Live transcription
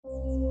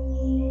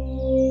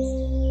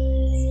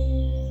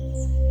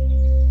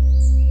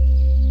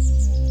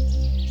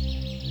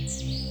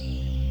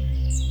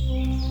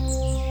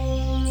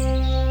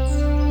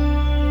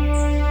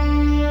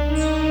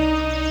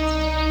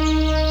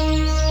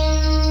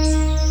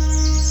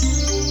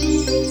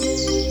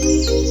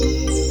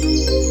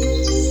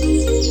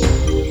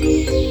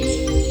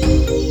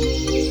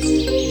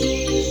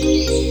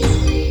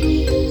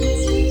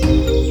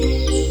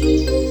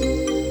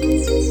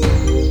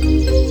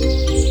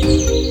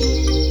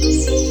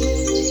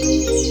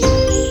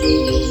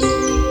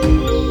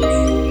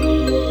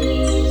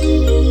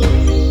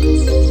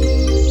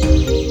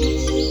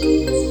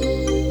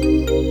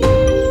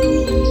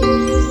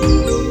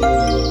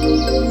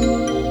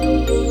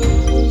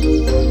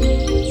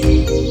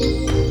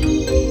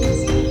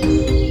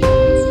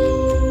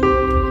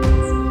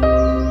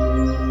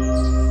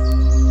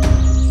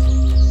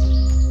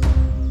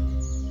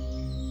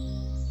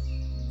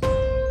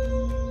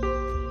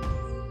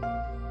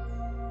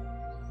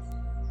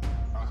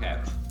Okay,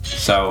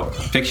 so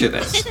picture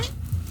this.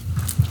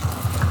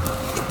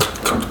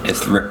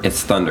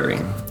 It's thundering.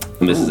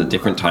 And this is a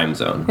different time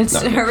zone.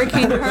 It's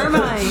Hurricane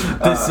Hermine.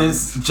 This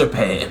is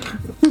Japan.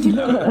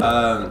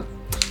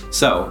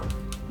 So,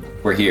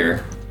 we're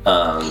here.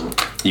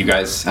 You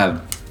guys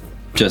have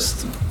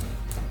just...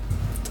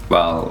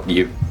 Well,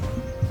 you...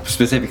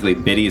 Specifically,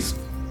 Biddy's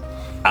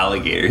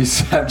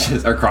alligators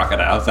or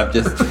crocodiles have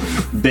just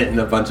bitten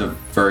a bunch of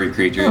furry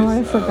creatures. Oh,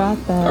 I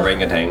forgot that.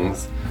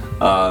 Orangutans.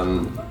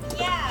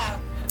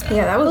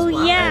 Yeah, that was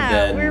wild. And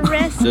then we're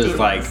rested. just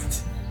like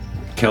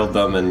killed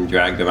them and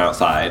dragged them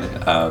outside,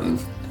 and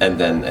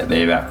then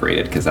they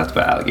evaporated because that's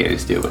what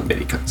alligators do when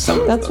Biddy comes.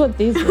 That's what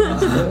these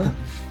ones do.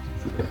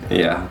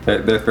 Yeah,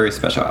 they're very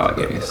special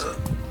alligators.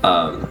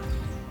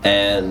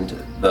 And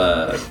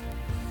the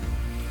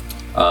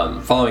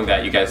following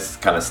that, you guys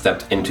kind of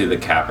stepped into the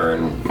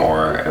cavern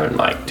more and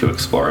like to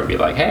explore and be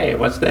like, hey,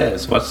 what's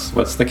this?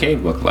 What's the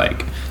cave look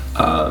like?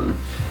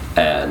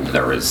 And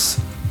it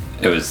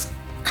was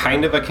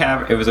kind of a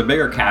cavern. It was a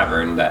bigger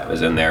cavern that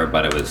was in there,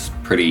 but it was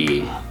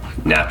pretty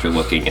natural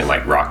looking and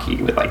like rocky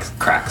with like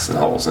cracks and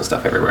holes and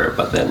stuff everywhere.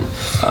 But then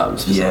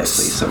specifically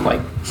some like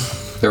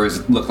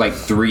looked like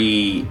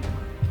 3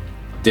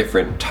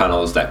 different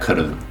tunnels that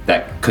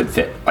could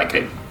fit like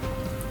a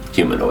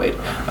humanoid.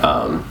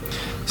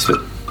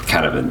 So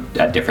kind of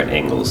at different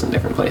angles in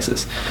different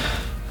places.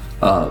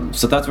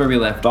 So that's where we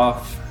left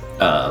off.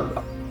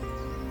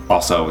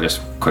 Also,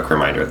 just quick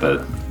reminder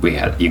that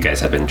you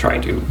guys had been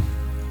trying to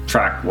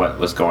track what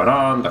was going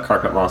on, the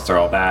carpet monster,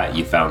 all that.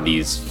 You found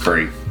these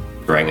furry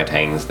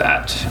orangutans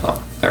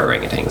they're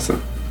orangutans and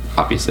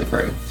obviously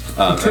furry.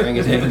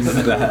 Orangutans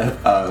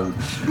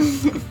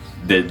that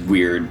did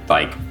weird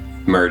like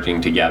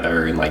merging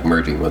together and like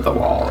merging with the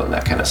wall and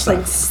that kind of stuff.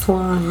 Like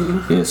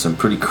slime. Yeah, some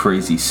pretty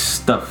crazy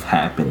stuff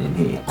happening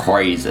here.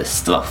 Crazy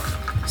stuff.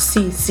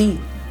 CC.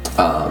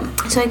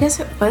 So I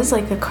guess it was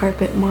like a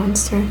carpet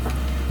monster.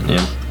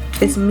 Yeah.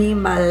 It's mi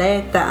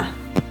maleta.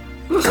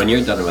 When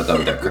you're done with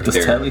them, they're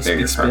Tally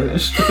very speak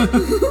Spanish?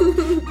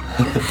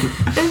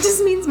 It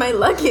just means my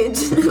luggage.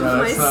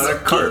 It's not a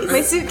carpet.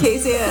 My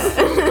suitcase,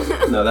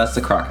 yeah. No, that's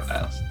the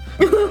crocodiles.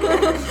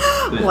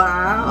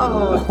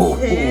 Wow.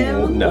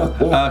 Tim. No.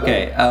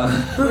 Okay.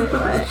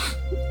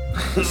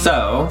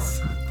 So,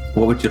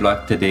 what would you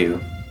like to do?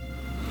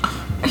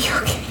 Are you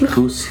okay?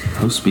 Who's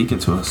speaking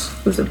to us?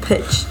 It was a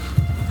pitch.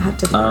 I had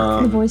to.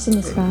 The voice in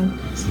the sky.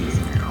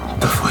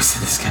 The voice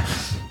in this guy.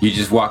 You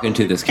just walk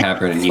into this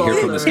cavern and you hear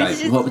from the sky,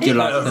 what would you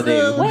like to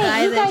do?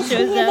 Wait, you guys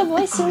can hear the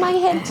voice in my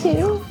head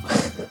too?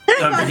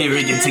 I'm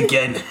hearing it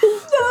again. No.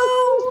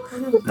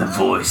 The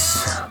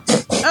voice.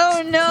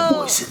 Oh no!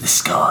 Voice in the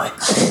sky.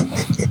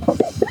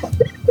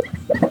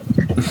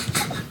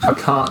 I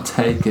can't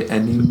take it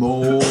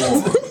anymore.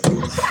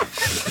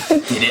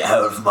 Get it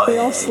out of my We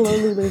all head.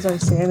 slowly lose our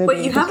sanity.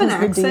 Wait, you have an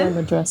because the accent? DM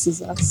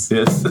addresses us.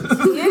 Yes.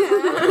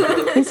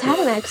 Yeah. He's had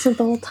an accent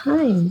the whole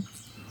time.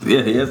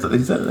 Yeah, he's had an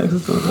accent.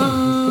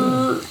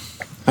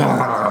 I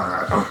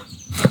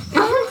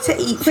like to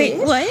eat Wait, fish.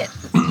 what?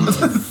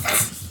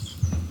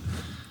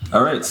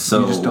 All right,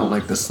 so You just don't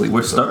like to sleep.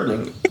 we're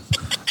starting.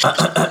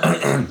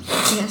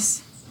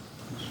 Yes.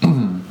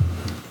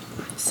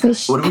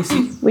 What do we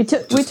see? We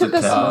took Just a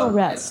a small cow.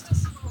 rest,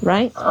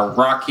 right? A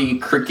rocky,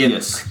 cricket,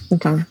 Yes.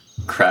 Okay.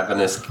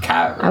 cavernous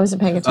cavern. I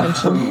wasn't paying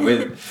attention.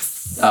 With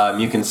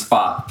you can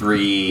spot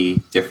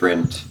 3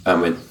 different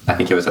with I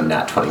think it was a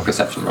nat 20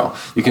 perception roll.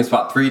 You can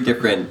spot 3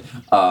 different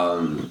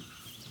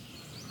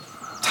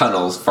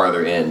tunnels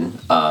farther in.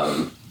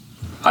 I'm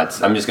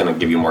just gonna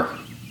give you more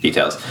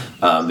details.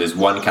 There's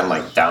one kind of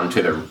like down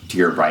to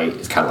your right.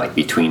 It's kind of like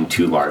between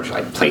 2 large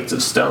like plates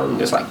of stone.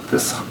 There's like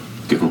this.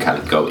 You can kind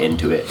of go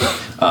into it.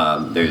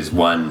 There's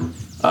one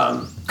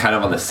kind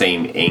of on the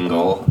same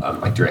angle,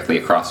 like directly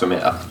across from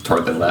it, up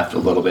toward the left a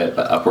little bit,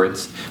 but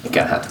upwards. You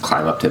kind of have to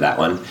climb up to that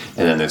one.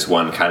 And then there's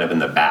one kind of in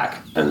the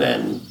back,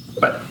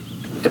 but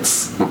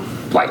it's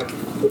like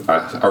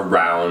a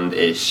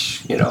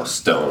round-ish,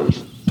 stone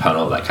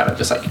tunnel that kind of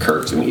just like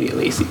curves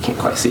immediately, so you can't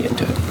quite see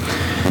into it.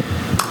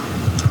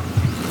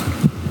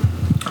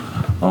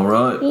 All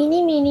right.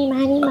 Meeny, meeny,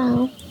 miny,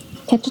 mo.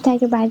 Catch a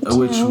tiger by the tail.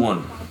 Which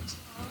one?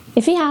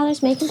 If he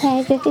hollers, make him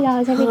pay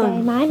 $50 every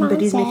day. My mom But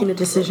he's making a said,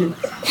 decision.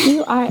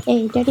 you are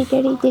a dirty,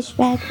 dirty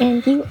dishbag,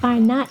 and you are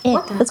not it.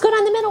 What the- Let's go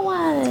down the middle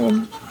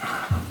one.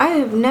 I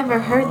have never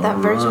heard that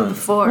version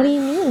before. What do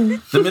you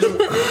mean?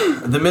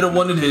 The middle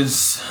one it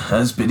is,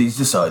 as Biddy's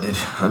decided.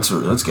 Let's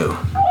go.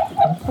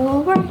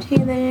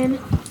 Alrighty then.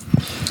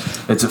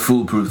 It's a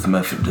foolproof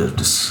method of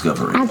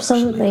discovery.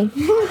 Absolutely.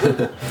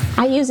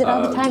 I use it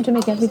all the time to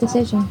make every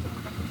decision.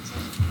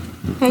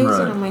 I use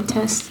Right. it on my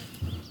test.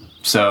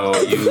 So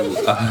you,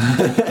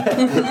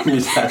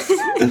 yes.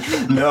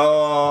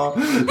 No,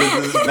 this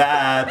is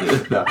bad.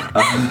 No.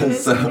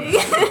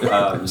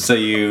 So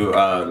you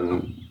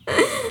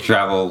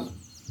travel.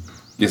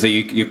 So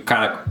you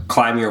kind of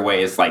climb your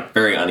way. It's like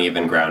very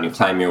uneven ground. You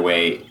climb your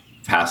way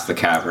past the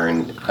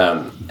cavern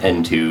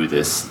into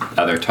this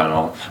other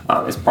tunnel.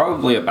 It's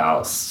probably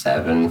about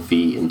 7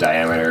 feet in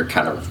diameter,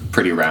 kind of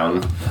pretty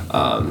round.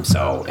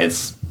 So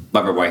it's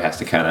Loverboy has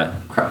to kind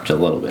of crouch a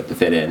little bit to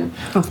fit in.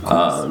 Of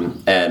course.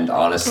 And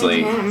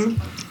honestly,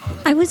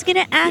 I was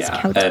gonna ask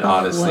how tall and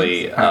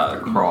honestly, it was. Have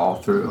to crawl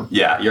through.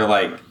 yeah, you're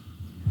like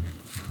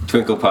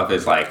Twinkle Puff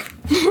is like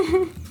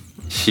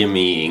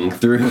shimmying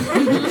through.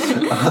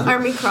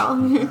 Army crawl.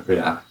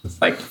 Yeah,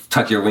 it's like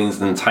tuck your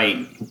wings in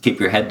tight, keep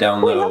your head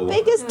down Wait, low. how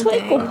big is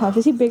Twinkle Puff?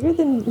 Is he bigger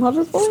than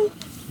Loverboy?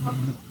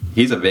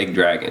 He's a big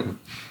dragon,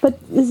 But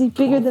is he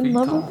bigger than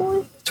 12 feet tall.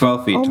 Loverboy?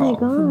 12 feet Oh tall. my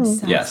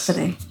god. Yes.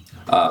 Today.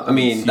 I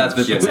mean, that's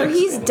with your So next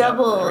he's thing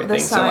double and everything.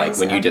 the So like size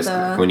when you of just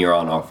the- when you're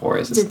on all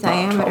fours, it's The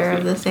diameter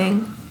of the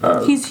thing.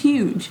 He's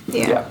huge.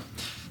 yeah.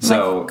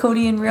 So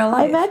Cody in real I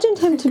life. imagined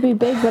him to be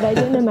big, but I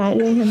didn't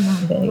imagine him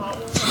that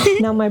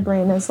big. Now my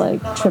brain is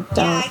like tripped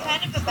out.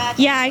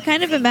 Yeah, I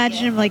kind of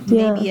imagine him like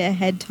Yeah. maybe a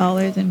head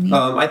taller than me.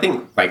 I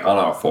think like on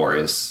all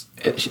fours,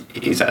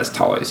 he's as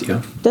tall as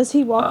you. Does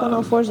he walk on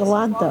all fours a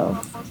lot though?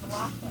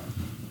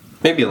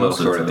 Maybe a little Most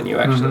of the shorter time. than you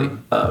actually.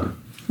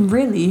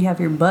 Really? You have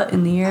your butt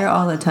in the air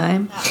all the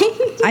time?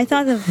 I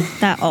thought of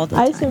that all the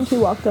I time. assumed he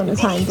walked on his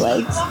hind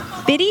legs.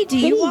 Biddy, do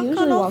Biddy you walk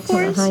usually on all walks on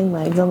her fours? hind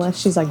legs unless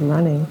she's like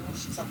running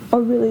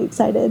or really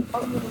excited.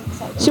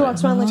 She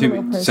walks around like a To-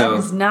 little person. so-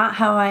 It's not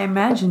how I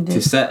imagined To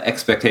it. set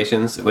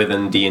expectations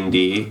within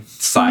D&D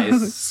size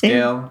Same.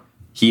 scale,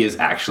 he is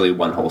actually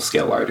one whole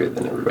scale larger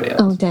than everybody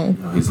else. Oh dang!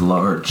 He's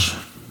large.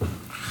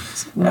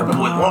 That boy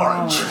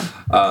large.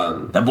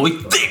 That boy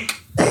thick.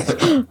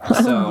 He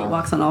So,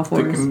 walks on all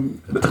fours.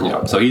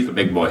 yeah, so he's a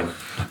big boy.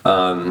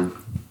 Damn.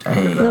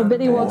 No,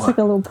 Biddy walks like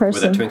a little With a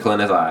person. twinkle in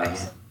his eye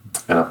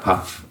and a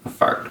puff of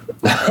fart.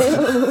 No,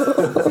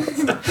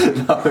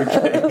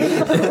 okay.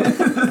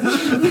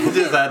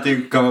 Just had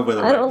to come up with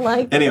a I don't way.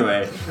 like it.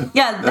 Anyway,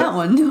 Yeah, that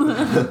one.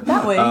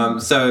 That way.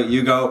 so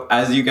you go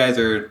as you guys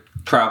are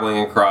traveling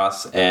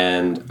across,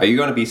 and are you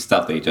going to be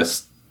stealthy?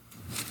 Just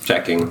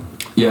checking.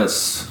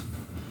 Yes.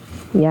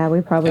 Yeah,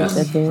 we probably Yes.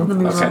 should be.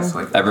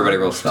 Okay, everybody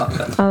roll stealth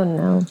then. Oh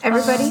no!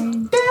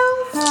 Everybody?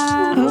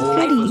 Oh,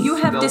 goody. You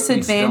have Stealthy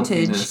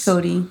disadvantage, stealthiness.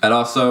 Cody. And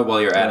also, while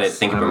you're at it, Yes,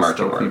 think of a I'm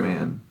marching stealthy order.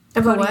 man.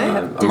 Of a what?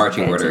 A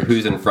marching order. Disadvantage.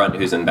 Who's in front?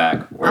 Who's in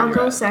back? Where I'll you're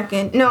go at.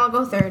 second. No, I'll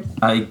go third.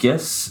 I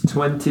guess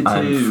 22.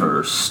 I'm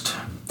first.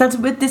 That's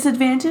with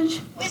disadvantage?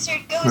 What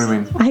do you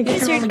mean? I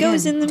guess Wizard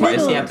goes in the Why does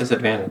middle. he have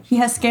disadvantage? He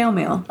has scale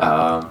mail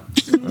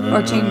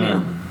or chain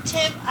mail.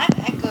 Tim, I'm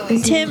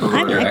echoing. Tim,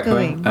 I'm You're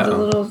echoing.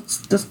 echoing?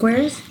 The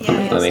squares?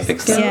 Let me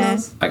fix Yeah.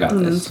 this. I got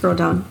And then this. scroll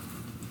down.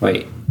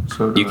 Wait,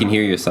 So do you can I-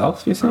 hear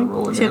yourself, you're I saying?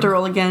 roll So you have to again.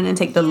 roll again and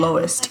take the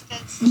lowest.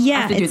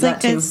 Yeah, have to do it's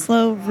like that a too.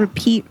 slow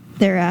repeat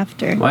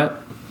thereafter.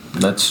 What?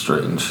 That's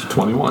strange.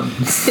 21.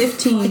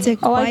 15. It's a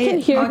Oh, I can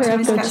quiet. hear her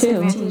Timmy's echo got too.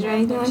 disadvantage or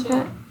anything like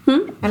that?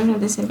 I don't have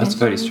disadvantage. That's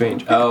very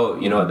strange. Oh,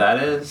 you know what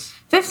that is?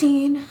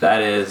 15.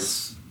 That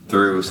is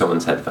through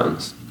someone's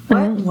headphones.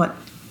 What?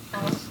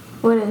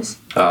 What is?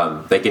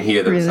 They can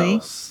hear Really?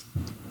 themselves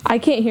I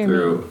can't hear me.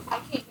 through.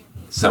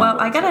 Well,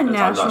 I got a I'm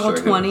not natural sure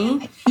who.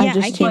 20. Yeah, just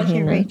I can't can't hear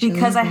hear it. Rachel.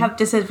 Because I have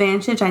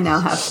disadvantage, I now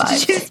have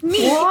 5. Just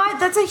me. What?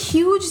 That's a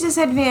huge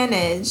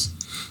disadvantage.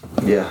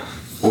 Yeah.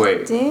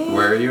 Wait, Dang.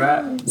 where are you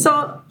at?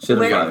 So, Should've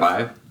where- You got a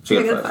 5? She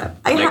I got got 5. 5.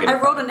 I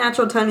Negative. rolled a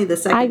natural 20 the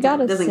second I got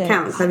time. a It doesn't 6.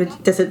 count because I have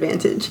a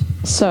disadvantage.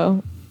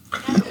 So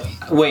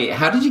Wait,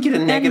 how did you get a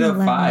negative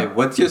 11. 5?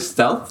 What's your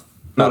stealth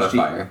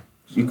modifier?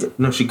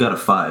 She got a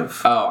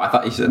 5. Oh, I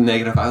thought you said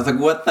negative 5. I was like,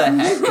 what the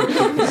heck?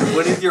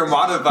 What is your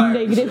modifier?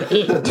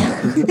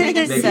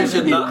 -8. You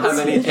should not have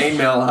any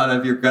chainmail on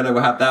if you're gonna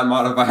have that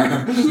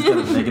modifier. She's got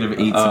a negative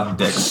 18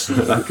 dex.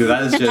 Like,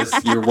 that is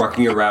just you're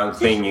walking around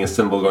clanging a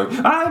cymbal, going,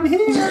 "I'm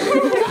here."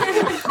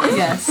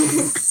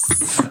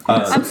 Yes.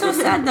 I'm so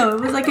sad though.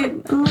 It was like a.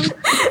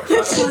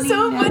 It's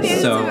so funny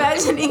just So-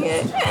 imagining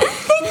it.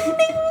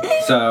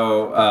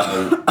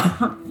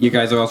 So, you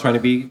guys are all trying to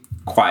be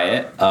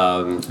quiet.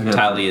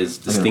 Tally is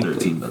distinctly.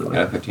 13, by the way.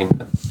 I got a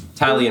 13.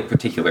 Tally in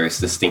particular is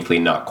distinctly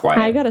not quiet.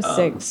 I got a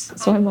 6,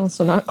 so I'm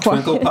also not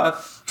quiet. Twinkle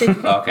Puff.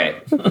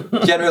 Okay.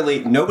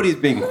 Generally, nobody's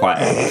being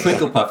quiet.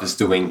 Twinkle Puff is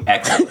doing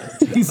excellent.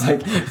 He's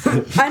like,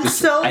 I'm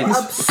so I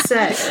just-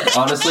 upset.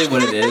 honestly,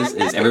 what it is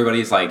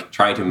everybody's like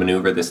trying to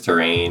maneuver this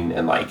terrain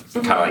and like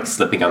kind of like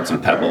slipping on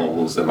some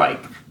pebbles and like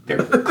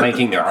they're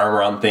clanking their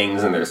armor on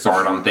things and their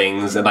sword on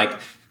things and like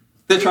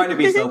they're trying to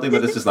be stealthy,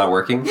 but it's just not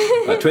working.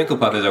 Twinkle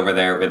Puff is over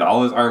there with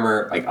all his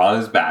armor like on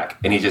his back,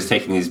 and he's just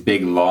taking these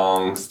big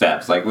long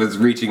steps, like was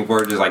reaching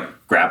for just like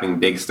grabbing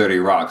big sturdy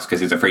rocks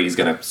because he's afraid he's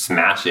gonna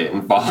smash it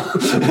and fall.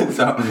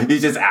 So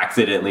he's just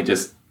accidentally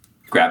just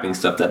grabbing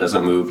stuff that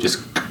doesn't move, just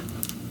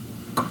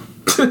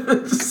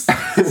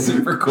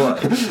Super quiet.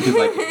 it's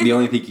like the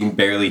only thing you can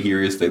barely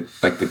hear is the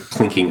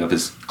clinking of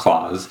his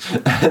claws,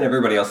 and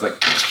everybody else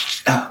like,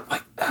 oh,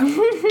 like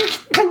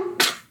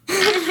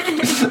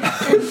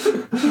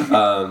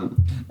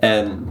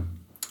and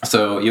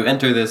so you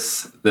enter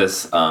this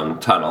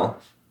tunnel,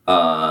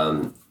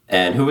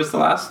 and who was the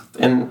last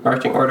in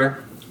marching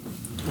order?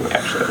 Let me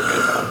actually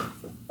write it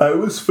I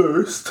was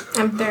first.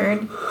 I'm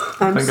third.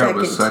 I'm I think second. I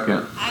was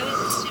second.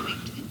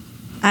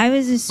 I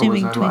was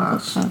assuming Or was I Twinkle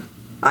last? Puff.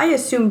 I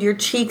assumed your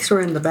cheeks were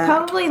in the back.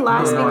 Probably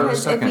last No, I was because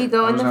if second. you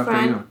go I in was the after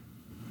front. you.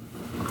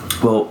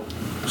 Well,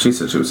 she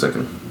said she was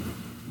second.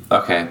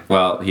 Okay,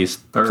 well, he's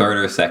third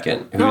or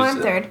second. No, Who's-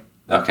 I'm third.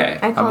 Okay.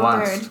 I called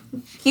last. third.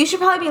 You should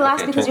probably be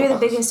last Okay, because you're the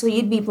Twinkle biggest, so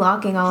you'd be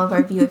blocking all of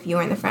our view if you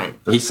were in the front.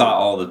 He saw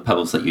all the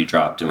pebbles that you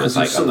dropped and was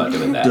like, I'm not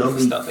doing that.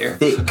 Dummy Stuff here.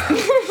 thick.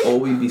 All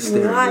we be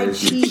staring Why at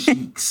is your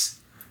cheeks.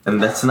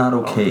 And that's not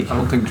okay. I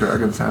don't think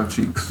dragons have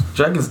cheeks.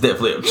 Dragons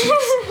definitely have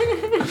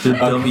cheeks. They're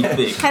dummy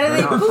thick. How do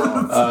they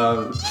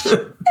poop?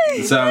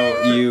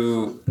 So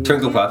you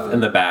Twinkle Puff in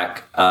the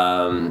back.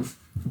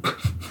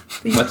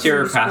 What's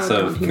your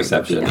passive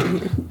perception?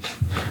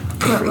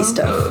 Free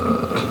stuff.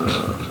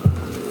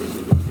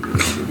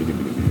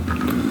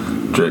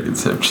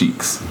 Dragons have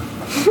cheeks.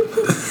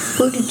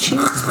 Booty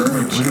cheeks,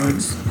 booty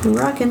cheeks.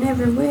 Rocking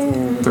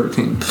everywhere.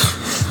 13.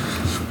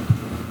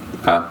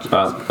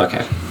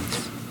 Okay.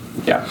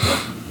 Yeah.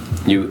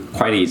 You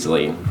quite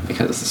easily,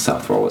 because the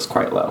stealth roll was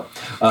quite low,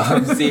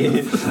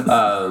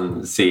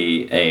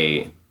 see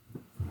a.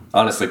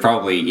 Honestly,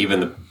 probably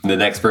even the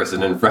next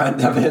person in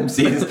front of him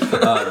sees.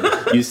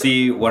 You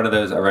see one of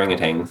those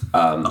orangutans,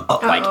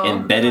 like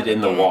embedded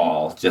in the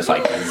wall, just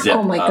like zip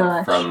Oh my up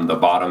gosh. from the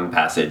bottom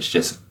passage,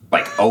 just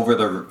like over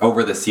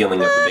the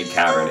ceiling of the big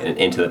cavern and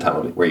into the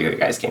tunnel where you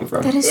guys came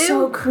from. That is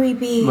so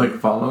creepy. Like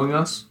following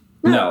us?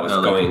 No, it's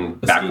No, like going a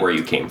back escape. where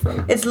you came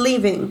from. It's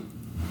leaving.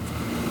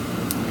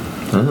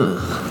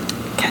 Ugh.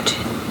 Catch it.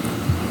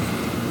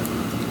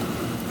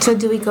 So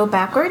do we go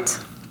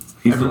backwards?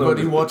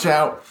 Everybody watch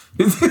out.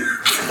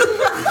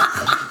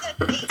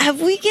 Have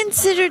we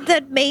considered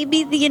that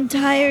maybe the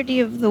entirety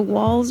of the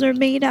walls are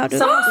made out of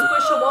Someone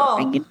squish a wall.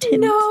 orangutans?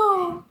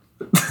 No.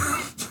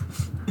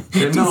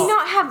 They're Do we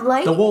not have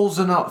light? The walls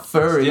are not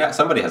furry. Yeah,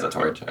 somebody has a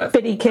torch.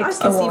 But he I kicks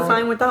the can see wall.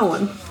 fine with that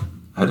one.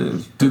 I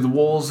didn't. Do the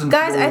walls and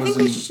Guys, I floors think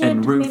we and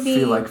should roof maybe-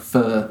 feel like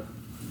fur?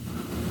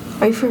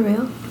 Are you for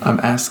real? I'm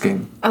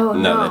asking. Oh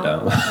No, they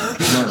don't. No.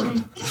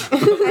 I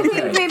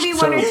think maybe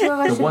one or two of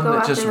us the should one go that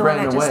after just the one ran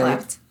that just away.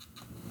 left.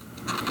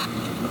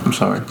 I'm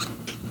sorry.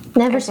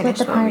 Never I split finished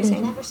the what we were party.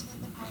 saying.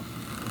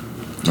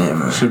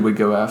 Never. Should we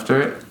go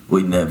after it?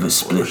 We never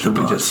split the Should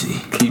we just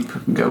party. keep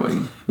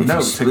going? If No,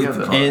 you split together.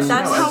 the party- That's No,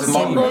 how as a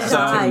Single team.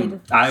 died.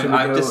 Should we I've go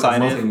as a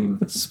decided team?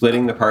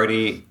 splitting the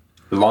party,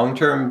 long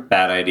term,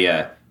 bad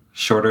idea.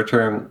 Shorter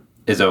term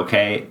is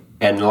okay,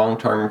 and long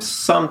term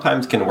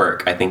sometimes can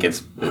work. I think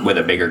it's with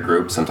a bigger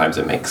group. Sometimes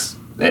it makes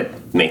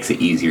it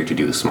easier to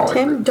do a smaller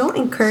Tim, group. don't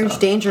encourage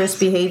dangerous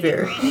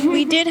behavior.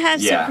 We did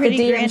have Yeah. some pretty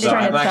The grand DM's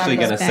trying to I'm actually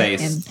track gonna us say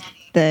back in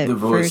the The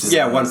voices. first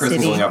Yeah, one person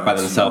city. going up by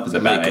themselves is a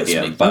bad Make us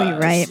idea, make but you're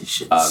right.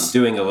 decisions.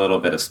 doing a little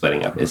bit of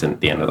splitting up isn't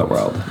the end of the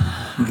world.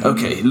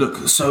 Okay,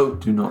 look. So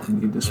Do not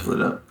need to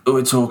split up.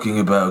 we're talking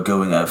about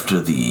going after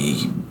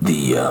the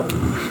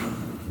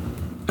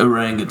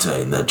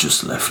orangutan that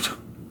just left.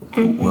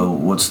 Well,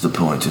 what's the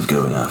point of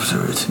going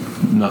after it?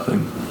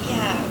 Nothing.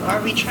 Yeah,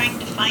 are we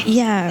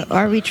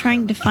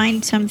trying to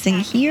find something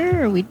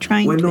here, or are we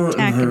trying We're to not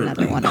attack another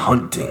inherently one?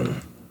 hunting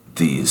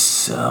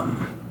these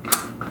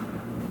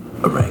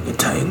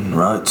orangutan,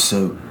 right?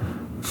 So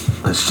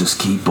let's just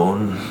keep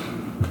on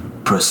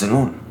pressing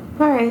on.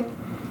 Alright.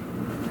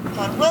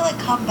 But will it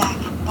come back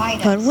and bite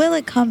But us? will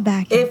it come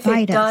back and If it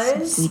bite us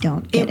does, if we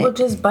don't it get will it?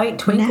 just bite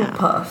Twinkle Now.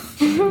 Puff.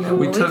 And then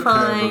We we'll be took care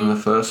of them the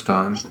fine. first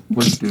time.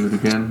 We'd do it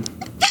again.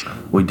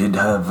 We did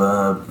have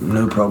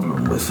no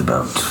problem with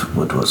about,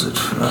 what was it,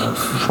 5.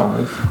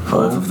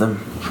 five of them?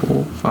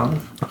 4,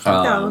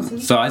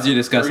 5. So as you're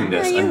discussing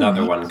this, Yeah, you're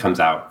another right. one comes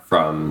out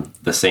from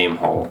the same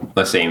hole,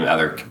 the same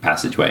other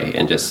passageway,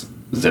 and just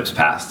zips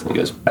past and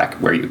goes back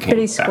where you came. But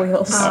he back,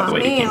 squeals. the way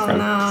you came Hell from.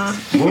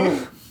 no.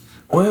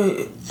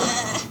 Wait,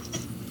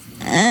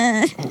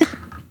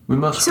 We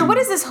must. So be, what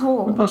is this We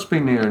hole? must be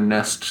near a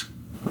nest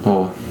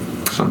or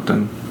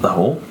something. the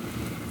hole?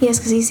 Yes,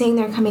 because he's saying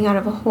they're coming out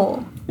of a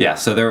hole. Yeah,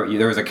 so there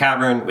was a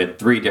cavern with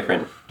 3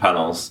 different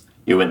tunnels.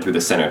 You went through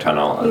the center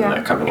tunnel, and Yeah. then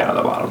they're coming out of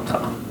the bottom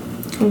tunnel.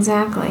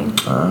 Exactly.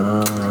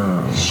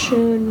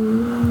 Should I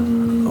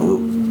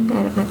don't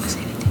know if I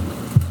say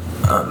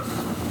anything.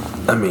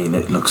 I mean,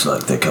 it looks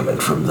like they're coming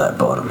from that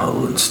bottom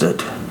hole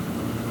instead.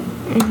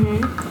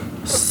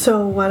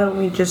 So why don't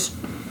we just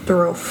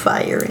throw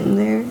fire in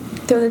there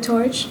Throw the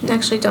torch?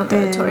 Actually, don't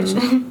throw the torch.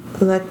 and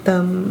let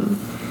them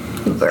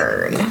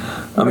Burn.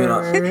 I mean,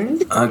 burn?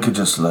 I could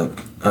just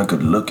I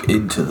could look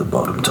into the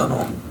bottom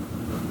tunnel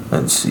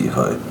and see if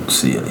I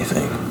see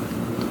anything.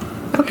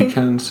 Okay. You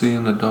can see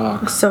in the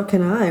dark. So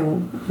can I.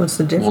 What's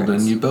the difference? Well,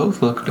 then you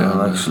both look down.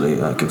 Well, there.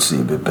 actually, I could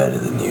see a bit better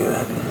than you.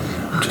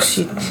 Just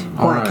She,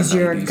 All why? right, Because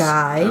you're a ladies.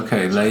 guy.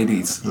 Okay,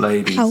 ladies.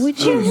 How would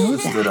you know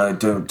it's that? that I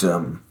don't.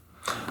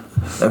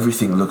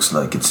 Everything looks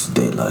like it's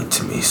daylight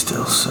to me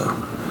still. So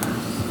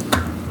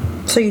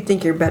So you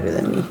think you're better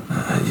than me?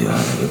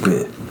 yeah, a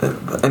bit.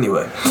 But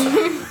anyway,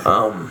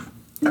 I'll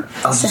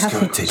just go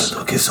and take a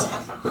look. Is all.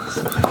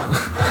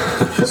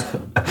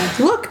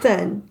 Look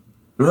then.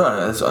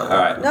 Right, that's All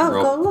right. No,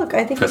 roll go look.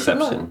 I think you should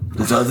look.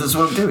 perception. That's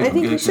what I'm doing. I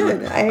think you I'm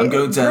should. I'm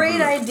going to have Great a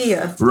look.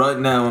 idea. Right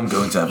now, I'm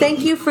going to have a Thank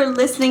look. you for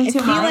listening to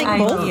I feel my like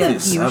both idea.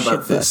 of you How should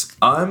about this?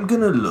 I'm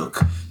gonna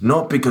look,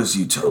 not because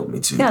you told me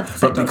to, Yeah,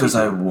 because I but told because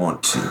you I to.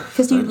 want to.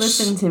 Because you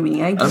listened to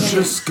me. I get I'm it.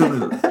 just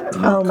gonna.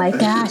 Oh my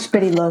gosh,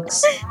 Biddy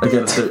looks. I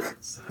got a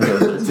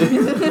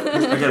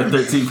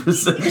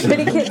 13%.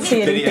 Biddy can't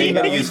see Biddy, are you anything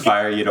gonna though. use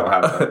fire? You don't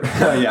have it.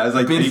 Yeah, I was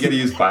like, Biddy, you gonna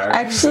use fire?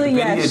 Actually,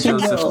 yeah, Biddy and she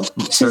Joseph will.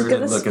 turn She's and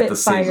gonna look at the spit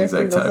same fire through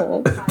exact the time.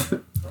 hole.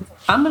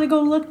 I'm going to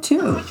go look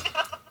too.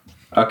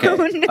 Okay. Oh,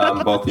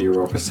 no. Both of you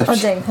roll Oh perception.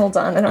 dang, hold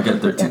on. I don't I got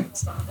have the 13.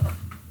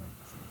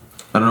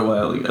 I don't know why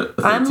I only got a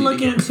 13 I'm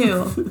looking again.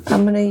 too.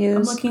 I'm gonna I'm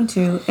use looking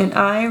too. And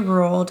I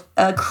rolled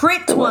a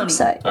crit the 20.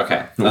 website.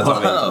 Okay. That's all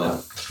we need to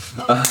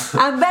know.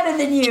 I'm better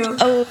than you.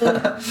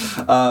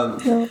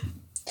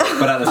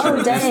 But at a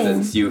certain dang.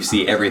 distance, you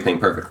see everything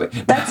perfectly.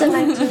 That's a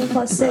 19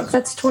 plus 6.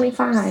 That's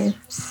 25.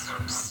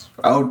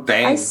 Oh,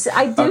 dang.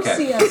 I do Okay,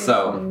 see everything.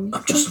 so-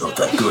 I'm just not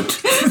that good.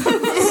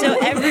 So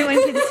everyone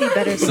can see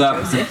better than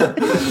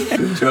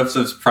Joseph.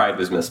 Joseph's pride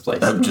was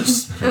misplaced. I'm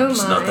just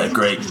not that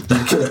great.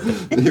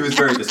 He was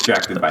very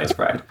distracted by his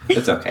pride.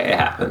 It's okay, it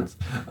happens.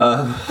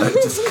 I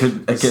just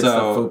couldn't. I can't stop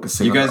So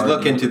focusing. you on guys look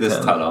arguing into with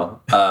this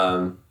Cal.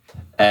 tunnel,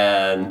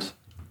 and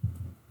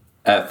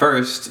at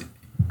first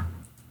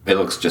it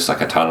looks just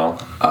like a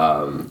tunnel.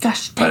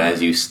 Gosh, But dang.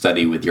 as you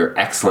study with your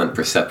excellent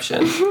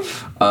perception,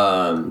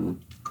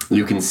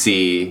 you can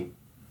see,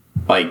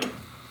 like,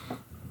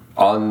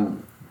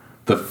 on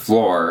the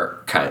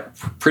floor, kind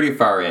of pretty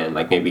far in,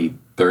 like maybe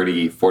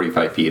 30,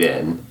 45 feet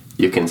in,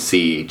 you can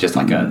see just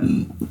like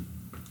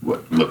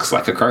what looks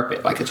like a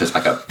carpet. Like it's just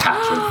like a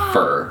patch of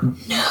fur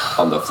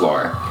on the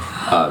floor.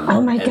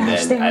 Oh my And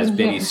gosh, then they're as in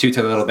Biddy here. shoots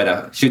a little bit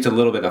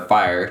of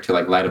fire to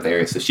like light up the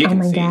area so she Oh can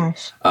my see.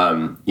 gosh.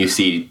 You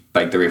see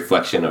like the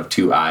reflection of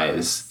two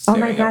eyes. Oh my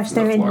staring up gosh, from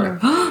they're the in floor.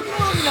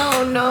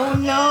 here.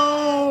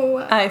 No.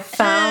 I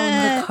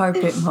found the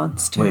carpet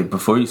monster. Wait,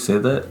 before you say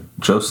that,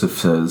 Joseph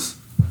says,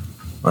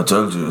 "I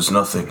told you it's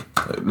nothing."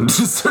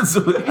 Just starts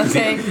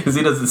Okay. because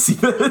he doesn't see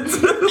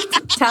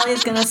that.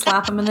 Tally's gonna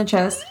slap him in the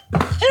chest.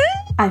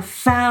 I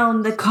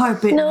found the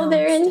carpet No,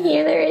 they're monster. in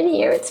here. They're in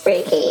here. It's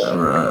freaky.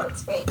 Alright,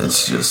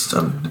 it's just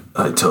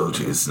I told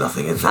you it's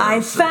nothing in there. I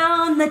so-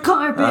 found the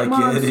carpet I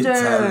monster. get it,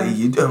 Tally.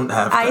 You don't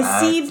have to. I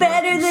see act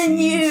better like than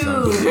see you.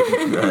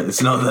 something. Right,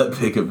 it's not that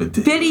big of a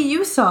deal. Biddy,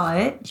 you saw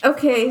it.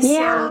 Okay, so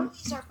Yeah.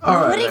 All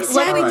right. What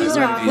exactly all is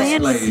our ladies,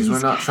 plan with Ladies, we're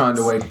these not trying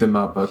to wake them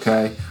up,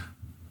 okay?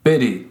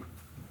 Biddy,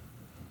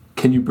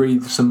 can you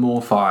breathe some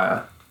more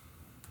fire?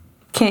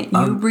 Can't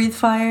you breathe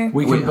fire?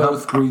 We can Wait,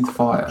 both breathe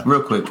fire.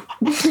 Real quick.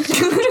 Question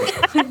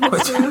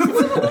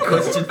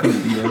for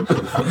the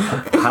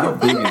DM. How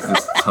big is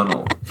this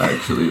tunnel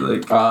actually?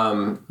 Like,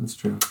 That's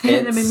true.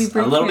 That made me It's a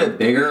break little here. bit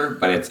bigger,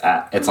 but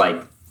it's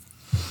like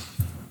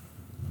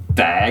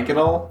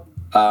diagonal.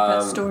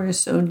 That store is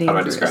so dangerous. How do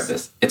I describe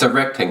this? It's a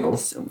rectangle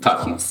So much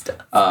tunnel. cute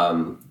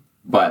stuff.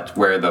 But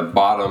where the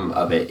bottom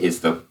of it is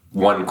the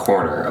one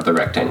corner of the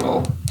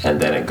rectangle, and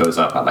then it goes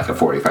up at like a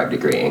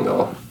 45-degree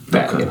angle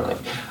diagonally.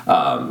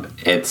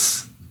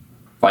 It's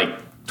like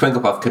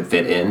Twinklepuff could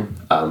fit in,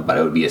 but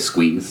it would be a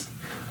squeeze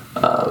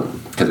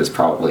because it's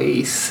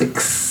probably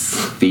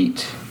 6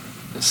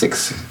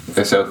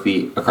 or so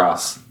feet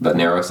across the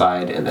narrow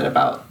side, and then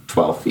about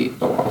 12 feet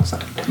the long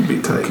side.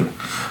 Be tight.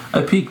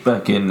 I peek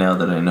back in now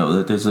that I know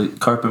that there's a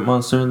carpet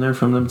monster in there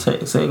from them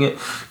saying it.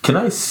 Can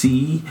I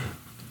see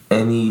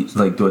any,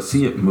 like, do I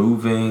see it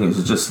moving? Is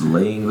it just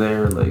laying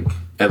there? Like,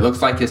 It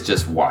looks like it's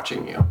just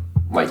watching you.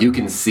 Like you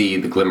can see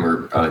the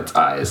glimmer on its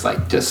eyes,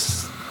 like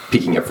just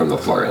peeking up from the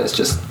floor, and it's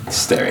just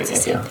staring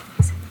at you.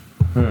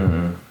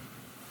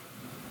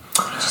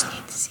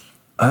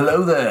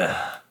 hello there.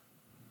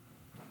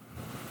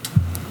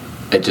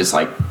 It just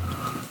like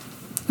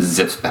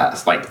zips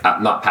past, like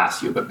not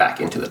past you, but back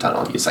into the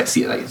tunnel. You just like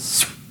see it like,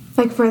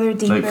 like further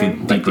deeper.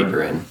 Like,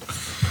 deeper in.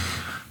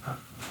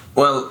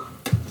 Well,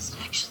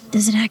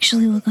 Does it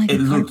actually look like it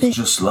a looks carpet?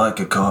 just like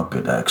a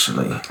carpet,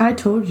 actually. I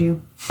told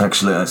you.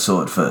 Actually, I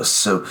saw it first.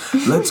 So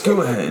let's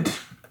go ahead.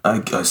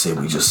 I say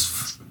we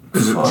just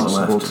Is it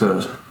follow possible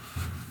after. to...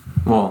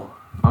 Well,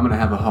 I'm going to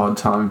have a hard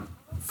time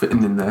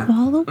fitting in there.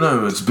 Follow?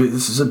 No, it's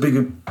this is a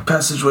bigger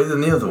passageway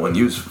than the other one.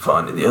 You was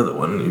fine in the other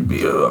one. You'd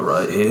be all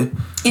right here.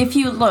 If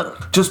you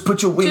look, Just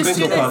put your wings just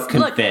do Twinklepuff this. can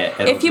Look, fit,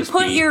 it'll if you just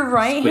put be your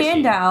right squishy.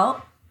 hand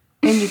out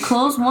and you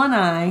close one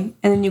eye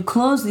and then you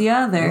close the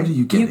other, What are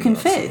you getting can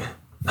at fit. here?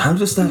 How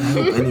does that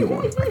help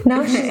anyone?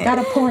 No, she's got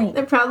a point.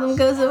 The problem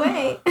goes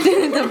away.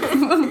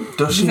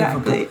 Does she have a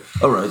Exactly.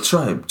 point? All right,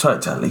 try it,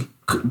 Tally.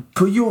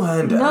 Put your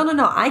hand out.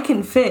 No, I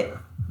can fit.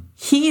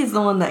 He's the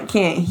one that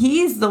can't.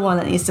 He's the one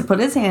that needs to put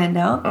his hand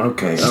out,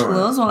 Okay, all right.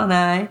 close one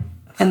eye,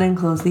 and then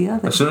close the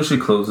other. As soon as she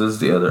closes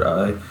the other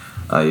eye,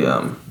 I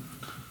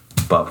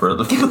bop her on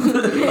the,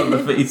 on the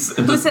face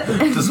and just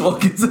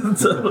walk into the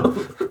tunnel.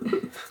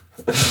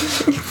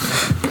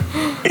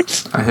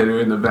 I hit her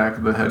in the back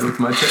of the head with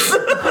my tail.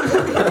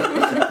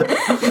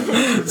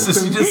 So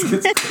she just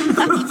gets.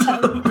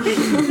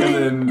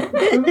 And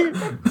then...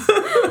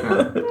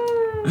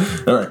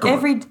 All right, go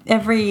on.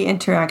 Every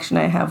interaction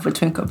I have with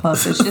Twinkle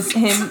Puff is just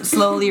him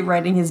slowly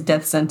writing his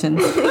death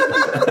sentence.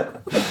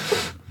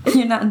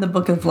 You're not in the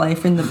book of life,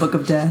 you're in the book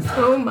of death.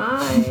 Oh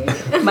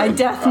my. My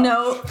death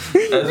note.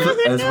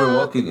 As we're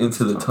walking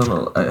into the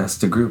tunnel, I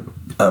asked the group,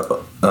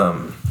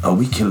 are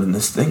we killing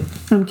this thing?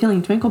 I'm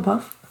killing Twinkle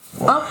Puff.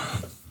 Well,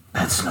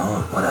 that's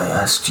not what I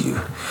asked you.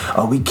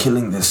 Are we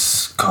killing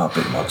this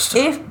carpet monster?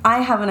 If I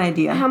have an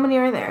idea. How many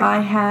are there? I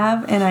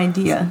have an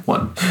idea.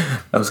 1.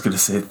 I was going to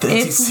say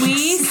 36. If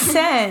we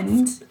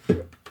send,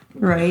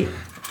 right,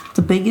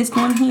 the biggest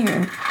one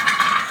here,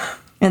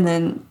 and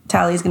then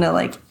Tally's going to,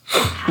 like,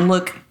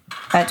 look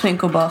at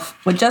Twinkle Puff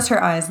with just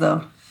her eyes,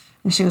 though.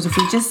 And she goes, if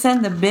we just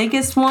send the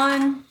biggest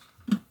one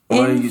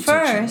in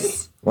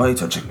first, Why are you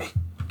touching me?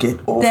 Get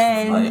off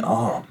Then- my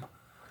arm.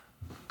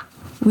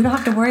 we don't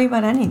have to worry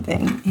about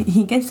anything.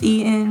 He gets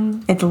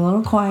eaten. It's a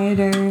little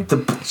quieter.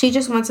 She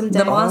just wants him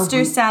dead. The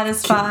monster's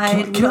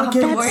satisfied. We don't have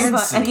to worry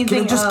about anything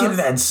Can I just else. get an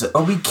answer?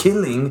 Are we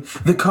killing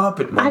the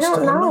carpet monster? I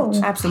don't or know.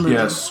 not? Absolutely.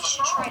 Yes.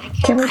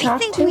 Can we I talk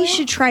think to we it?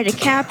 should try to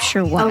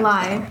capture one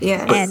Alive,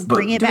 yeah. and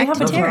bring it do we back to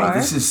have a Terry. jar?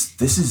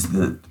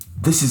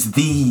 This is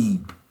the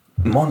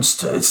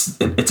monster. It's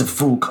a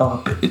full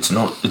carpet. It's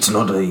not a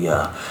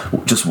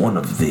just one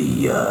of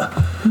the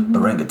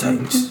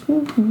orangutans.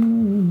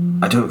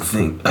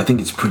 I think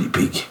it's pretty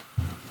big.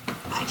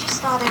 I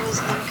just thought it was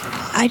them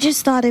combined. I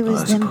just thought it was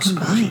that's them a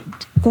possibility.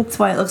 combined. That's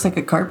why it looks like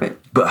a carpet.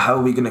 But how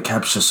are we going to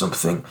capture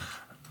something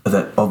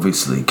that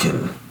obviously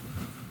can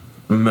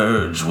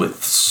merge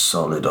with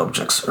solid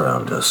objects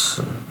around us?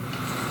 And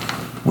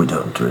we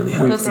don't really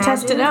have. Let's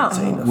test it out.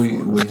 We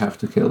have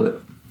to kill it.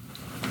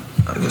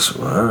 I guess.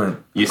 Well, all right.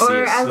 You see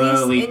Or it at least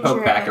slowly injure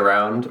poke back it.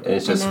 around, and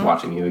it's just know?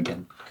 watching you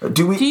again.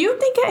 Do we? Do you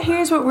think it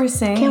hears what we're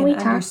saying? Can we and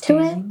talk to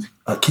it? understand?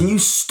 Can you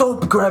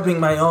stop grabbing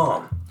my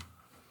arm?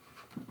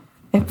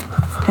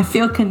 I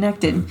feel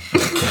connected.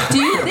 Do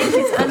you think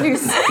it's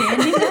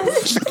understanding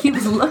us? It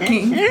keeps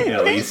looking.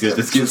 Yeah, Alicia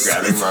just keeps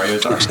grabbing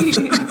Mario's arm.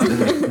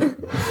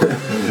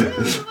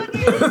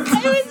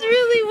 I was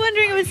really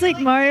wondering. I was like,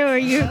 Mario,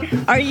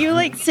 are you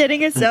like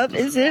setting us up?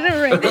 Is it a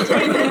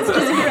orangutan that's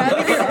just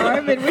grabbing your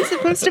arm and we're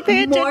supposed to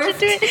pay attention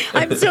to it?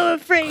 I'm so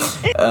afraid.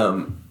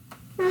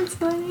 That's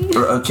funny.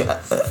 Okay.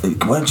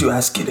 Why don't you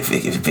ask it if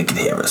it can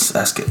hear us?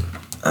 Ask it.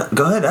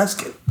 Go ahead,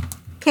 ask it.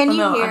 Can you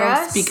no, hear I don't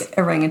us? speak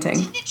orangutan.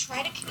 Didn't it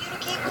try to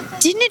communicate with us?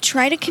 Didn't it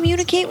try to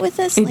communicate with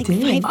us It like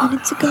did. 5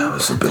 minutes That ago?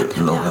 was a bit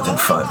longer than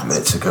 5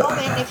 minutes ago.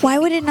 Why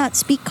would it not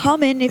speak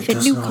common if it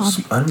does knew not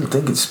common? I don't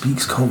think it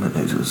speaks common.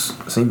 It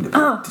seemed to be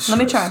Let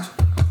me try. distressed.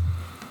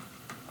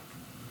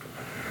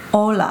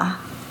 Hola.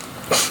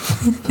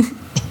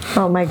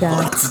 Oh my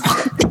god.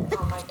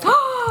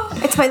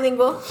 It's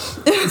bilingual.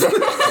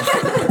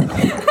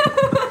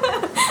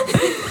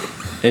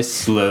 It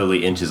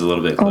slowly inches a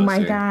little bit closer. Oh my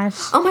gosh.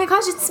 Oh my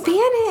gosh, it's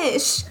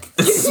Spanish.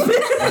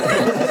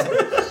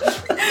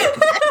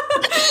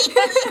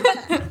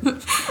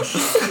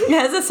 It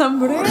has a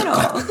sombrero.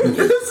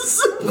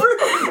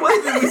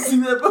 Why did we see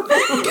that before?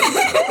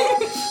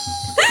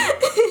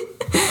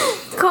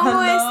 ¿Cómo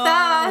Hello.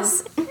 estás?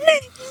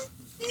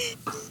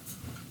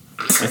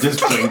 It just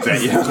blinks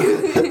at you.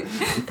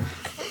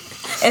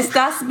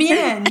 ¿Estás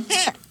bien?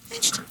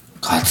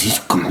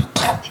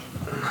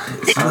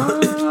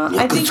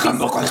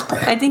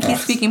 I think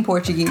he's speaking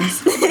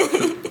Portuguese.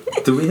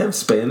 Do we have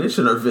Spanish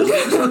in our village?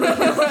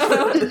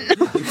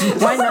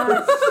 Why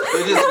not?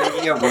 They're just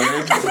making up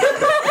words.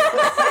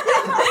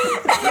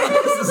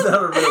 This is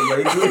not a real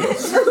language.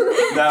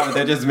 No, but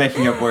they're just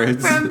making up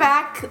words. From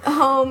back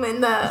home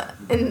in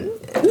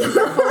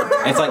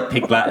It's like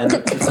pig Latin.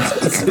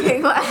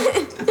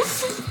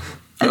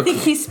 I think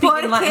he's ¿Por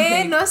speaking qué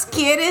Latin. nos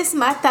quieres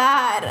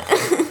matar?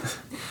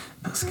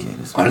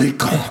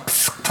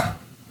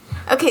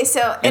 Okay,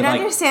 so it like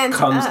understands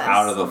comes us.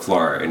 out of the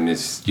floor, and you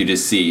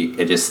just see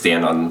it just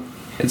stand on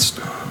its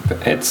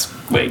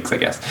legs, I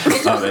guess,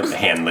 its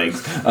hand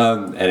legs,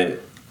 and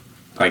it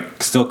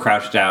like still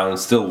crouched down,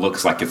 still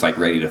looks like it's like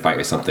ready to fight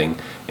or something,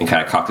 and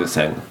kind of cocks its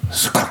head.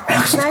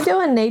 Can I do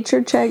a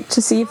nature check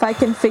to see if I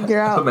can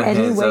figure out Put my any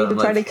hands way out, to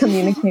try to like,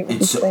 communicate with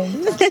this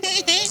thing?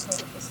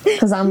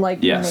 Because I'm like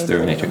Yes,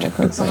 through a nature native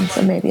check. person,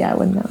 so maybe I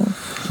would know.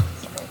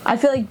 I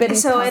feel like Biddy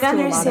So it talks to a lot of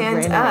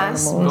understands random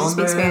us when we animals.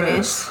 speak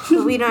Spanish,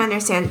 but we don't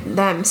understand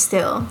them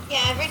still. Yeah,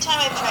 every time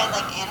I've tried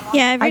like animal.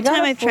 Yeah, every I got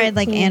time a I've tried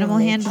like 14 animal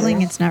in nature.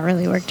 handling, it's not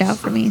really worked out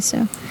for me.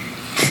 So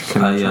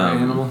Can I I, try um,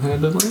 animal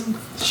handling?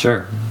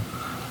 Sure.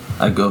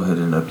 I go ahead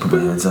and I put my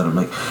hands out. I'm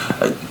like,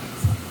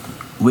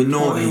 we're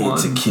not here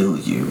 21. to kill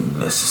you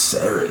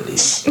necessarily.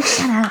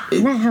 Shut up!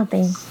 I'm not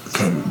helping.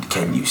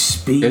 Can you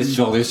speak? His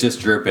shoulders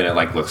just droop, and it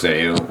like looks at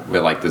you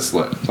with like this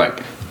look,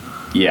 like,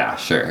 yeah,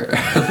 sure.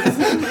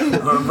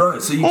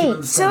 Right, so you Hey, can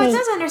understand. So it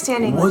does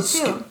understand English What's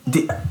too.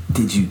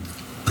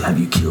 have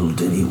you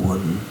killed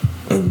anyone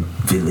in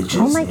villages?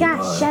 Oh my nearby?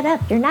 gosh! Shut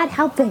up! You're not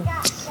helping.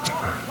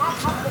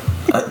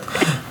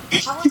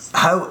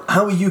 How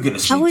are you gonna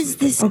speak? how to is it?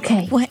 this?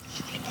 Okay.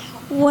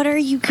 What are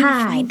you gonna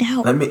Hi. find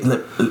out?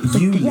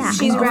 Yeah,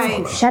 She's oh,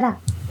 right. Shut up.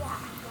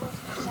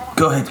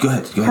 Go ahead.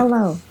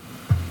 Hello.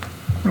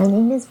 My My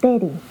name is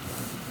Betty.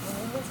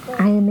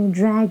 I am a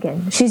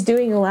dragon. She's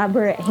doing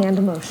elaborate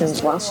hand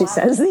motions while she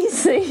says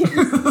these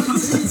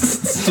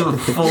things.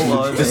 Full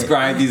on.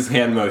 Describe these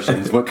hand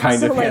motions. What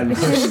kind of hand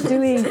motions? She's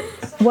doing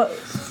what,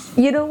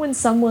 when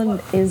someone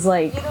is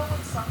like,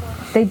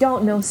 they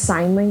don't know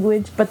sign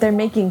language, but they're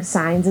making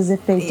signs as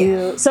if they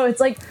do. So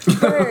it's like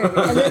bird,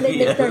 and then they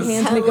make their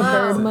hands make a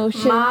bird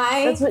motion.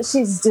 That's what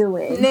she's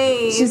doing.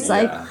 She's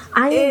like,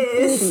 I am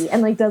Betty,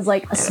 and like does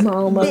like a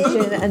small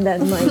motion, and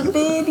then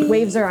like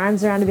waves her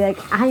arms around to be like,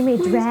 I'm a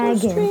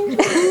dragon.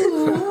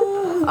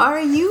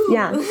 Are you?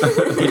 Yeah.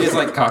 He just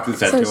like cocks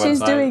his head So to one she's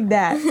side. doing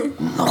that.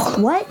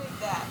 What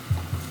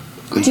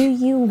do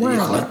you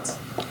want?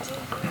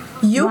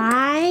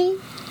 Why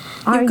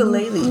are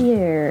Ukulele. you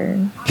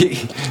here?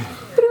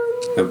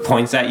 He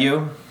points at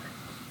you,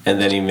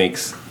 and then he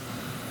makes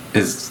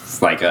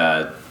his like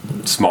a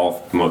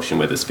small motion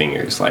with his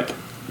fingers, like.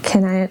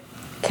 Can I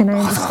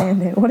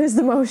understand it? What is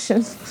the motion?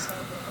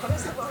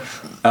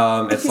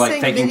 It's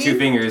like taking two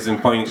fingers and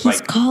pointing.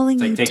 Like calling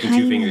it's like you taking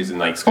tiny. two fingers and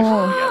like squishing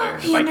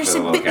them together, like the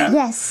little cat.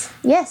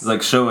 Yes.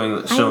 Like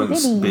showing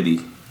Biddy.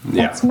 Biddy.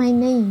 Yeah. That's my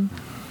name.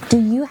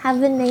 Do you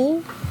have a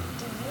name?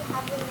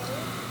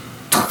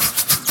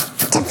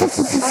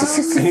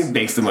 He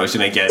makes the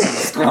motion again.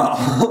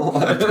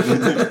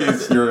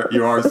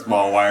 You are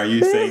small. Why are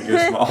you saying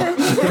you're small?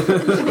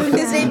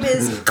 His name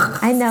is.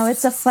 I know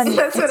it's a funny.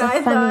 That's it's what a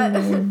I funny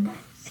thought. name.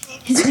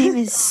 His name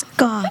is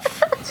Scoff.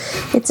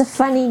 It's a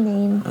funny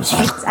name.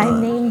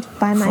 I'm named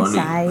by my Funny.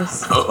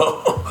 size.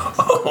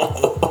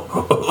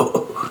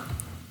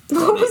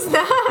 What was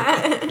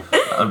that?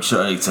 I'm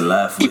trying to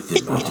laugh with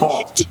it.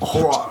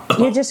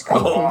 You're just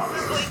creepy.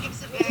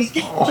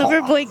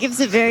 Silverboy gives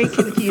a very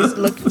confused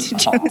look to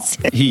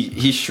Joseph.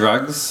 He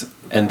shrugs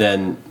and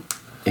then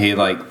he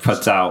like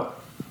puts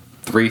out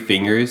 3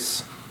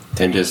 fingers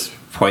and just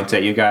points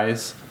at you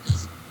guys,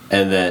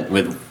 and then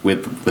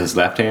with his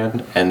left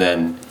hand, and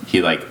then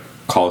he like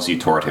calls you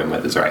toward him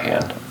with his right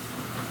hand.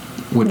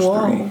 Which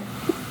 3?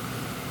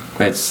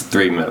 It's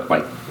 3 middle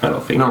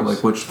fingers. No,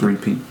 like which 3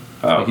 people?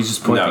 Oh, Like he's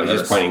just pointing No, at he's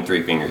us. just pointing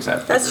 3 fingers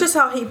at. That's just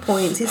how he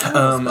points. He's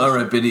All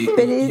right, Biddy.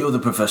 Biddy- You're the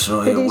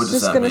professional here. What Biddy's does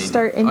just that gonna mean?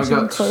 start inching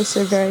got-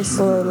 closer very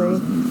slowly,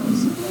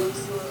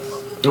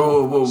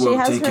 Whoa! She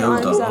has Take her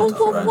hold arms on. out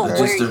for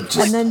Right, her. just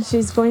and then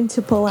she's going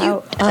to pull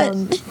out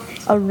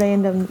a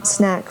random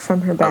snack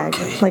from her bag,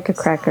 Okay. like a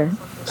cracker.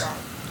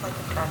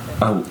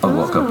 I'll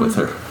walk up with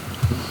her.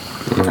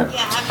 Yeah,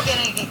 I'm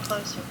gonna get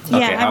closer.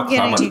 Okay, how I'm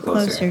getting much you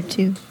closer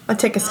too. I'll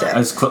take a step.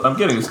 I'm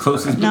getting as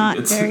close as Not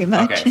Biddy. very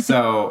much. Okay,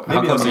 so how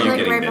Maybe close I'm are you like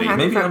getting, right Biddy? behind-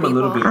 Maybe I'm a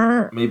little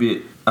bit.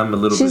 Maybe I'm a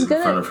little bit She's in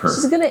front gonna of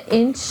her.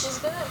 inch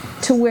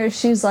to where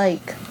she's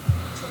like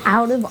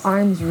out of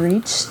arm's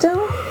reach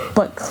still,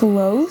 but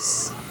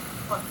close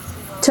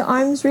to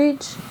arm's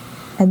reach,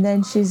 and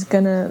then she's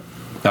gonna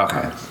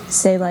Okay.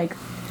 say like,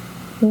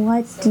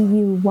 "What do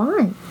you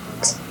want?"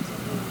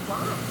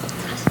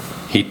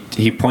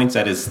 He points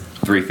at his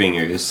 3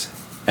 fingers,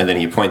 and then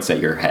he points at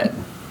your head.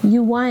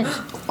 You want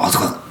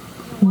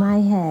my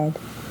head.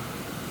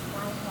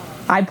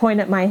 I point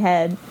at my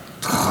head.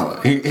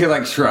 He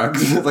like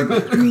shrugs. Like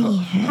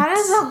How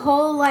does the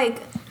whole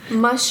like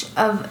mush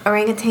of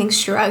orangutan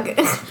shrug?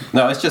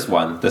 no, it's just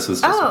one. This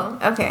was just Oh,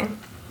 okay.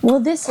 Well,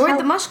 this Where'd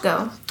help- the mush go?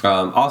 one. The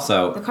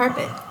Also,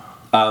 carpet.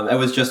 it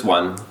was just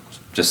one,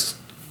 just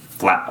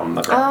flat on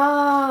the ground.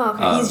 Oh,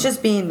 okay. He's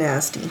just being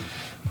nasty.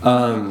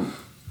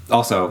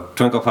 Also,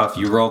 Twinkle Puff,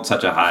 you rolled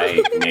such a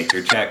high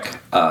nature check.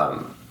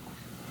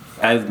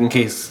 As in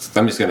case,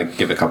 I'm just going to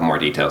give a couple more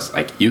details.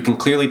 Like, you can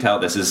clearly tell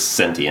this is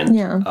sentient,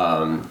 Yeah.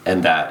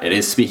 and that it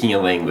is speaking a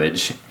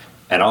language.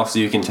 And also,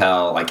 you can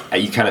tell, like,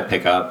 you kind of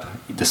pick up,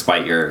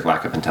 despite your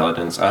lack of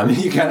intelligence,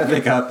 you kind of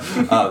pick up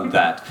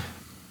that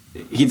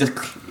he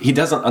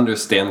doesn't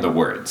understand the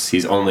words.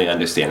 He's only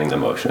understanding the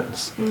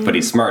motions. But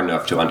he's smart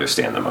enough to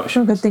understand the Oh,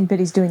 motions. good thing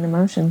Biddy's doing the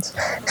motions.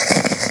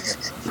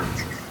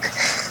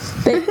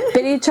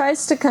 Biddy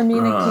tries to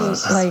communicate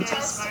like,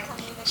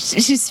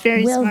 She's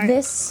very will smart.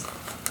 this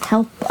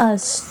help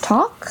us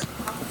talk?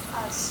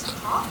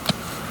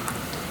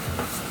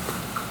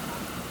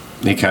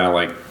 He kind of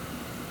like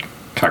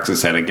cocks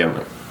his head again.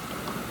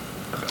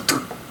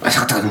 Like,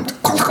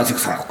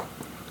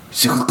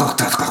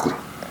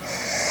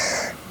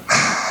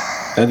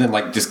 and then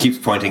like just keeps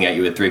pointing at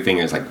you with 3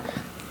 fingers, like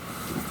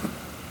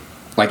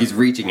he's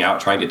reaching out,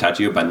 trying to touch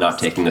you, but not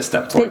taking the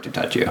step forward to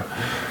touch you.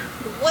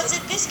 Was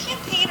it this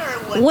campaign or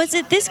what? Was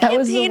it this That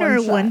was the campaign or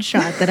a one-shot. one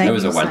shot that I It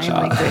was a knew sign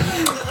one-shot.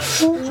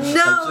 language?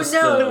 No,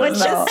 It's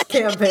just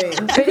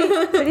campaign.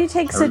 Biddy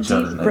takes a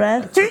deep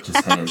breath. Touch his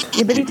hand.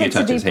 Yeah, Biddy You takes a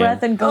touch deep his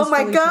breath hand. and goes. Oh my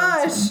fully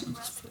towards him.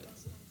 gosh!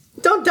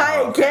 Don't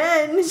die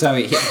again. So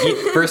he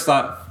first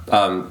thought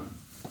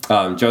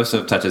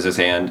Joseph touches his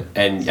hand,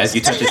 and as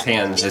you touch his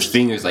hand, his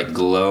fingers like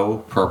glow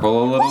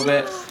purple a little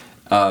bit,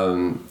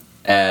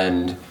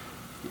 and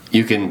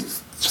you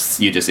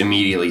just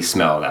immediately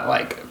smell that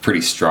like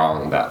pretty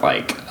strong that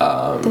like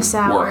The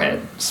sour.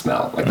 warhead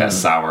smell, like that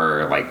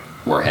sour like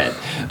warhead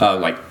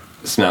like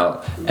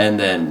smell, and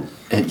then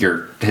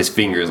his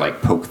fingers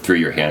like poke through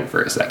your hand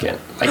for a second,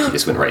 like he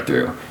just went right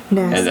through,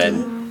 Nasty. and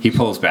then he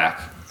pulls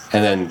back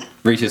and then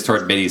reaches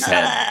toward Biddy's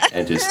head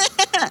and just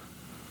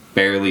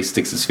barely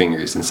sticks his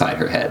fingers inside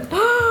her head.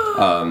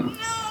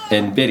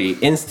 And Biddy,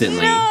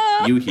 instantly,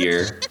 you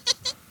hear,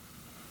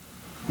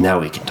 "Now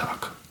we can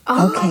talk."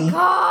 Okay.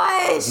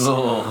 Gosh.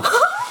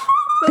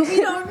 But we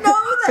don't know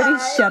Betty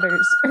that.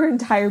 shudders. Her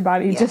entire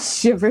body just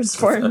shivers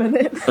for a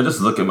minute I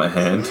just look at my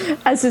hand.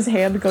 as his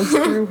hand goes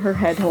through her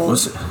head hole.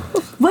 What's it?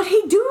 What'd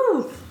he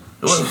do?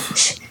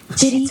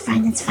 Biddy, it's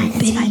fine. It's fine.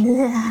 It's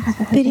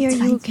fine. Biddy, are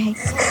you okay?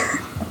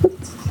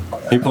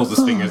 He pulls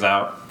his fingers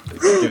out,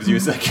 gives you a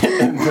second,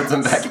 and puts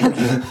them back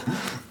in.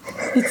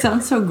 It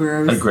sounds so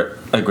gross.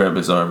 I grab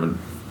his arm and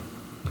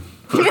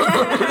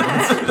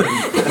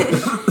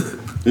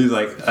He's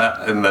like,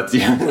 and that's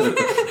you.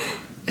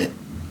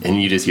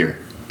 And you just hear,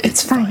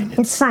 "It's fine.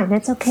 It's fine.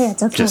 It's okay.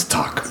 It's okay. Just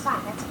talk."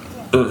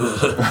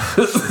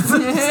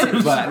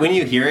 But when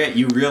you hear it,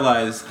 you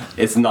realize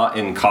it's not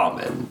in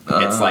common.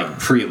 It's like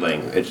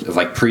pre-language. It's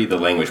like the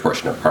language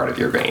portion of part of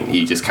your brain.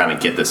 You just kind of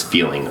get this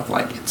feeling of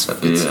like it's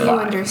You fine.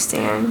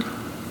 understand.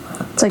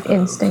 It's like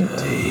instinct.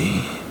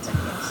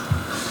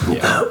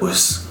 Yeah.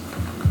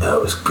 that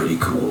was pretty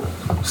cool.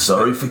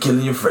 Sorry for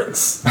killing your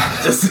friends.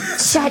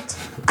 Just Shut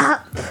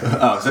up.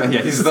 Oh, so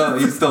yeah, he's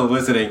still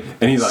listening,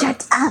 and he's like,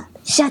 Shut up.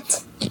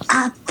 Shut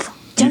up.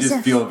 you just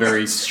Joseph. feel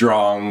very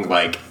strong,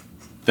 like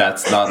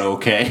that's not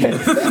okay.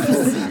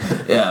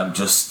 yeah, I'm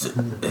just.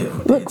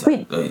 Look,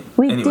 we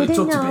anyway, didn't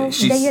talk to know me.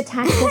 She's they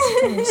attacked us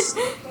first.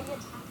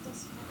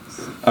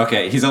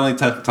 Okay, he's only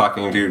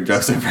talking to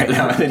Joseph right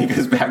now, and then he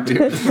goes back to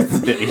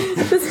Biddy.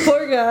 This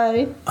poor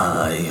guy.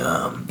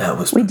 that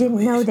was. We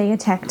didn't know they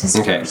attacked us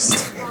Okay.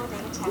 first.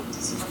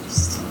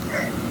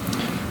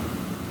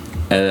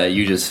 And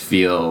you just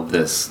feel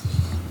this.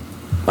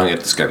 I'm gonna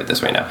describe it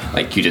this way now.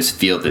 Like you just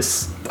feel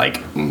this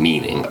like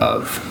meaning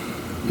of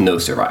no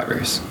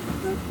survivors,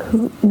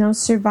 No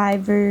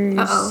survivors.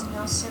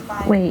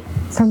 Uh-oh. Wait,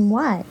 from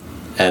what?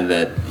 and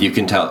that you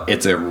can tell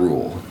it's a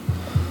rule.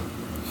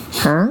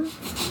 Huh?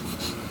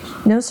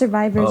 No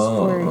survivors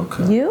for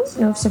okay. you?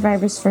 No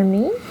survivors for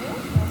me?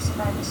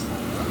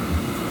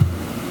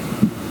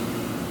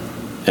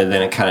 And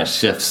then it kind of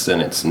shifts,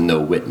 and it's no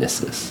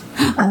witnesses.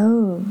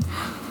 Oh.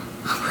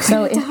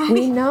 So if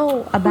we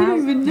know about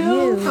even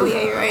know. Oh, you,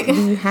 yeah, you're right.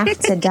 we have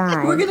to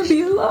die. We're gonna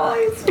be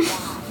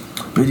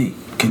alive. Biddy,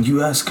 can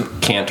you ask?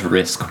 Can't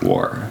risk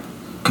war.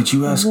 Could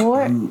you ask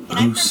War-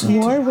 who sent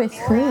War it? with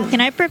who?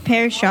 Can I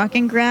prepare shock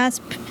and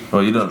grasp? Oh,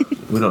 you don't.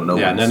 We don't know.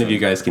 Yeah, what none he of you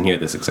said. guys can hear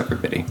this except for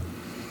Biddy.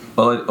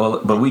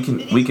 But we can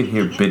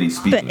hear Biddy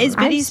speaking. But is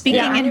Biddy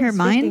speaking in her I'm speaking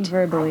mind?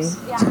 verbally.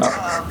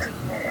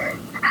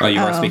 Oh, you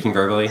are speaking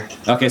verbally?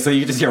 Okay, so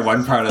you just hear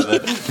one part of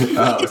the.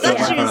 Oh, so thought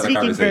one she part was of the speaking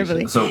conversation.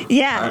 verbally. So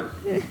Yeah.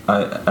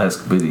 I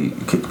asked Biddy,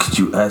 could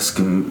you ask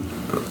him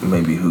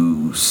maybe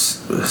who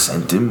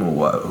sent him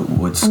or I'm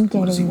what does he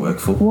getting work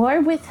for?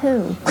 War with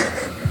who?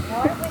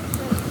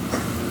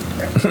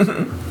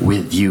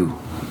 With you,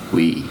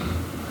 we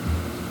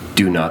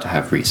do not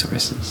have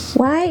resources.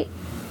 Why?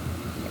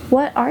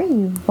 What are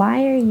you?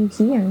 Why are you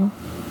here?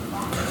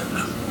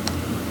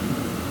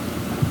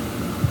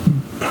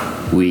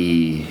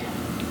 We.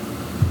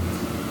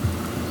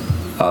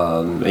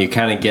 You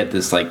kind of get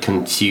this like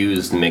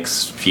confused,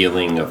 mixed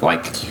feeling of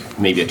like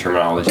maybe a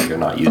terminology you're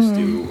not used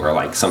to, or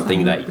like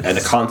something that and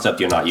a concept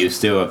you're not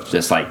used to of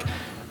just like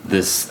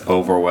this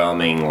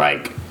overwhelming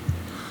like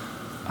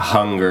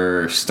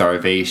hunger,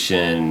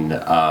 starvation,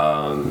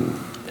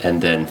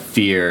 and then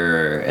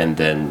fear, and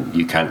then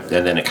it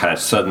kind of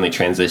suddenly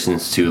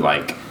transitions to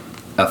like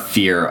a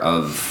fear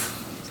of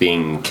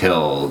being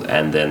killed,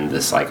 and then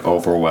this like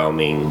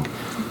overwhelming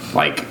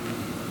like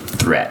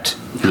threat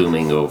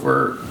looming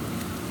over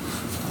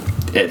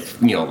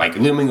it, like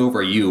looming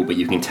over you, but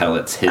you can tell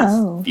it's his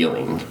Oh.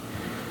 feeling.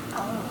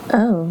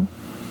 Oh.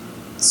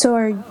 So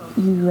are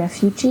you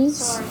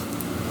refugees?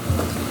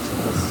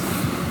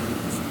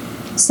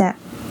 Is that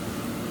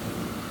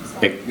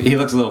He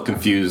looks a little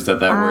confused at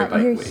that word.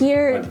 Like, you're wait,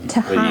 here what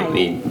to do you hide.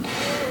 mean?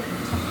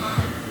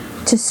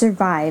 to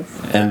survive?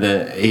 And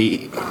then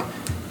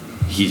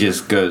he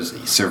just goes,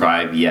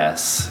 survive,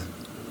 yes.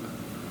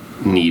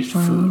 Need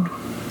food.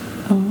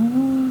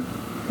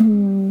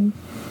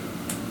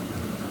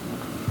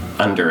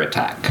 Under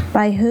attack.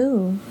 By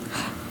who?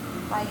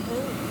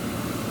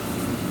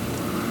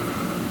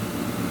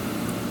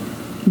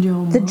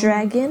 The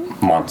dragon?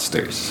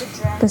 Monsters.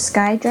 The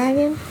sky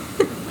dragon?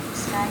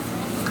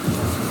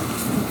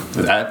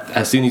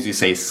 As soon as you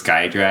say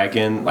sky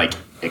dragon, like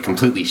it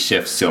completely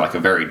shifts to like a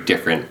very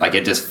different, like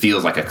it just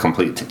feels like a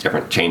complete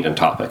different change in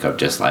topic of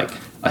just like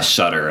a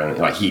shudder, and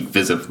like he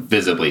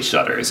visibly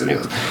shudders, and he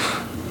goes,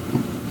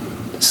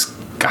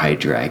 sky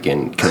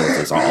dragon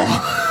kills us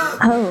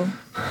all.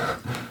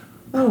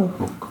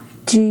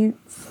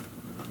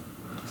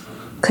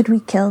 Could we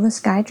kill the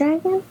sky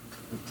dragon?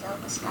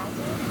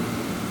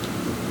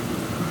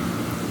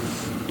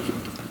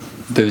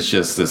 There's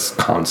just this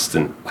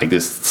constant, like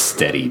this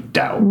steady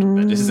doubt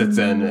that just sits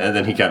in, and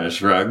then he kind of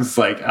shrugs,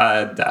 like,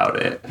 I doubt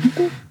it.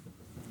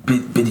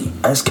 Biddy,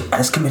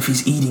 ask him if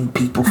he's eating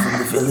people from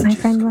the villages. My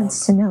friend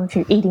wants to know if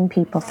you're eating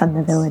people from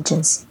the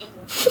villages.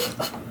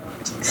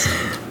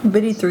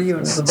 Biddy threw you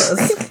under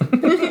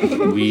the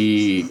bus.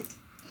 We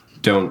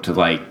don't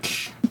like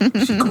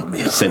She called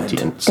me a friend.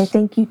 sentience. They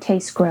think you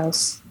taste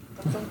gross.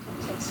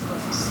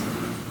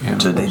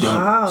 So they don't.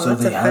 Wow, so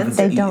that's they haven't offensive.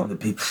 They eaten don't. the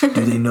people.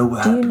 Do they know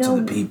what Do you happened know-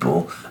 to the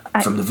people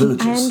from the I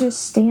villages?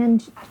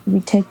 understand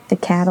we take the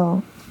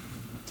cattle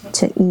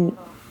to eat.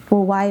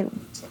 Well, why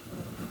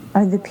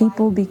are the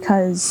people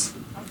because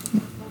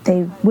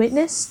they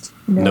witnessed?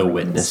 No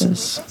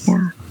witnesses.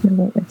 Yeah, no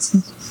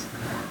witnesses.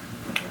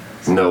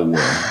 No war.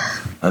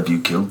 Have you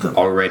killed them?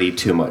 Already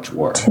too much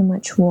war. Too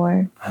much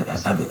war.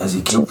 Has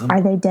he killed them?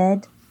 Are they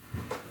dead?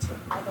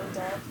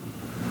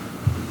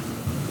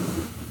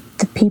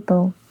 The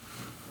people.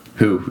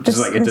 Who? The, Just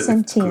like the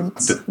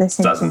sentients. The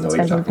doesn't know sentients, what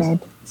are you're they talking.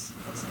 dead?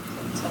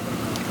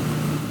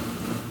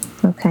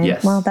 Okay.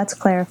 Yes. Well, that's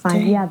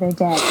clarifying. Yeah, they're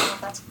dead.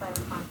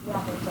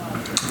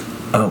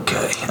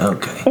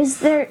 Okay. Is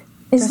there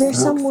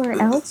somewhere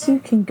else you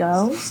can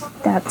go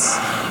that's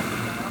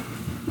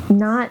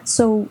not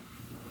so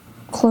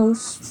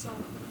close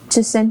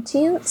to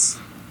sentience?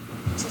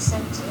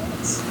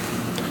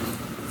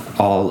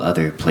 All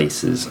other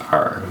places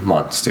are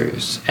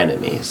monsters,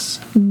 enemies.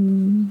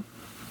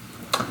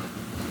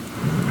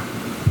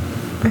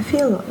 I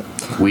feel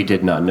like We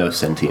did not know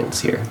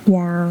sentience here.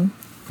 Yeah.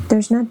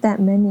 There's not that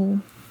many.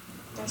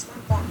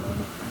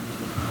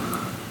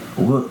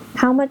 Well,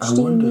 How much I do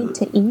you wonder- need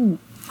to eat?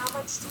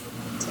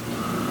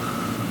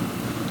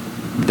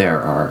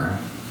 There are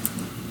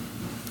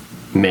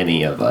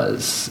many of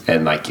us,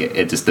 and like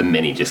it just the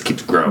many just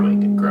keeps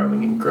growing and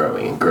growing and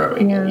growing and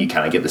growing, Yeah. and you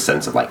kind of get the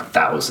sense of like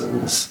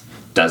thousands,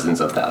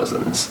 dozens of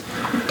thousands.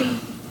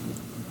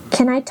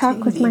 Can I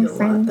talk with my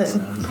friend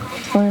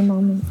for a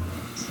moment?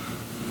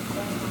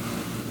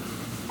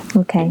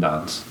 Okay.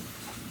 Nods.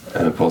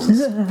 And then pulls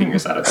his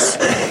fingers out of his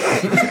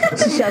head.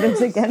 She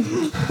shudders again.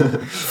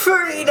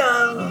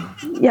 Freedom!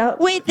 Yep.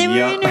 Wait, they were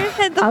Yeah. in her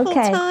head the Okay.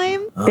 whole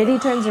time? Biddy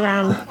turns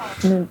around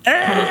and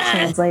kind of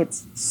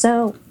translates.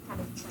 So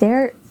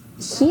they're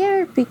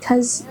here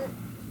because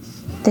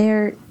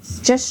they're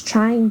just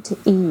trying to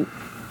eat.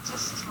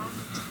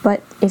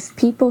 But if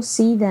people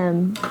see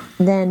them,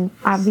 then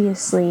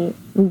obviously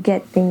we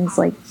get things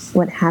like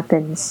what's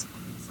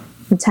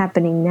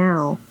happening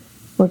now,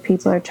 where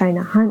people are trying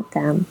to hunt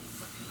them.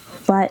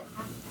 But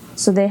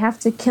so they have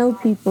to kill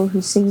people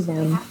who see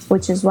them,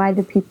 which is why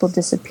the people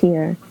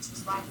disappear.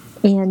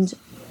 And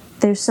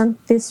there's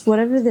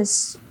whatever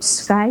this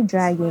sky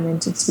dragon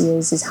entity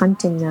is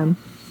hunting them,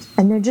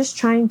 and they're just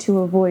trying to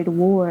avoid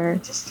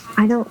war.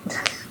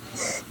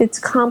 It's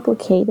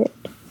complicated.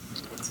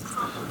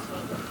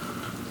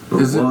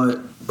 Is it-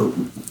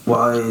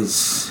 Why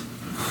is?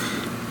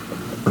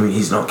 I mean,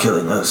 he's not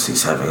killing us.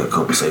 He's having a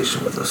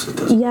conversation with us. It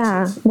doesn't.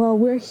 Yeah, well,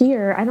 we're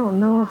here. I don't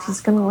know if he's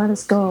gonna let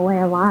us go away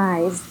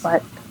alive,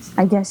 but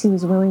I guess he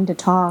was willing to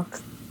talk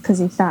because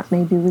he thought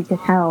maybe we could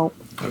help.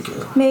 Okay.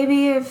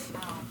 maybe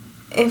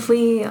if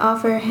we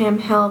offer him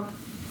help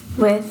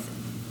with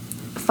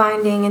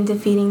finding and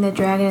defeating the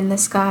dragon in the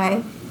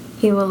sky,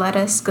 he will let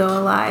us go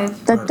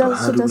alive. That Right, but how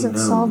also do we doesn't know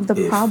solve the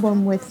if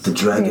problem with the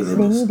dragon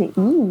they is- need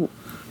to eat.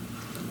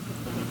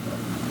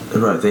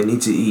 Right, they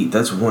need to eat.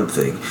 That's one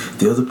thing.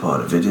 The other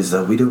part of it is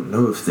that we don't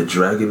know if the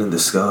dragon in the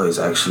sky is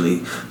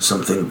actually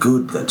something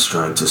good that's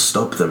trying to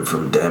stop them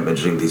from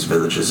damaging these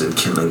villages and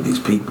killing these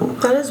people.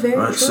 That is very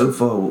right. true. So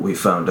far, what we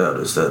found out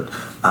is that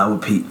our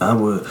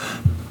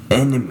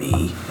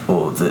enemy,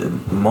 or the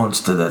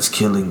monster that's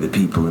killing the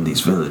people in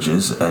these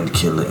villages and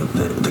killing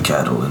the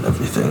cattle and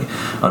everything,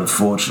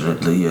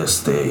 unfortunately, yes,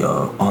 they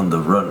are on the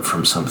run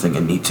from something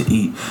and need to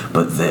eat,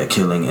 but they're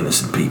killing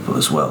innocent people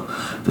as well.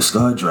 The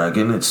sky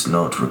dragon, it's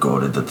not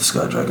recorded that the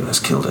sky dragon has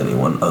killed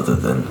anyone other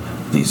than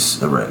these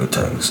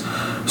orangutans.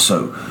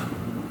 So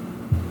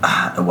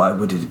why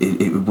would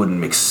it wouldn't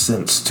make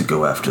sense to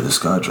go after the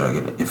sky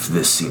dragon if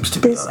this seems to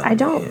be This- our I enemy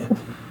don't- here?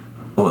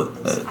 Or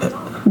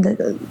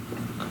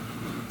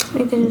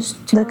We can just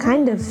The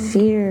kind of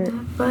fear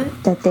but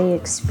that they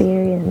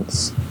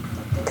experience,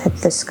 that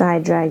the sky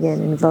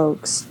dragon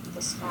invokes,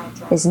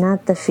 is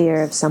not the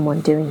fear of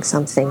someone doing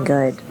something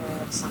good.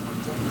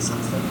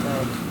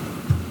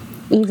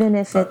 Even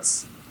if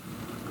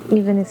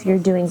you're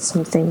doing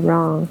something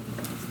wrong,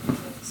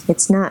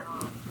 it's not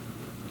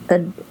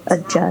a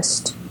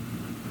just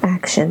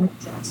action.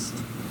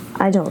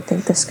 I don't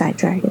think the sky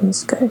dragon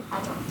is good.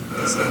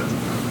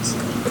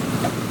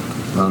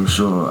 I'm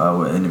sure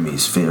our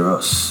enemies fear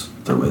us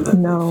the way that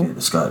No. they fear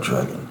the sky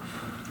dragon.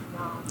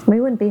 We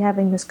wouldn't be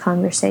having this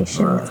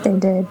conversation if they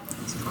did.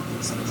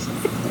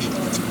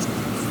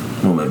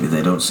 Well, maybe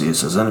they don't see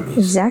us as enemies.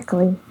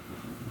 Exactly.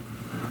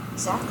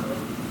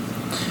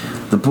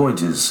 The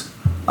point is,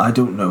 I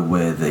don't know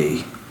where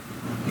they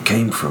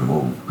came from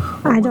or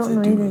I what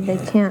don't they're know either.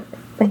 doing here.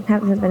 They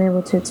haven't been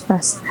able to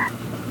express that.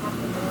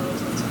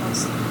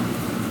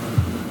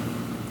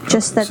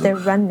 Just that So they're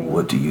running.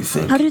 What do you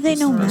think? How do they is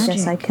know the I best-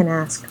 guess I can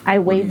ask. I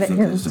wave you at think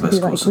him is the to be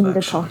best like, course we of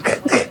need to action?"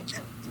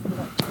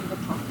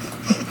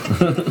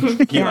 talk.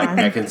 He like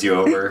beckons you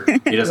over.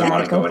 He doesn't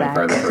want to go any back.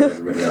 further for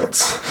everybody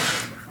else.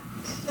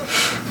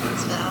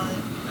 That's valid.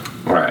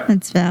 All right.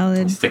 That's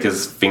valid. Stick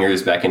his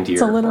fingers back into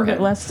It's your a little forehead.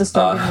 bit less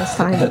disturbing this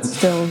time, but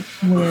still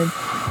weird.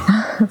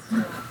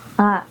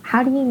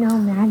 How do you know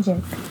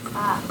magic?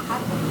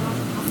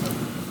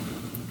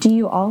 Do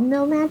you all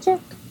know magic?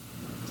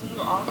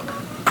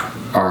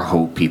 Our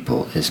whole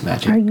people is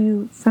magic. Are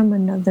you from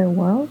another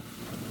world?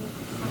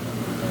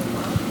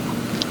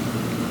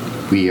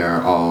 We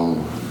are all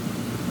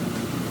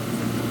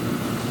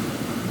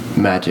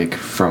magic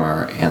from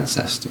our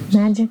ancestors.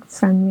 Magic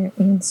from your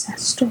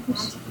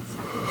ancestors.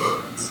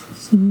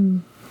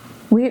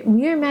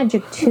 We're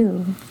magic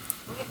too,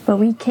 but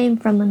we came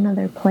from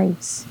another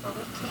place.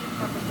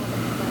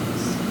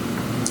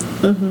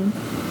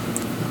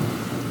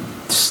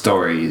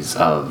 Stories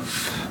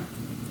of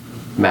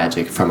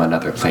magic from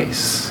another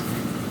place.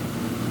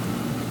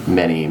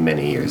 Many,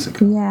 many years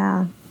ago.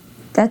 Yeah,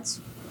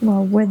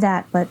 we're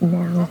that, but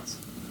now.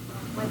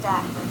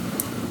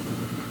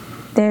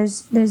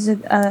 There's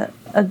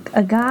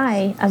a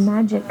guy, a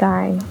magic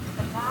guy,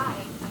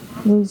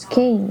 who's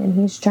king, and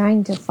he's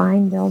trying to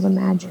find all the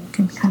magic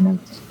and kind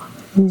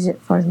of use it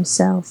for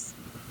himself.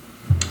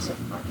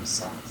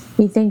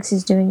 He thinks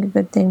he's doing a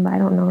good thing, but I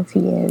don't know if he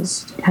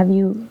is.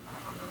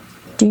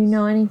 Do you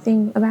know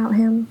anything about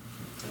him?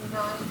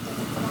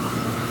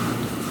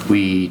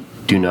 We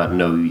do not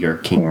know your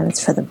king. Yeah,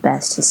 that's for the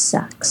best. He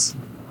sucks.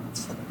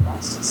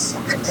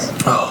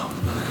 Oh,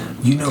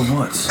 you know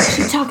what?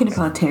 She's talking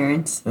about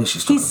Terrence. Yeah,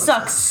 she's He talking about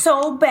sucks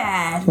so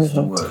bad. He's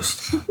the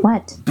worst.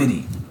 What?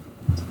 Biddy,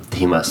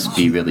 He must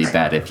be really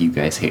bad if you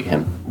guys hate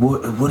him.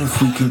 what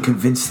if we can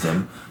convince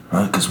them,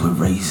 right? Because we're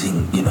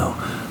raising,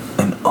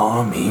 an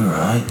army,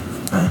 right?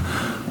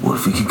 What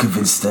if we can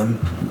convince them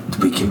that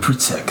we can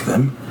protect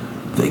them?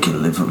 They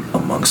can live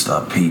amongst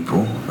our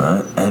people,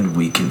 right? And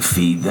we can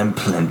feed them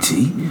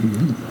plenty.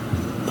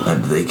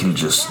 And they can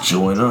just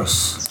join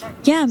us.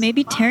 Yeah,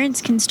 maybe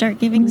Terrence can start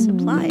giving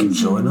supplies.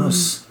 Join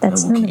us.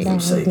 That's and we'll not a keep them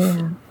bad safe.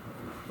 idea.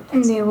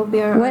 And they will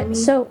be our What? army.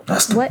 So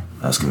Ask him, what?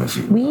 ask him if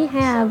he... We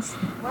have.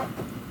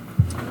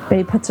 But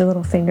he puts her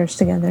little fingers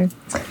together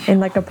in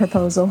like a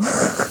proposal.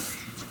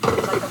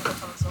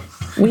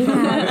 We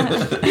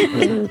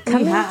have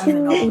come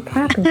into a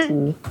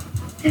property.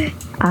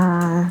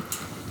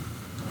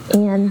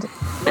 And,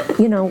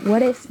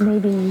 what if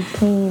maybe you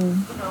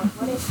came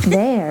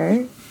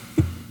there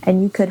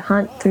and you could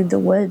hunt through the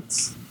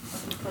woods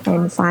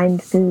and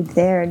find food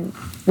there, and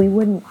you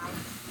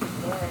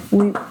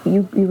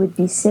would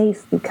be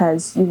safe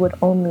because you would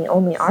only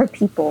our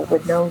people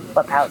would know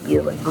about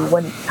you, and we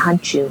wouldn't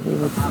hunt you. We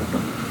would,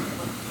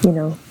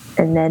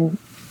 and then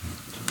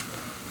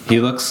He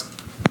looks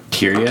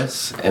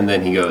curious, and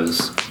then he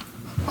goes,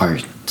 "Our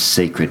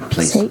sacred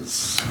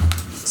places."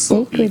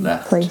 sacred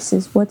left.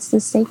 places. What's the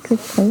sacred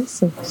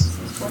places?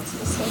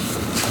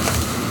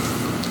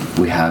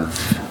 We have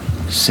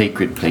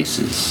sacred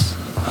places,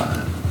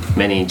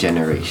 many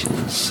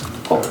generations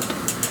old.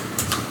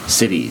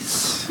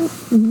 Cities.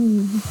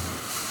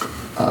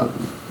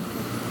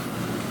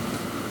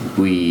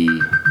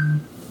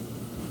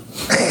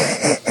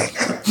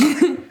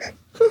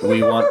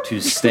 We want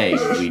to stay.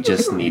 We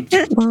just need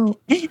to. Well,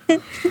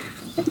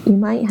 you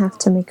might have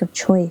to make a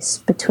choice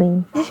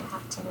between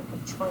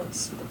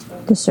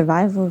the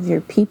survival of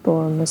your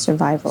people and the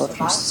survival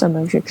of some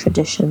of your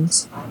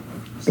traditions.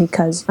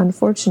 Because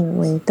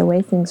unfortunately, the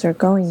way things are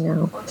going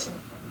now,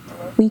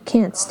 we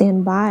can't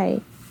stand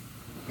by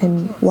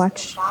and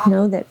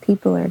know that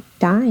people are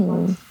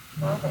dying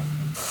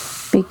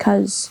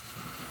because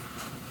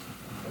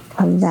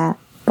of that.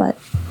 But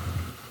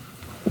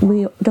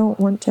we don't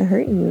want to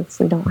hurt you if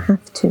we don't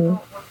have to.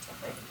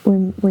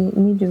 We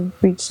need to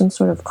reach some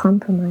sort of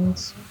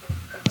compromise.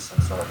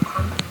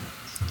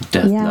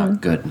 Death Yeah.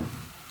 not good,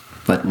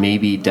 but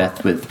maybe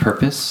death with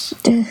purpose.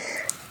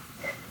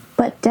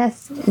 But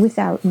death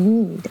without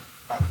need.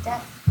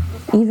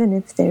 Even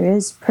if there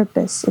is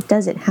purpose, it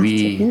doesn't have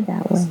to be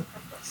that way.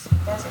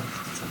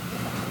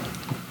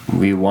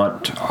 We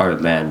want our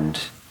land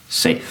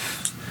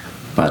safe,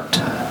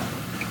 but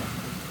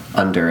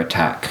under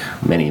attack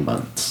many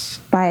months.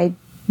 By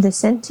the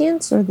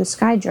sentience or the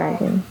sky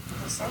dragon?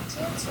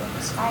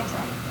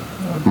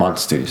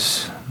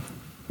 Monsters,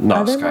 not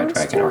Other Sky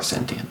Dragon or monsters?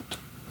 sentient.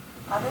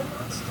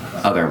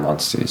 Other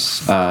monsters,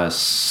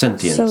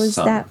 sentient. So is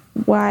some. that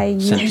why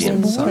you've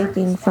Sentient been some.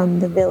 taking from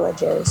the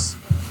villages?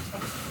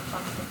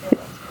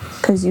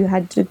 Because you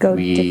had to go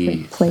We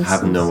different places.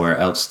 have nowhere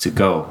else to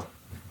go.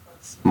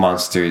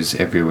 Monsters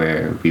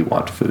everywhere. We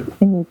want food.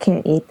 And you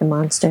can't eat the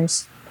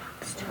monsters.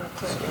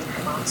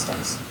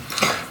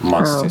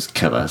 Monsters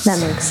kill us. That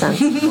makes sense.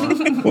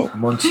 What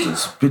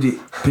monsters?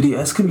 Biddy,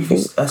 ask him if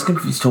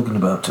he's talking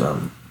about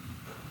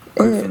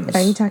griffins.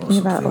 Are you or talking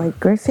about something. like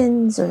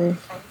griffins or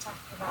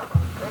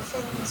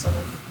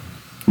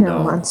no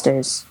No.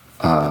 monsters?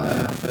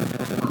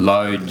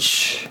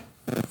 Large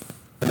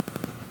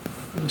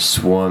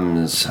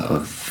swarms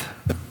of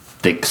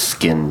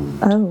thick-skinned,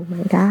 Oh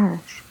my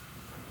gosh.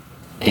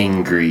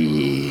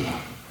 angry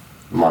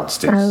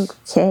monsters.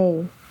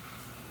 Okay.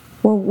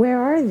 Well,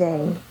 where are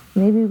they?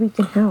 Maybe we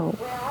can help.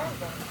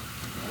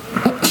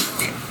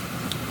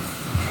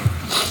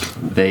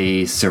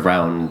 They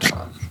surround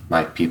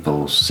my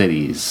people's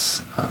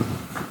cities,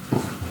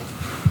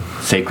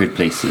 sacred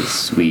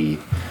places. We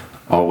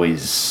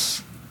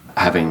always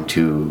having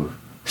to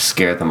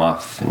scare them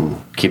off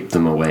and keep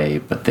them away,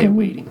 but they're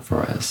waiting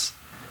for us.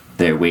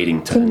 They're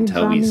waiting Can you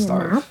until draw we me a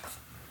start. map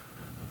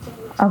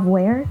of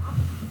where?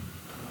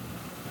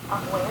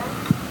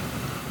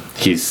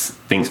 He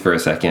thinks for a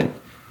second,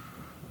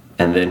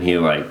 and then he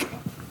like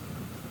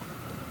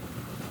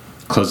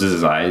closes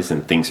his eyes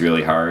and thinks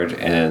really hard,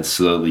 and then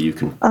slowly you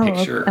can Oh,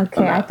 picture. a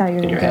okay. I map thought you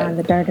were in going your to draw in head.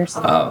 the dirt or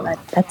something, Oh.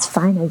 but that's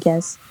fine, I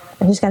guess.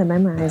 I just got to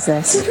memorize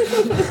this.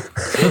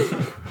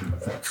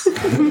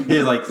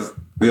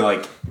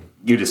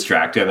 You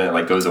distract him and it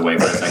like goes away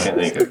for a second,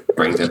 and he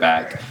brings it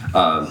back.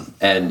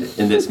 And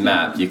in this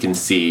map, you can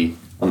see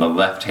on the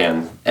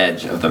left-hand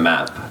edge of the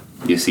map,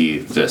 you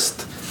see just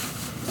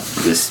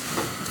this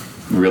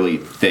really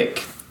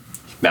thick,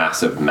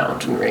 massive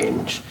mountain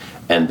range,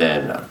 and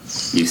then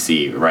you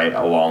see right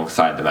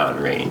alongside the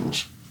mountain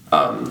range,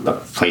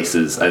 the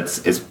places.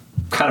 It's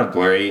kind of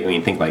blurry. I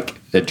mean, think like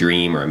a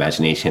dream or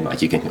imagination.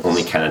 Like you can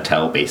only kind of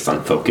tell based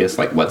on focus,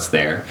 like what's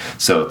there.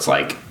 So it's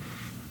like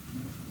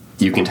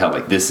you can tell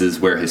like this is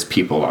where his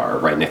people are,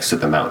 right next to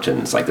the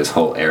mountains, like this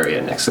whole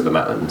area next to the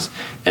mountains,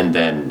 and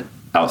then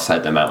outside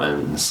the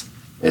mountains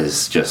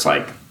is just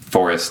like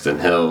forest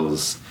and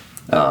hills,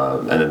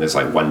 and then there's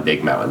like one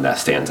big mountain that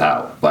stands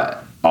out.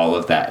 But all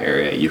of that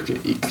area, you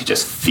could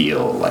just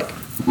feel like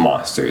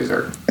monsters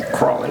are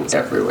crawling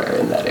everywhere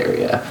in that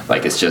area.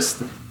 Like it's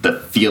just the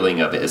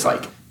feeling of it is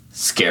like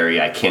scary.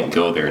 I can't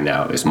go there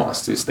now. There's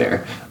monsters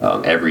there.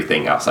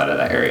 Everything outside of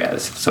that area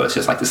is. So it's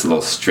just like this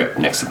little strip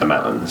next to the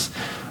mountains,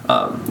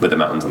 with the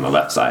mountains on the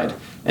left side,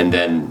 and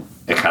then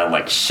it kind of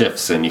like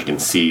shifts, and you can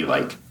see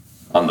like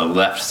on the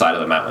left side of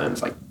the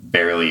mountains, like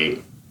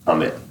barely on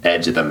the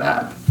edge of the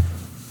map.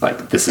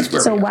 Like this is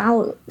where. So we are.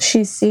 while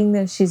she's seeing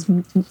this, she's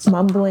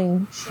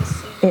mumbling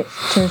it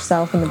to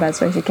herself in the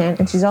best way she can,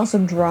 and she's also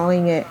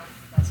drawing it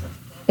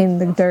in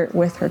the dirt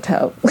with her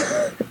toe.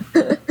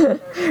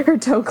 Her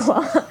toe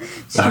claw.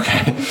 She's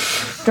Okay.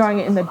 drawing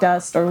it in the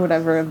dust or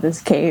whatever of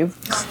this cave.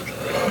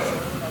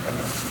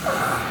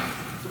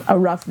 A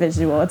rough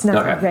visual. It's not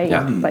Okay, great,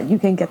 yeah. but you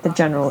can get the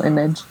general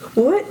image.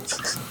 What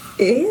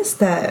is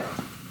that?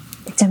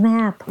 It's a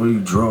map. What are you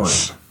drawing?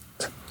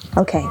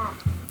 Okay,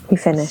 you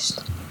finished.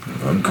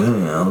 Okay,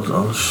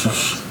 I'll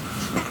shush.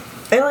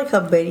 I like how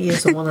Betty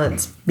is the one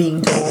that's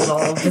being told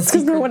all of this.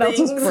 Because no one else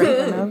was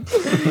brave enough.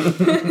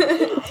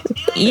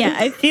 Yeah,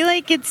 I feel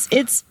like it's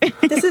This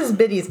is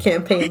Betty's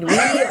campaign. We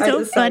are So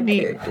the side funny.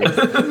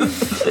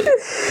 characters.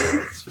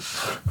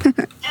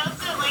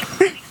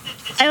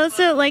 I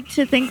also like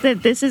to think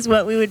that this is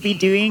what we would be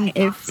doing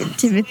if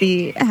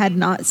Timothy had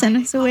not sent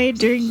us away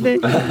during the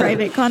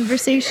private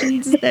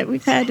conversations that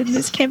we've had in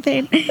this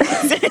campaign. So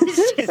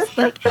it's just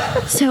like,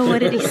 so what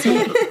did he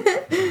say?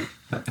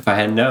 If I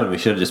had known, we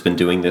should have just been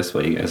doing this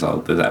while you guys all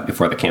did that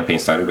before the campaign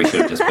started. We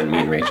should have just been me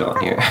and Rachel on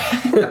here.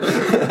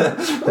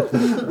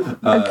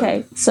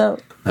 Okay, so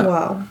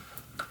Wow.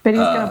 Betty's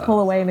gonna pull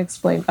away and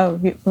explain. Oh,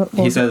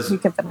 He says- he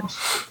can finish.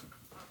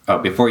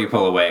 Before you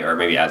pull away, or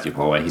maybe as you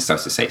pull away, he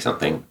starts to say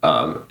something.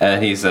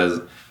 And he says,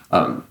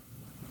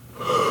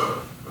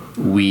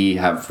 we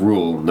have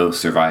rule, no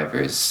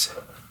survivors.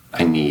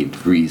 I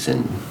need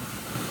reason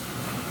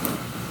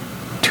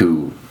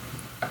to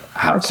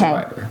have Okay.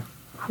 survivor.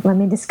 Let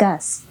me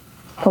discuss.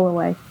 Pull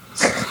away.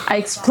 I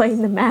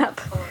explained the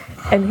map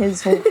and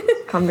his whole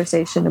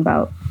conversation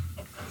about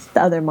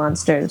the other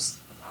monsters.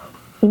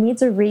 He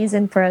needs a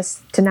reason for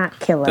us to not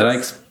kill us. Did I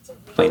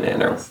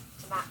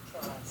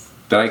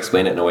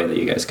explain it in a way that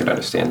you guys could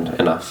understand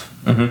enough?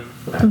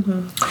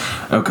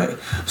 Okay,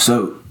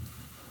 so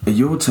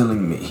you're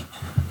telling me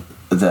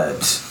that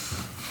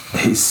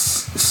his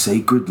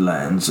sacred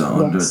lands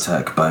are under Yes.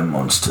 attack by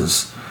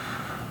monsters.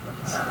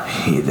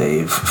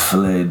 They've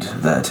fled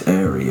that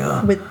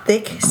area. With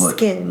thick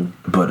skin.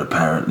 But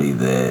apparently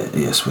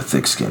with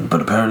thick skin.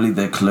 But apparently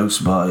they're close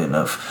by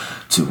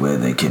enough to where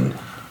they can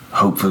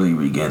hopefully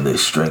regain their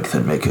strength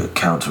and make a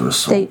counter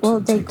assault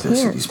and They take their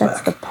can't. cities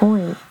That's back. the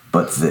point.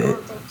 But they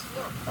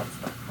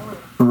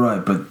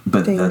right, but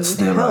They that's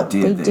need their help.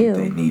 idea. They do.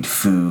 They need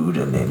food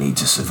and they need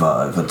to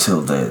survive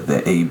until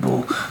they're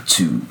able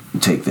to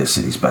take their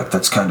cities back.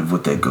 That's kind of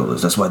what their goal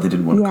is. That's why they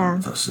didn't want to Yeah. come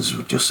with us, is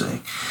what you're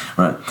saying,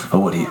 right? Or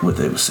what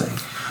they were saying.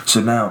 So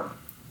now,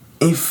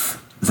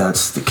 if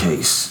that's the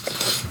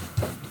case,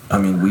 I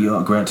mean, we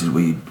are granted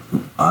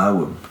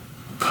our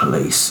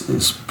place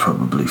is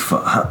probably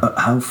far.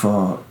 How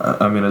far?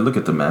 I mean, I look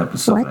at the map and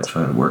stuff. And I What?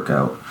 try and work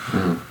out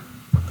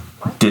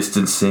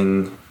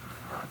distancing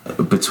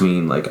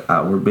between like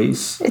our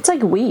base It's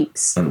like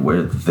weeks. and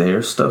where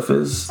their stuff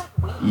is.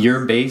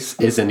 Your base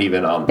isn't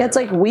even on That's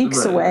like weeks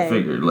Right, I away.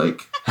 figured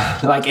like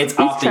like it's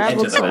We've off the edge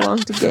traveled of the so map. long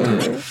to get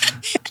here.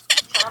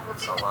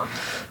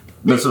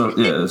 that's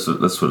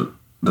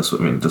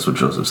what I mean. That's what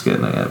Joseph's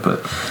getting at.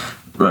 But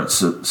right,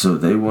 so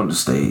they want to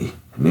stay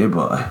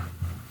nearby,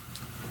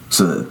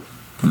 so that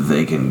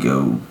they can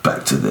go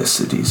back to their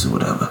cities or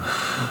whatever.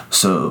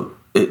 So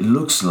it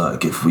looks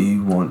like if we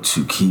want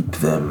to keep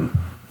them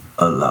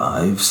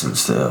alive,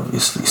 since they're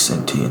obviously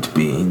sentient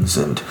beings,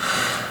 and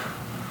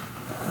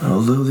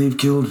although they've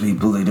killed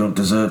people, they don't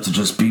deserve to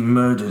just be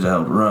murdered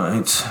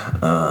outright.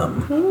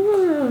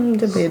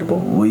 Debatable.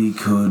 We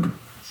could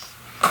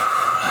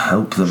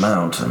help them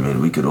out. I mean,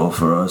 we could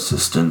offer our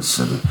assistance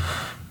and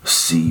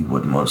see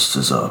what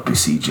monsters are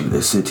besieging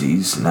their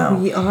cities. Now,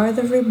 We are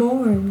the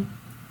reborn.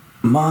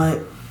 my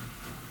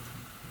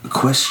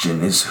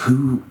question is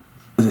who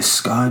this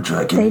sky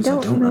dragon They is. I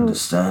don't don't know.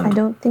 understand. I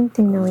don't think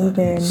they know what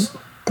that either. is.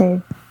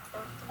 And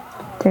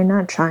they're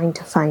not trying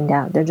to find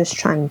out. They're just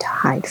trying to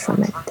hide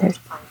from it. They're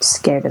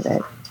scared of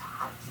it.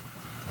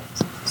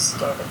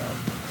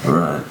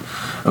 Right.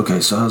 Okay,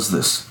 so how's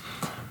this?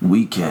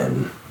 We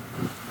can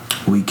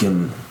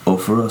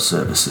offer our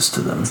services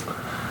to them.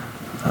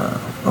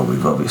 Well,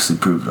 we've obviously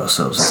proved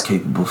ourselves as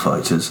capable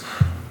fighters.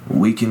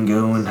 We can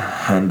go and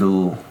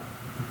handle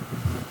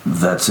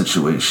that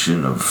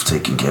situation of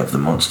taking care of the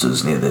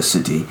monsters near their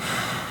city,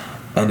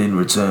 and in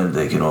return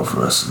they can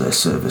offer us their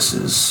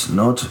services.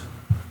 Not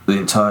the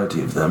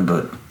entirety of them,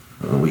 but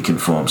we can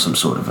form some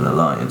sort of an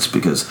alliance,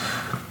 because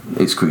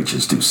these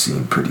creatures do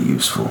seem pretty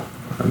useful.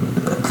 I mean,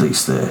 at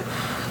least their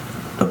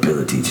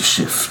ability to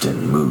shift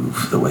and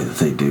move the way that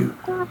they do.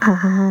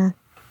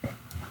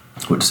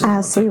 What does I'll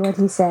anyone see think? what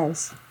he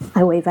says.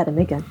 I wave at him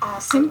again.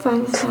 I'm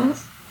fine with that.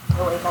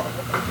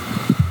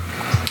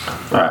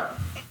 Alright.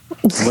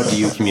 What do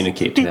you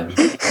communicate to them?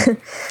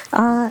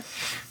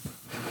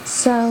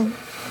 So,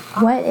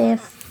 what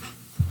if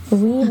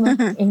we look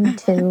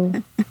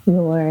into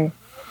your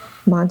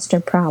monster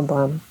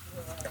problem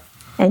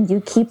and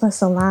you keep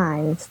us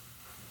alive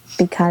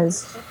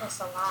because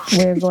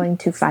we're going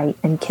to fight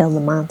and kill the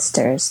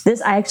monsters?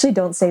 This, I actually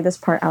don't say this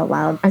part out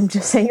loud. I'm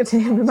just saying it to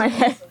him in my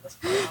head.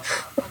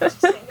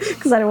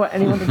 Because I don't want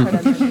anyone to try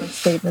to make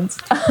statements.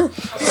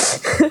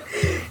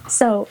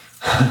 So,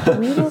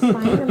 we will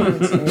find the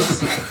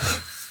monsters,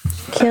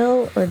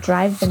 kill or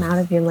drive them out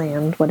of your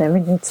land, whatever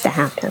needs to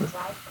happen.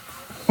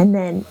 And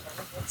then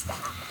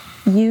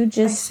you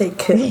just Say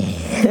kill.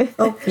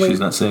 Oh, wait. She's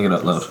not saying it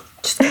out loud.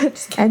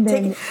 and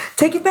then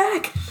Take it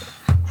back.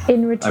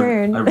 in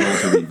return I rolled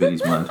to read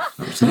Biddy's mind.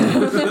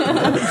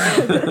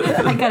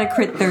 I got a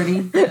crit 30.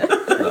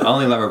 The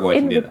only lover boy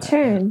in can do that.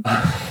 return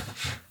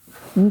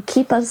you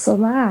keep us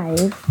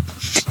alive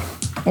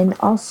and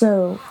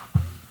also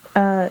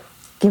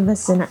give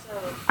us an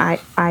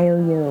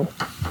IOU.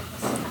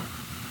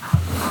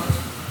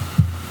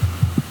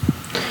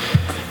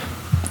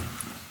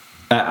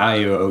 At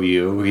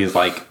IOU, he's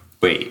like,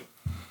 wait.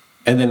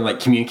 And then like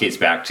communicates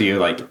back to you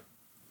like,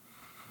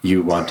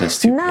 you want us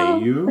to No,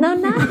 pay you? no,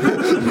 not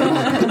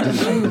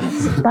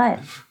but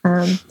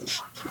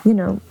you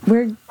know,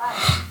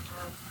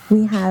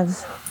 we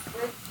have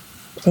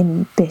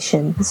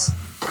ambitions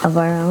of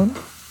our own,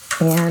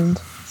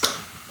 and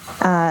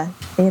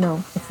you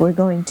know, if we're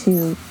going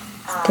to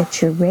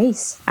get your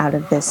race out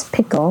of this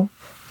pickle,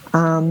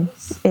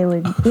 it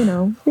would, you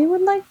know, we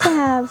would like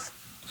to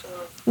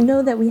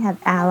know that we have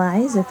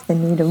allies if the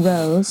need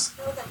arose.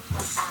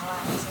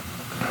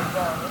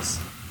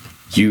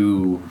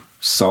 You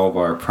solve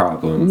our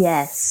problem.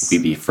 Yes, We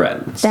be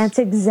friends. that's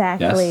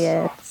exactly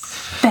Yes.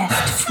 it.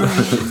 Best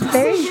friend.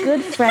 Very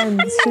good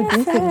friends who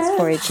do things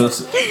for each other.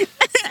 Just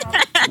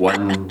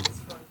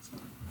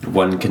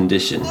One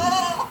condition.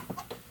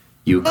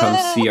 You come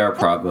see our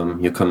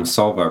problem, you come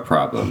solve our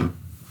problem,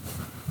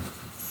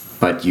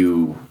 but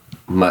you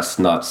must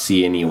not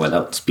see anyone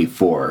else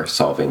before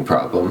solving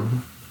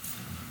problem.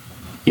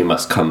 You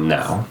must come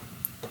now,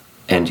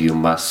 and you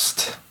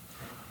must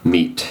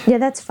meet Yeah,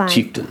 that's fine.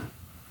 Chieftain.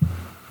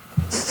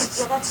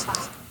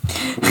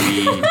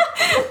 We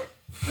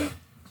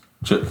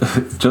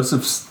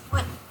Joseph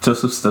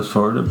steps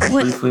forward a bit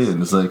briefly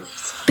and is like,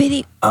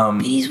 Biddy,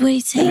 Biddy's what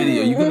he's saying. Biddy,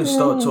 are you going to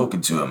start talking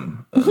to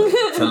him?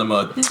 Tell him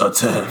our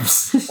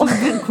terms.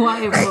 Been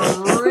quiet for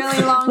a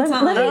really long Let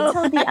time. me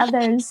tell the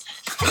others.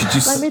 Could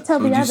you, Let me tell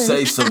the would you others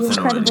say the something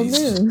incredible already?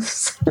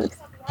 news.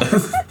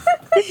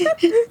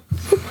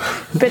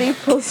 Betty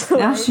pulls away.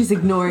 Now she's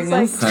ignoring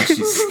us. Now,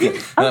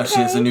 now she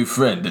has a new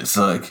friend. It's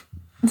like,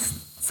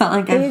 It's not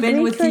like We I've been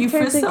agreed with to you for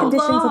terms and so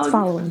conditions. Let's long.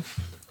 follow him.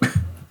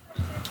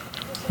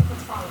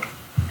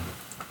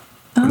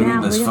 I mean,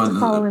 Now, let's we have to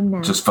follow him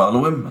now. Just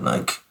follow him.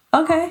 Like,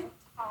 Okay.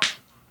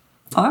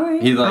 All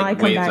right. he I like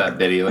come waves back. at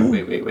Biddy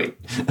like wait.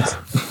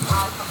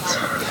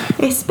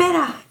 It's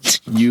better.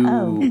 You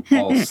Oh.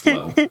 all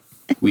slow.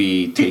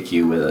 We take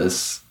you with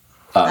us.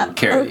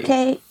 Carry.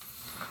 Okay.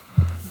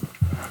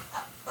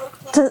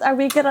 So are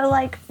we gonna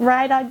like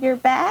ride on your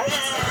back?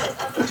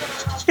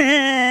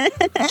 In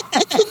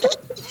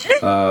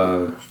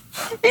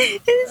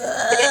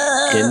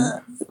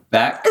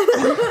back.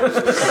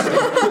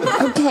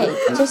 Okay,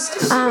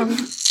 just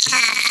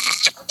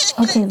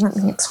Okay, let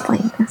me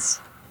explain this.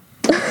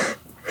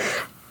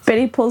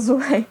 Betty pulls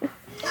away.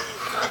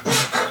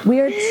 We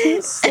are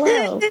too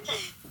slow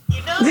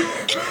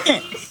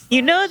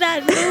You know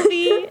that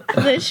movie,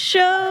 the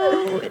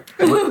show,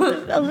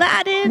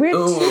 Aladdin? We're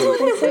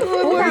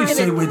You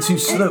say we're too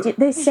slow.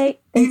 They say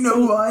You know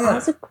who I am.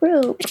 as a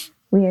group,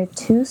 we are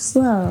too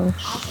slow.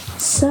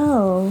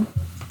 So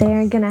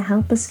they're gonna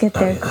help us get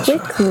there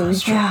quickly.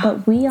 Yeah.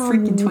 But we all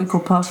Freaking need Twinkle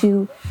Puff.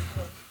 to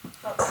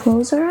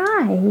close our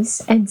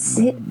eyes and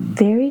sit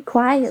very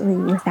quietly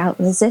without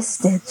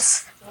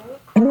resistance.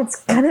 And it's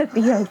gonna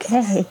be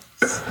okay.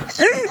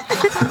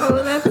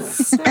 Oh,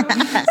 that's so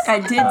I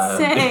did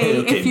say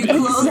okay, if you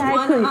close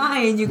Exactly. one eye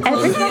and you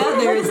close the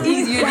other, it's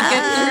easier to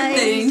get through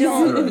things.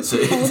 Alright, so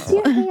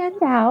Hold your hand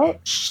out,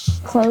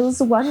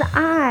 close one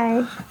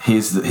eye.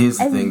 here's the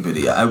thing,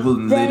 Biddy. I will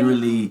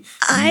literally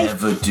I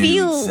never do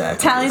feel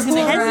exactly. Tally's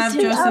gonna grab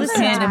hesitant Joseph's to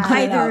hand and put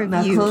it either out. of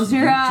Now you. close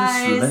your Just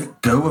eyes.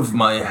 let go of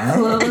my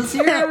hand. Close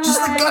your eyes. Just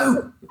let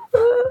go.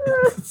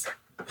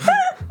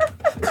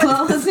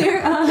 Close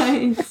your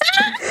eyes.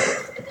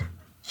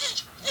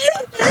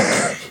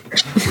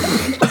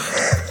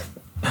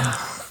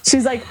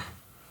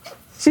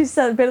 She's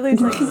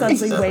Billy's like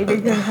suddenly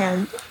waving her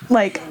hand,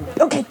 like,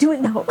 okay, do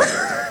it now.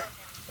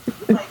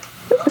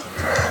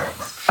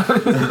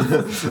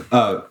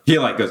 He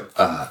like goes,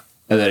 and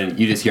then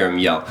you just hear him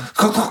yell.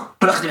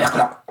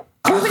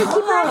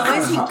 Why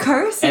is he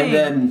cursing? And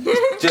then,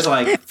 just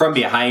like from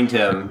behind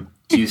him,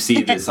 you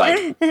see this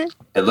like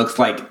it looks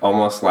like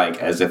almost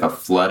like as if a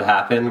flood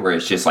happened, where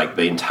it's just like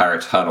the entire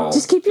tunnel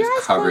Just keep your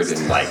eyes covered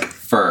closed. in like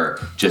fur,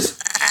 just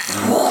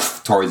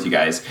towards you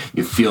guys.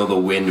 You feel the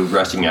wind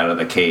rushing out of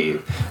the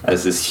cave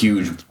as this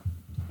huge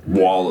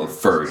wall of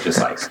fur just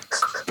like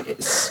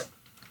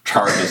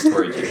charges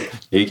towards you.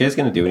 Are you guys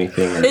gonna do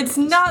anything? Or It's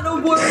not a I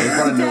just warrior's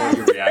want to know what death.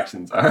 your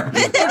reactions are.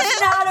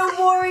 It's not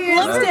a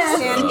warrior's death.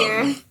 stand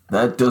here.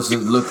 That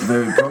doesn't look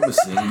very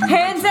promising.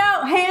 Hands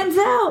out, hands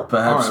out.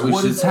 Perhaps Alright,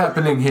 what is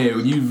happening here?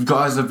 You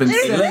guys have been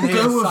sitting let here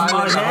go of my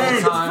silent the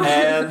hand. whole time.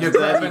 And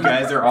then you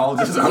guys are all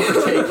just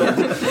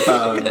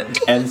overtaken.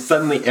 And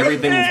suddenly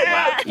everything is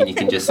black, and you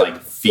can just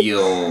like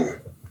feel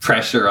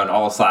pressure on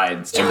all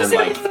sides. And then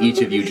like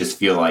each of you just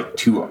feel like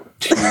two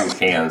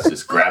hands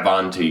just grab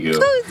onto you,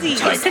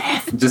 like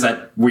just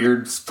at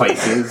weird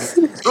places.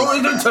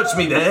 Oh, don't touch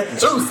me there.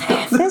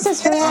 This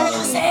is for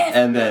us.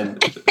 And then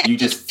you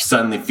just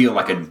suddenly feel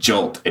like a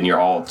jolt, and you're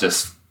all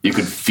just, you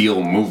could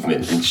feel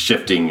movement and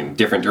shifting in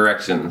different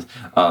directions.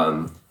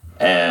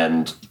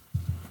 And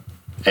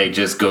it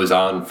just goes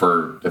on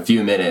for a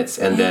few minutes,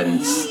 and then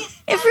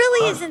It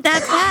really isn't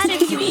that bad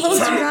if you close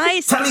your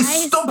eyes. Tally,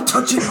 guys. stop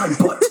touching my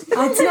butt.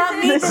 It's not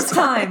me this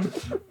time.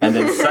 and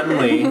then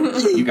suddenly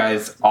you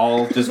guys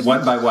all just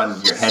one by one,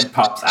 your head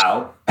pops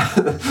out,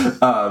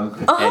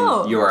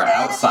 and you are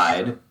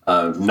outside,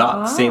 not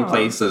the same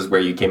place as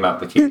where you came out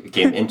the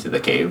came into the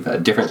cave, a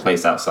different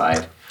place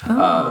outside,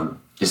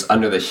 just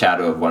under the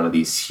shadow of one of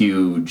these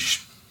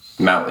huge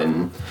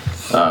mountain,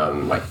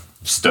 like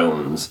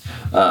stones,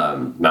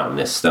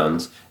 mountainous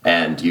stones,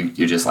 and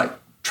you're just like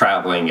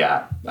traveling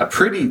at a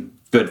pretty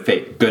good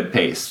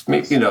pace.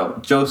 You know,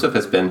 Joseph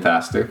has gone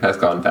faster.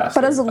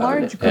 But as a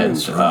large group.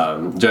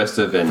 and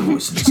Joseph and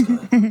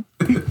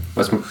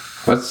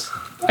what's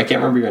I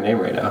can't remember your name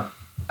right now.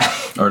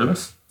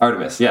 Artemis?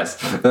 Artemis, yes.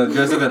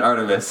 Joseph and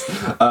Artemis.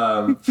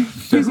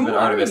 Joseph and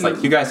Artemis,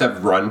 like, you guys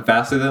have run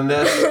faster than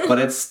this, but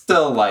it's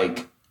still,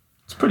 like,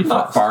 It's pretty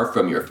not fast. far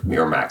from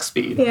your max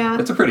speed. Yeah.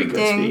 It's a pretty good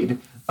Dang. speed.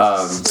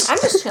 I'm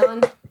just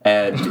chilling.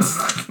 And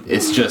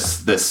it's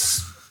just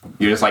this,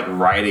 you're just, like,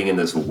 riding in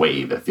this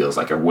wave. It feels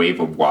like a wave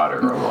of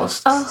water,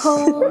 almost. A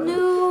whole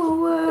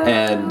new world.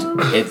 And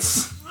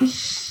it's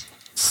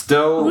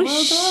still,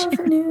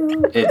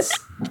 it's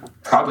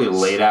probably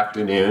late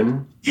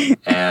afternoon,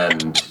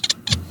 and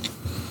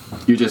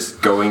you're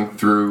just going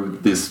through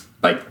this,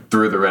 like,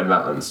 through the Red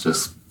Mountains,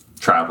 just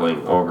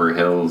traveling over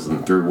hills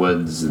and through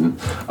woods and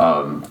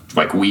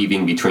like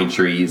weaving between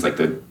trees, like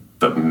the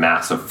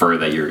mass of fur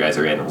that you guys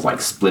are in was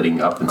like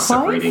splitting up and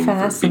separating between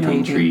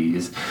fascinating.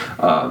 trees,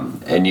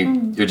 and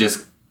you're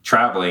just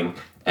traveling,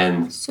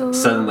 and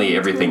suddenly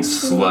everything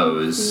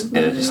slows and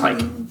it just like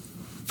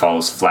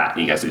falls flat,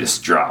 and you guys are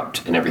just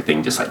dropped, and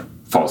everything just like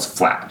falls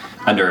flat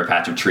under a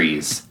patch of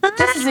trees,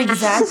 This is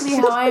exactly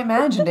how I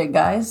imagined it,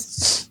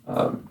 guys.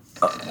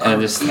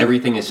 and just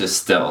everything is just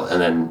still,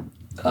 and then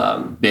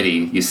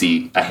Biddy, you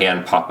see a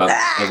hand pop up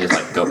and just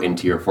like go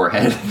into your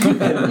forehead,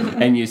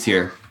 and you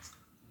hear,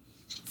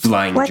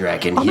 "Flying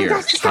dragon Oh my here,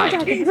 gosh, it's not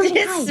hide." dragon. Really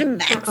Just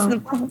hide. smacks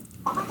them.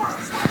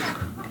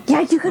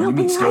 Yeah, you can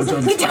open your eyes Scout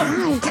and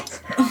Jones?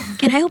 hide.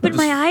 Can I open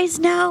my eyes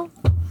now?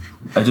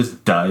 I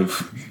just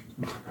dive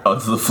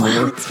onto the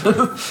floor.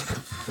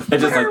 It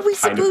just Where are we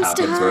like kind of supposed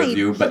to happens towards hide?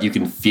 you, but you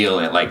can feel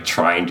it like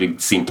trying to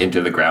sink into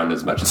the ground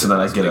as much as So then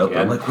I it get up. can.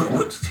 I'm like,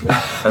 what?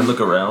 I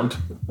look around.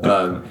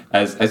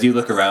 As you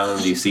look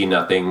around, you see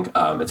nothing.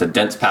 It's a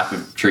dense patch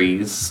of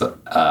trees.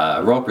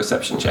 Roll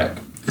perception check.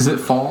 Is it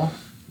fall?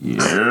 You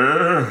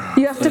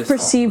have to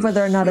perceive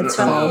whether or not it's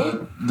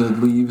fall. The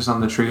leaves on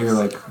the tree are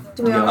like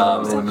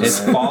yellow and It's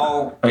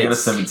fall. I got a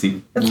It's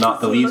 17. Not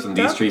the leaves on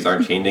these trees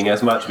aren't changing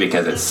as much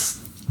because it's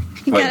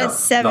You got a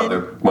 7. No,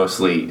 they're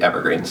mostly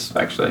evergreens,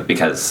 actually,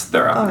 because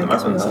they're up in the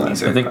mountains and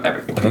these are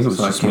evergreens. I think it was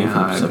So I just me can't for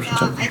hide.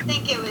 perception No, check. I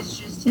think it was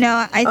just.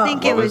 No, I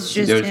think it was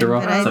just It was your him,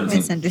 roll? but I 17.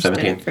 misunderstood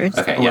it first.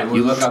 Okay, Oh, yeah, wait,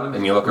 you what look was up it?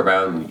 and you look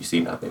around and you see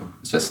nothing.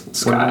 It's just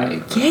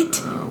sky. Get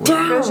It was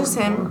down. just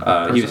him.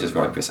 He was just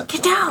rolling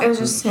perception. Get down. It was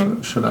just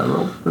him. Should I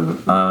roll?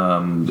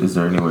 Is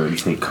there anywhere to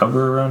take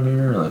cover around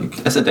here? Like,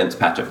 It's a dense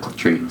patch of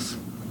trees.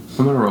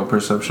 I'm gonna roll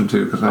perception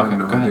too because I Okay, have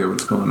no go ahead. idea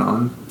what's going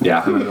on.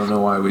 Yeah. And I don't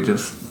know why we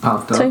just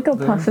popped up. Twinkle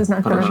there. Puff is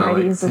not But I'm gonna hide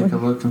like, easily. Take a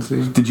look and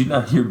see. did you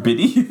not hear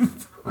Biddy?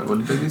 Wait,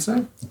 what did he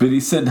say? Biddy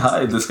said,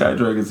 "Hi, the Sky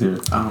Dragon's here."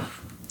 Oh.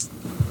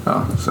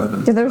 Oh,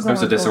 7. Yeah, there's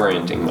There's a no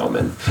disorienting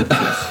moment.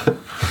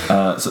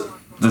 So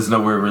there's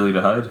nowhere really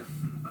to hide.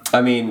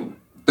 I mean,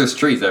 there's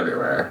trees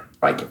everywhere.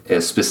 Like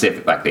it's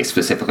specific. Like they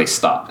specifically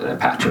stopped in a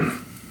patch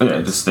of. Yeah,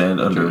 just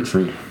stand under a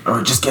tree. All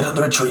right, just get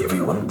under a tree,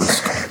 everyone.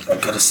 I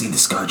gotta see the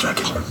Sky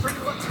Dragon.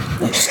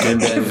 Yeah, just get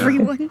And then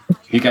Everyone.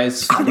 you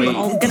guys wait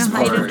all gonna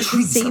hide for. under the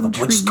same We'll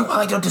just tree. go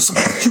hide under some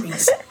other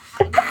trees.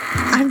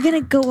 I'm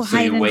gonna go So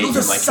hide you wait under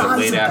in like the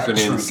late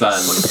afternoon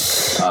sun,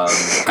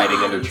 hiding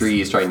under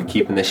trees, trying to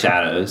keep in the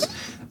shadows,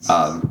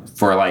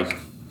 for like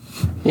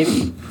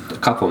maybe a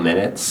couple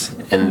minutes,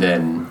 and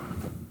then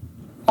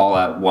all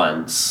at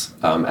once,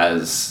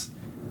 as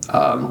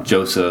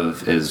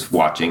Joseph is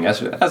watching,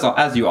 as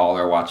you all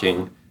are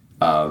watching,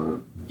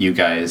 you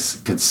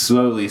guys could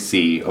slowly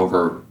see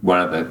over one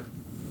of the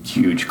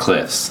huge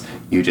cliffs.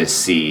 You just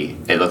see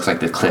it looks like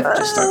the cliff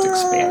just starts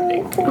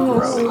expanding and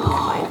growing,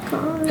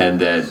 and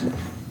then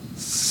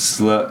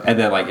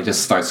like it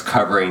just starts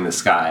covering the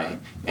sky,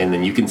 and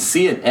then you can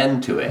see an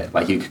end to it.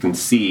 Like you can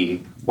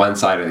see one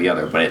side or the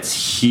other, but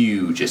it's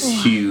huge,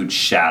 this huge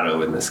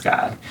shadow in the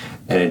sky,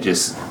 and it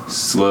just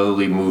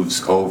slowly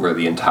moves over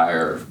the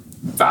entire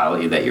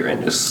valley that you're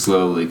in, just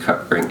slowly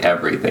covering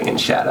everything in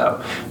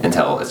shadow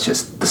until it's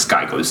just the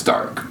sky goes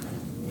dark.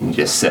 You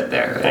just sit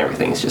there and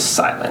everything's just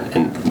silent,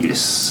 and you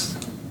just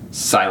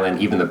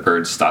silent. Even the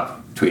birds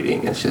stop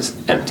tweeting. It's just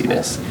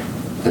emptiness,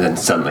 and then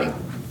suddenly,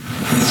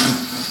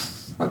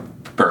 a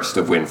burst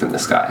of wind from the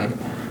sky,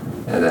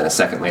 and then a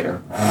second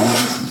later,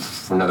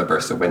 another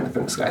burst of wind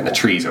from the sky, and the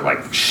trees are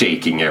like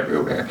shaking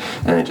everywhere,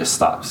 and it just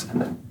stops,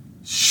 and then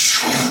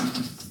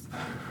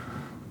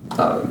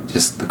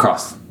just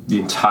across the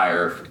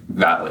entire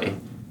valley,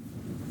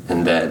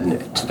 and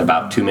then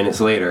about 2 minutes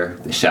later,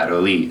 the shadow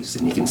leaves,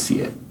 and you can see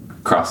it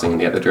crossing in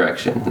the other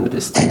direction in the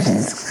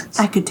distance.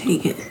 I could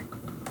take it.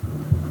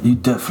 You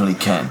definitely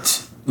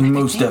can't. You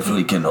most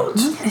definitely cannot.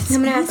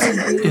 I'm gonna have to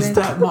agree Is with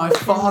that my him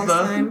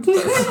father?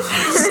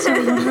 this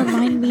time.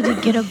 Remind me to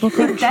get a book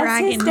on That's his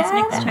dragons dad?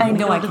 next time I we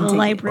know go I to can the take it.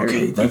 library.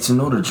 Okay, that's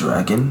not a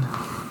dragon.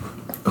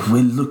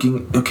 We're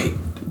looking. Okay,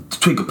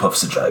 Twinkle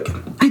Puff's a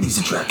dragon. Biddy's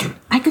a dragon.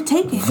 I could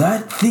take it.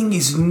 That thing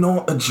is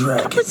not a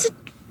dragon.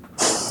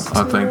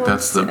 I think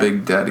that's the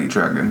big daddy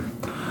dragon.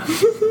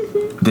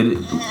 Did it?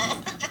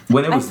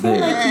 When it I was feel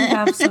like there, you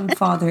have some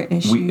father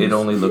issues. it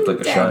only looked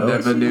like a shadow.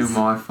 Never knew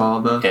my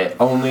father. It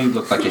only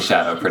looked like a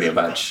shadow, pretty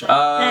much.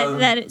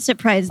 That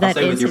surprise I'll that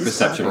say with is your his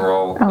perception father.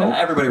 roll. Oh.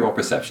 Everybody roll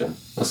perception.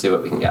 We'll see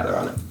what we can gather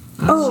on it.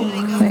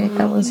 Wait,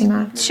 that was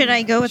not. Should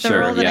I go with the Sure,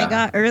 roll that yeah. I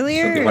got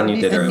earlier? The one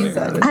you did or-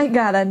 earlier. I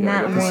got a I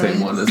nat got the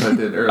same one. one as I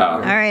did earlier. All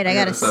right, I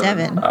got a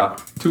 7.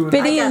 Two and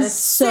Biddy I got a is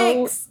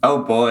so 6.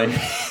 Oh boy.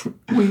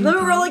 Let me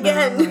roll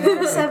again.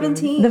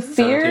 17. the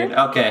fear. 17.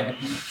 Okay.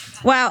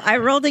 Wow, I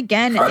rolled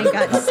again and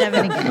got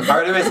 7 again.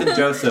 Artemis and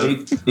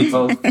Joseph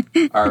both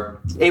are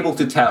able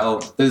to tell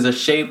there's a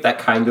shape that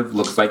kind of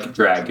looks like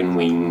dragon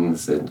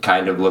wings and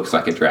kind of looks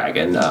like a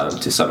dragon,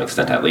 to some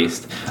extent at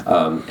least.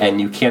 And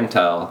you can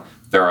tell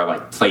there are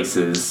like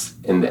places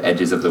in the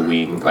edges of the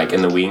wing, like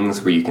in the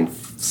wings where you can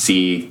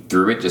see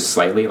through it just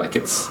slightly, like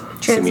it's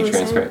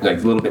semi-transparent, like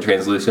a little bit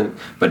translucent,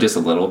 but just a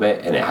little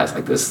bit, and it has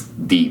like this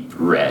deep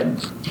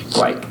red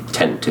like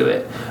tint to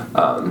it.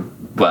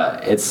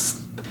 But it's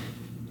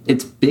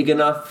big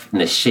enough, and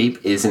the shape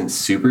isn't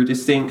super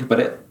distinct, but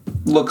it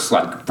looks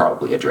like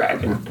probably a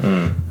dragon.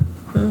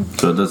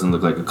 So it doesn't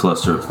look like a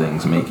cluster of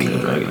things making a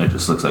dragon. It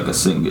just looks like a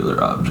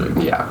singular object.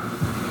 Yeah.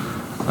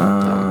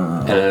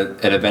 And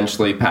it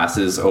eventually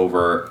passes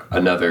over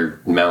another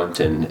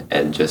mountain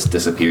and just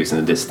disappears in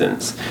the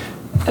distance.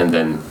 And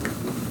then,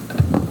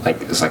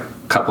 like, it's like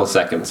a couple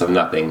seconds of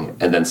nothing,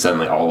 and then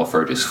suddenly all of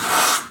her just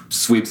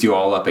sweeps you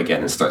all up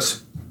again and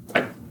starts,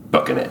 like,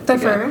 booking it. The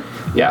again. fur.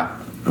 Yeah.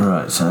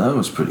 Right, so that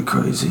was pretty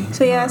crazy.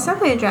 So yeah, it's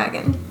definitely a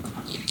dragon.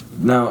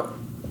 Now,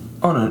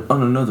 on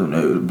another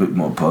note, a bit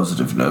more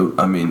positive note,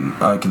 I mean,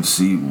 I can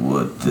see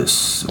what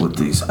these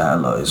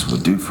allies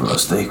would do for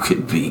us. They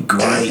could be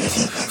great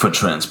for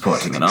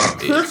transporting an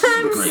army. Great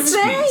speeds.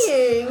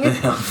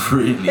 They are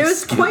really It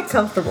was skilled. quite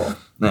comfortable.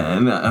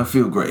 And I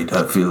feel great.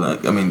 I feel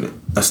like, I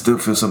mean, I still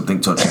feel something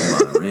touching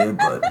my rear,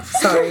 but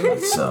Sorry.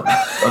 it's, oh,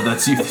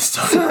 that's you this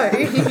time.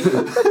 Sorry.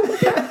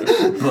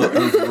 But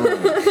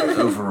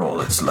overall,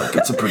 it's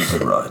a pretty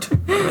good ride.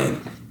 I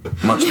mean,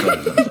 much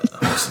better than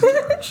a horse and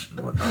carriage and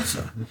whatnot,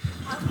 so.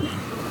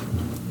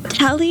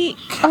 Tally,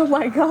 Oh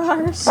my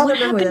gosh. what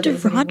happened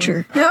to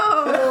Roger?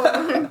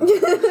 No.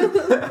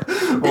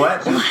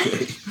 What?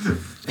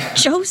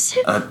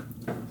 Joseph?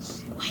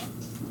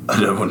 I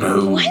don't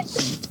know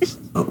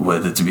What?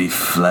 whether to be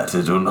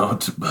flattered or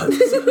not, but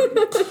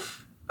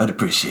I'd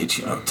appreciate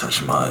you not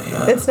touching my.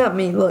 It's not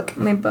me. Look,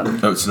 my bum.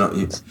 Oh, it's not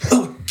you.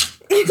 Oh.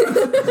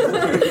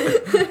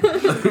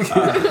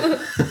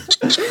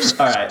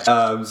 All right.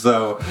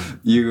 So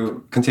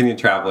you continue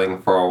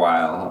traveling for a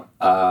while.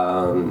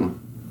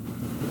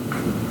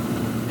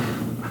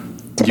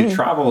 You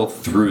travel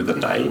through the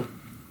night.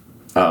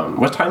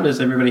 What time does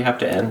everybody have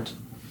to end?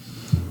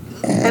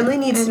 Emily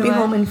needs to be what?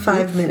 home in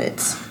 5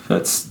 minutes.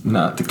 That's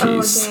not the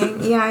Oh, case.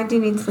 dang. Yeah, I do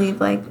need to leave,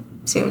 like,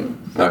 soon.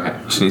 Okay.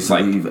 She needs to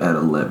leave at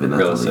 11 at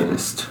Real the soon.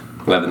 latest.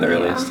 11 the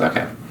earliest.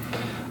 Okay.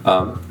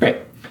 Great.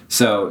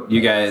 So you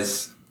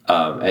guys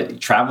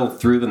travel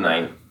through the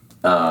night,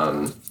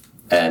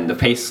 and the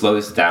pace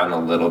slows down a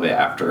little bit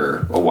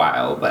after a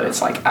while, but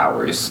it's like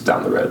hours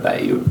down the road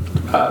that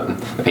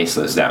the pace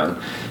slows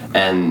down.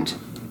 And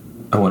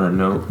I want to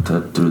note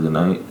that through the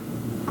night,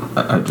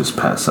 I just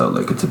pass out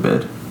like it's a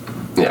bed.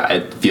 yeah,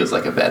 it feels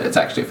like a bed. It's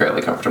actually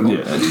fairly comfortable.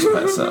 Yeah, I just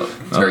pass out.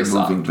 It's very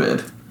soft. moving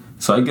bed.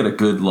 So I get a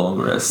good long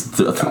rest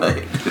throughout the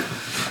night.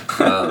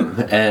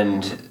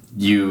 And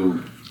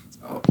you,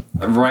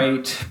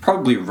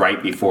 probably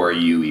right before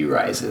Yui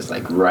rises,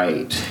 like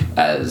right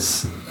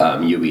as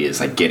Yui is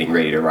like getting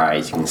ready to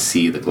rise, you can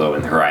see the glow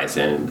in the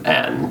horizon,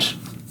 and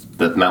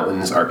the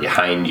mountains are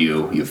behind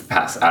you. You've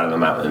passed out of the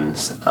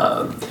mountains,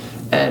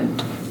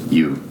 and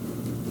you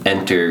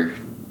enter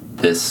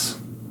this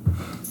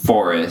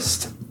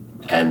forest,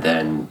 and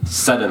then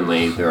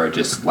suddenly there are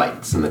just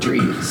lights in the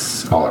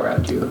trees all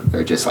around you.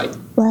 They're just like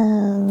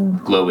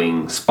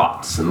glowing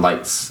spots and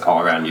lights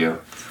all around you.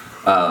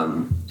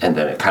 And then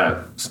they kind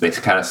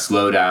of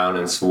slow down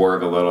and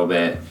swerve a little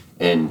bit.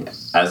 And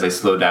as they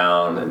slow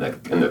down in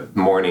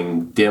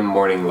the dim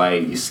morning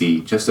light, you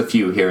see just a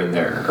few here and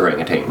there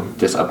orangutan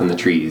just up in the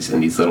trees in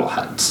these little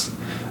huts.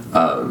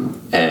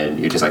 And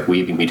you're just like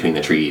weaving between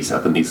the trees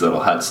up in these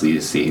little huts. So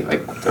you see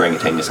like the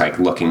orangutan just like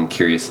looking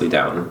curiously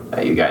down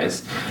at you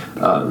guys.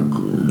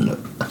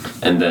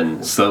 And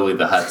then slowly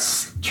the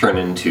huts turn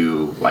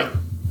into like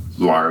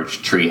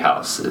large tree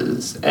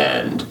houses,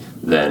 and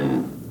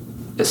then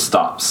it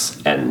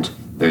stops, and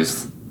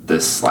there's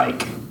this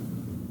like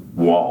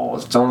wall.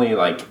 It's only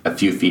like a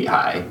few feet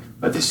high,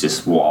 but there's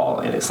this wall,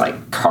 and it's like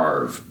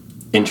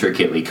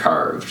intricately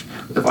carved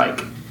with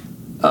like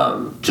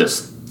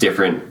just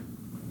different.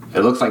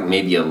 It looks like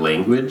maybe a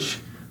language,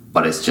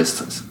 but it's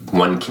just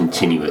one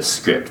continuous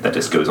script that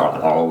just goes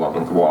on all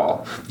along the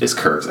wall, just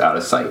curves out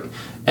of sight,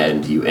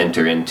 and you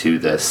enter into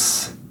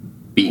this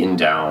beaten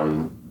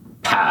down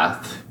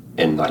path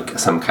in like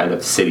some kind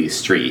of city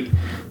street,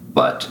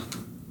 but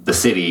the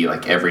city,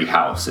 like every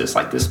house is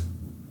like this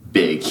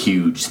big,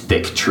 huge,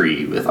 thick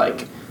tree with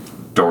like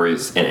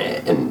doors in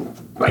it, and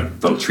like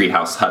little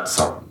treehouse huts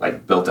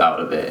like built out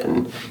of it,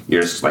 and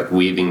you're just like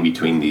weaving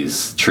between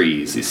these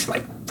trees, these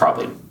like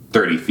probably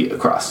 30 feet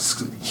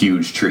across,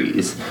 huge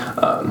trees,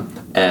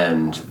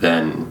 and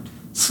then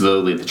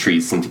slowly the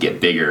trees seem to get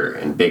bigger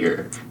and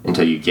bigger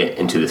until you get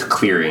into this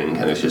clearing,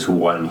 and there's just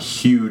one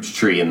huge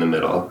tree in the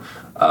middle,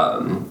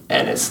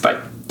 and it's like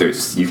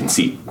you can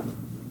see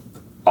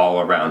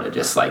all around it,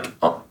 just like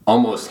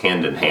almost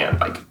hand in hand,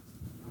 like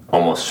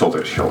almost shoulder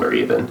to shoulder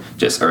even,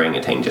 just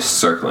orangutan just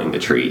circling the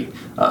tree,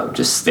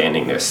 just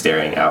standing there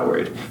staring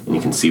outward, and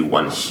you can see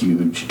one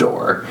huge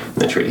door in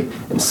the tree,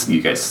 and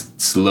you guys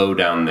slow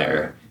down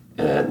there,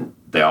 and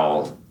they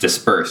all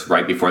disperse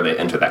right before they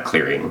enter that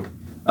clearing,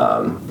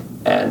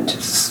 and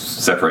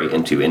separate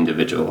into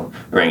individual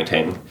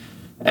orangutan.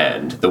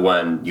 And the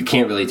one, you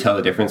can't really tell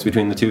the difference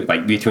between the two,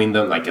 like between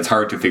them, like it's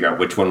hard to figure out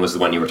which one was the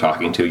one you were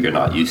talking to. You're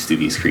not used to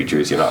these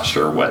creatures. You're not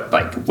sure what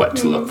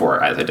to look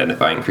for as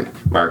identifying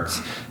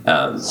marks.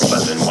 But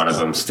then one of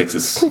them sticks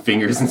his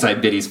fingers inside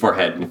Biddy's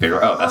forehead and you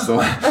figure, oh, that's the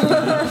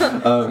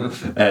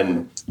one.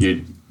 And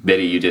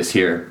Biddy, you just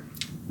hear,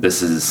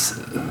 this is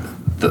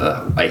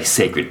a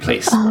sacred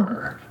place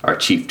where our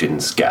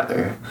chieftains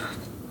gather.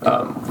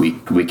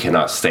 We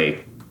cannot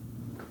stay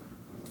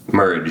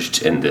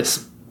merged in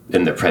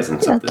the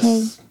presence of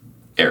this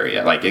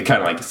area. Like it kind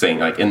of like saying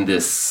like in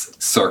this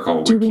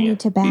circle Do we we can't need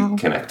to bow? be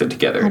connected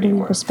together How do we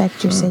anymore.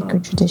 respect your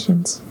sacred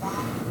traditions?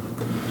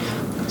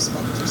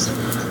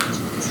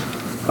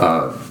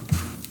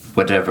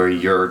 Whatever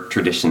your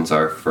traditions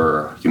are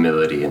for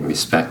humility and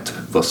respect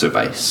will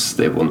suffice.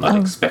 They will not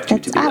expect you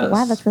to be us.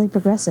 Wow, that's really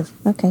progressive.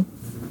 Okay.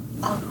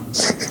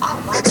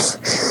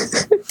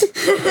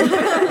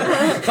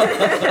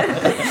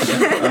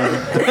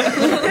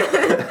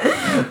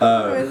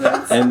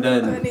 And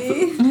then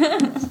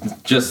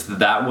just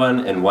that one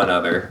and one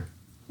other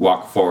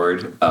walk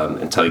forward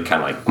until you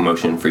kind of like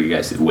motion for you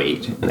guys to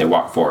wait, and they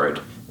walk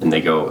forward and they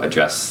go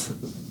address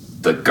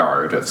the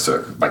guard of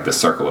the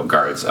circle of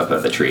guards up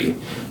at the tree,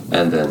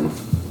 and then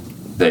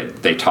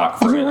they talk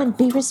for Everyone, a minute.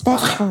 be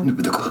respectful.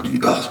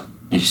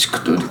 It's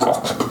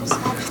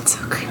so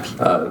creepy.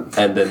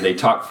 And then they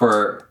talk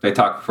for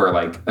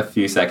like a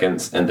few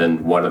seconds, and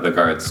then one of the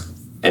guards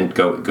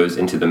goes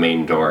into the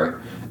main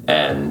door,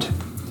 and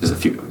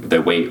They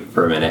wait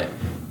for a minute,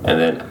 and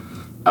then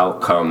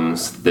out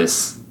comes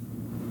this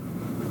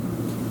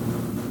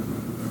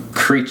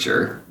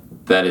creature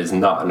that is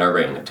not an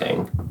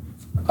orangutan,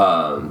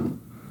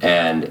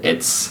 and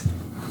it's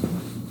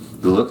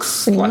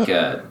looks like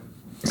a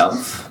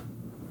elf.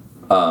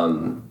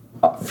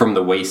 From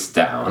the waist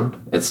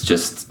down, it's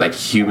just like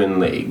human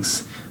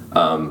legs.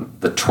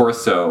 The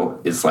torso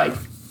is like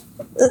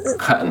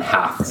cut in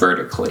half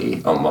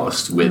vertically,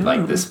 almost, with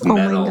like this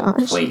metal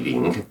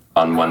plating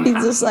on one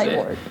half He's a of it.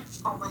 cyborg.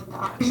 Oh my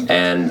gosh.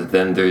 And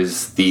then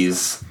there's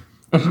these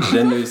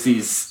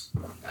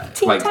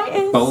like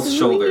Titans. both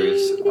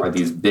shoulders are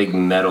these big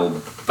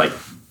metal like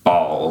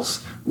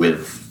balls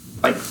with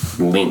like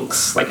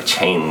links, like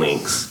chain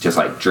links, just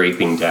like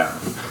draping down,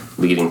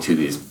 leading to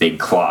these big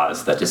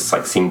claws that just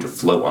like seem to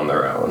float on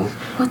their own.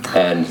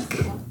 And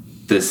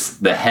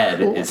the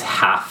head is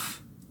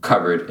half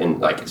covered in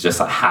like, it's just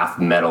a half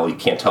metal. You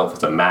can't tell if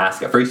it's a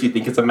mask. At first you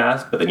think it's a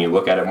mask, but then you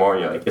look at it more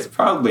and you're like, it's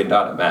probably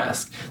not a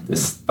mask.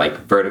 This like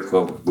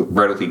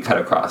vertically cut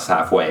across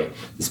halfway,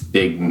 this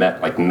big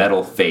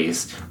metal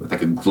face with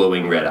like a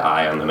glowing red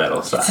eye on the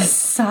metal side.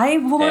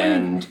 Cyborg.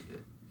 And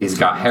he's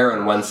got hair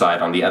on one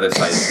side, on the other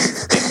side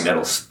is big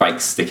metal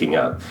spikes sticking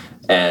up.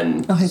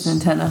 And his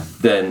antenna.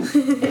 then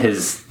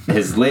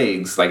his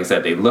legs, like I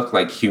said, they look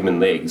like human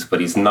legs, but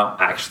he's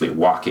not actually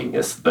walking.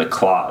 It's the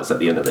claws at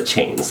the end of the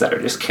chains that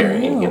are just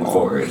carrying him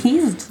forward.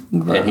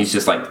 And he's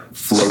just like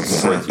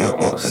floats towards you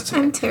almost.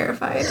 I'm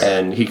terrified.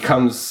 And he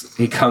comes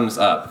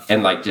up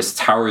and like just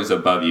towers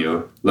above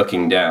you,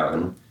 looking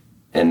down,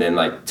 and then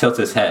like tilts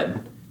his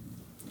head,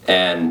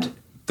 and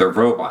the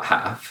robot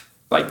half,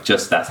 like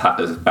just that half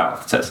of his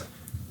mouth, says,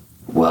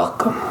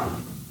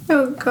 "Welcome."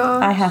 Oh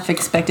god. I half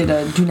expected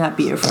a "do not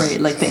be afraid"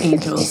 like the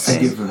angels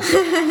say.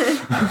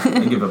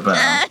 I give a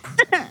bow.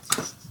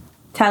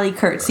 Tally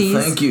curtsies.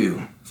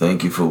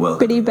 Thank you for welcoming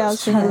But he us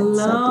bows to her head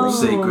Hello.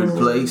 sadly. sacred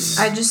place.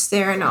 I just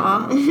stare in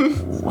awe.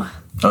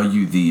 Are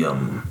you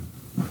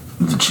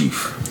the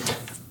chief?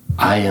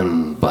 I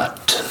am but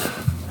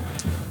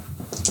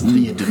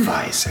the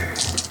advisor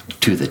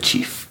to the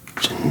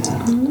chieftain.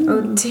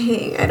 Oh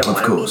dang, I don't Of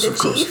want course, to be of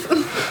the course.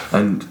 chief.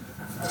 And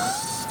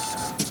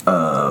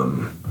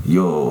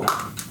your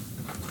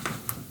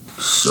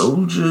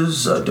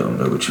soldiers, I don't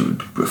know what you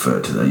would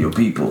refer to that. Your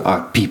people.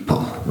 Our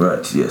people.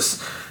 Right,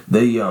 yes.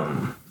 They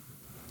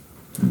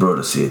brought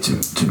us here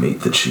to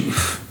meet the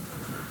chief,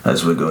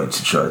 as we're going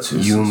to try to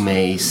You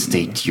may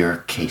state your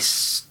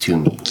case to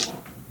me.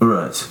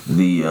 Right.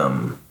 The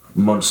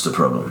monster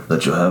problem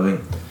that you're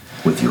having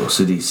with your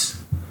cities.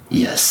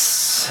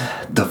 Yes,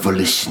 the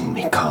volition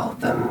we call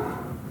them.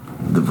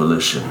 The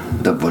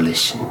volition. The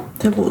volition.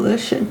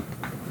 Devolution.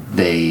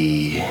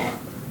 They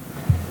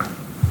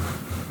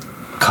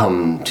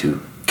come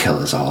to kill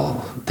us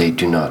all. They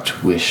do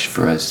not wish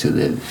for us to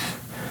live.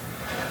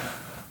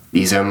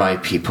 These are my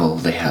people.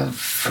 They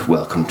have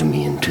welcomed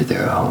me into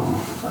their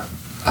home.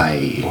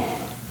 I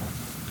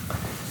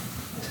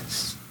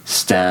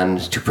stand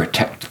to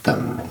protect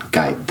them and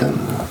guide them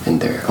in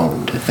their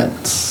own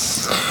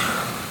defense.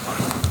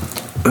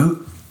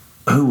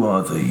 Who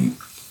are the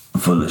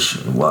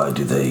volition? Why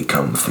do they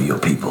come for your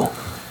people?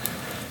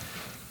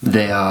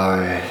 They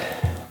are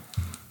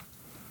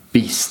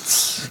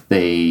beasts.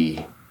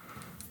 They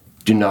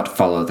do not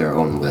follow their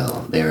own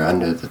will. They are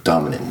under the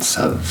dominance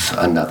of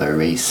another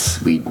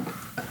race we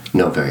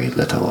know very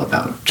little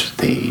about.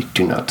 They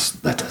do not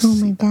let us. Oh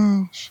my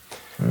gosh.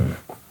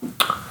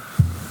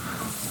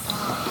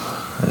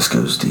 This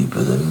goes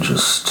deeper than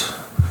just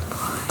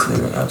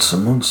clearing out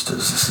some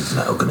monsters. This is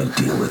now going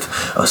to deal with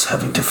us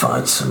having to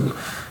find some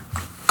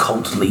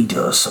cult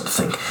leader or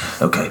something.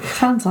 Okay.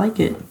 Sounds like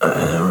it.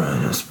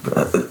 Right.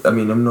 I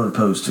mean, I'm not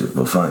opposed to it.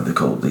 We'll find the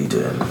cult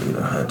leader and,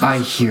 handle I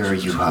hear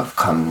you have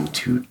come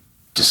to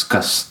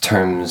discuss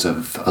terms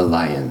of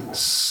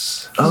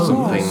alliance. Oh,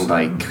 Something yes.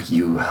 like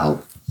you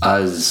help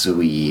us,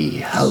 we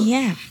help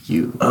Yeah.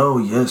 you. Oh,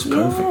 yes,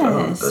 perfect.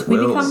 Yes, Oh, we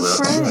become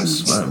friends.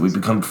 Yes, right, we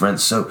become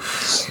friends. So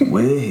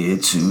we're here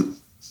to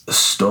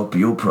stop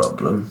your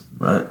problem,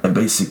 right, and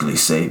basically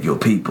save your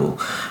people,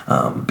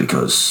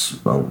 because,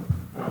 well,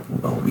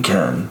 we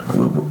can.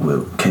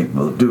 We're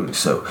capable of doing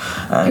so.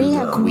 And, We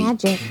have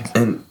magic.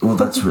 And, well,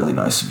 that's really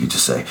nice of you to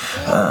say.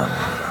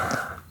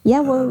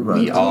 Yeah, well, Right.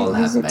 we We all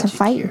can't use have it to magic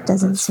fight, here. it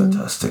doesn't That's seem.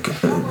 fantastic.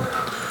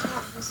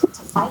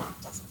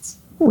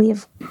 We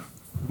have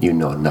You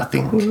know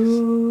nothing.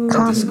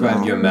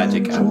 Describe your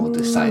magic and we'll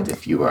decide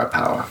if you are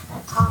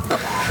powerful.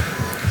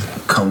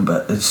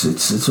 Combat.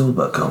 It's all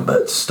about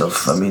combat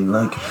stuff. I mean,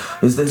 like,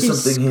 is there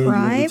something here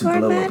you need to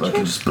Describe our blow up? I magic?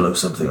 can just blow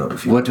something up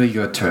if you. What are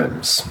your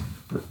terms?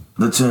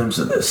 The terms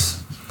of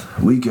this: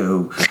 we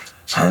go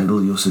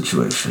handle your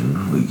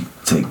situation. We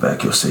take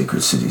back your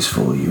sacred cities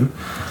for you,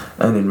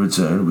 and in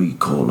return, we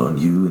call on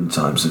you in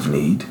times of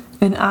need.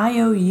 An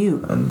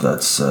IOU. And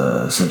that's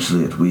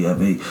essentially it. We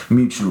have a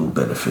mutual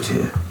benefit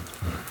here.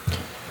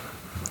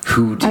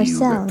 Who do you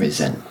Ourselves.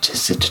 represent?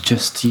 Is it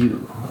just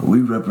you?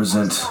 We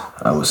represent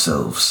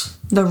ourselves,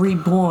 The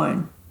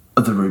reborn.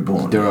 the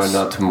reborn. There are yes.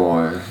 not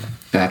more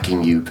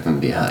backing you from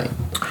behind.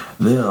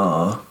 There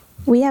are.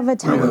 We have a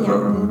tiny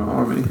However,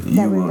 army.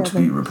 you we're won't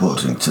be building.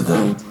 reporting to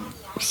them.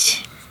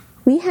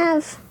 We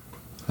have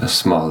A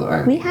small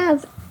army. we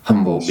have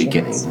Humble ambitions.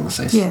 beginnings,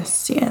 I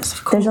Yes, yes,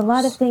 of course. There's a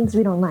lot of things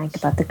we don't like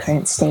about the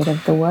current state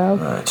of the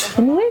world, Right.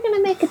 and we're going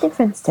to make a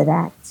difference to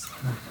that.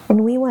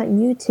 And we want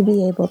you to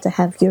be able to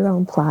have your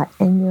own plot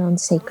and your own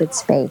sacred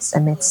space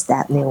amidst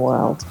that new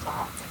world.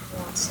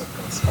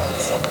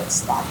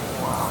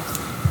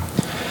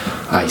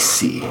 I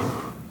see.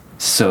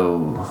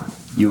 So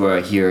you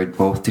are here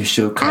both to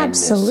show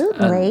kindness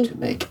Absolutely. and to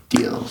make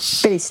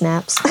deals. Bitty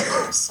snaps.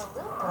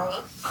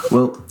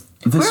 Well,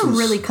 this We're was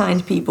really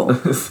kind people.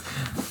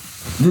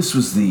 this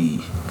was the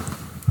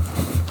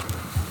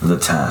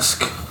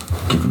task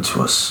given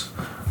to us,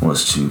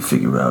 was to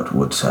figure out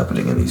what's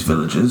happening in these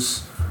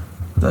villages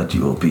that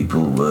your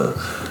people were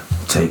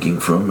taking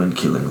from and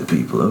killing the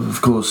people of.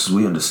 Of course,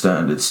 we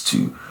understand it's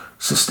to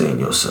sustain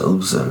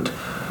yourselves, and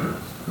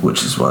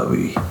which is why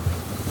we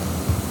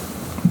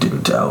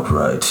didn't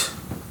outright,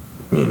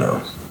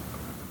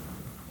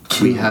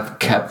 We have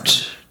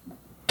kept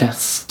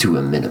deaths to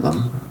a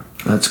minimum.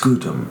 That's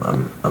good.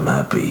 I'm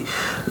happy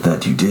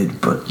that you did,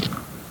 but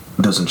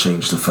it doesn't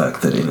change the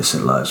fact that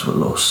innocent lives were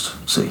lost.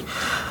 See,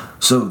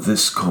 so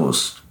this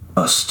caused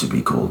us to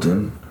be called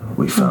in.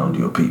 We found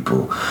your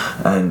people,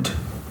 and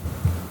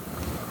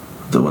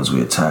the ones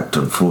we attacked,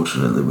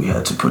 unfortunately, we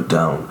had to put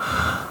down.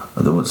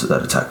 The ones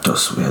that attacked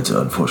us, we had to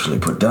unfortunately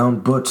put down.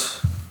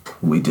 But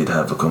we did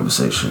have a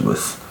conversation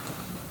with.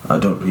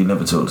 He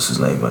never told us his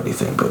name or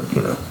anything, but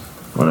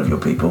one of your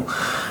people,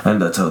 and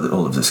that's how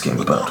all of this came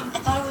about.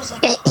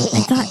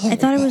 I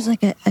thought it was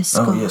like a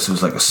skull. Oh yes, it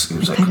was like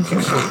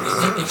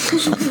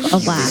A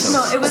laugh.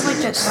 No, it was like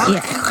just.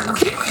 Yeah.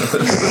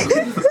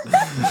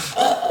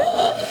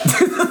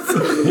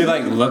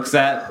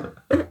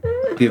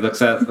 He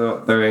looks at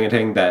the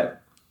orangutan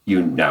that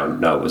you now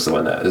know was the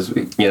one that is,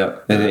 and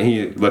then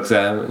he looks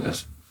at him and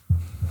goes,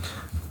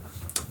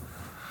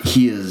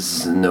 he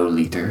is no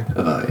leader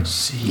of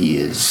ours. He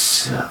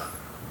is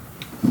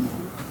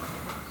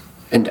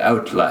an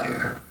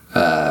outlier,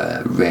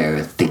 a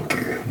rare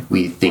thinker.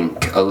 We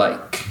think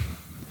alike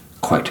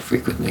quite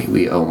frequently.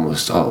 We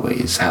almost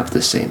always have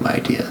the same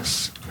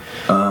ideas.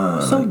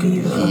 So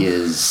beautiful. He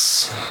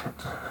is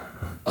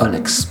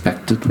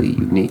unexpectedly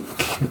unique,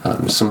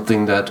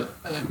 something that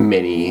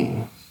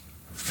many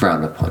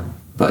frown upon.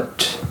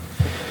 But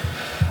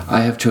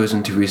I have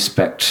chosen to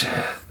respect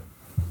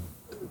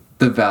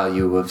the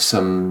value of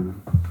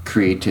some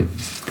creative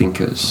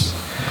thinkers.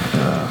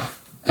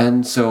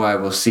 And so I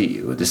will see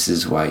you. This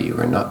is why you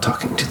are not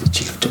talking to the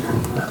chieftain.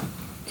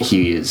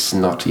 He is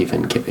not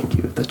even giving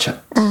you the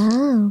chance.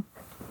 Oh.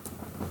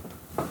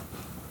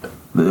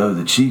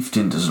 The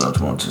chieftain does not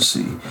want to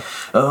see.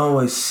 Oh,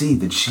 I see.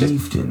 The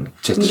chieftain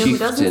The You know who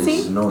doesn't chieftain see?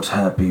 is not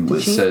happy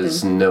with.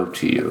 says no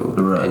to you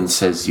Right. and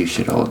says you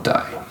should all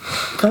die.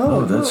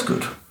 Oh, that's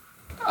good.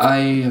 I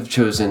have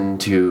chosen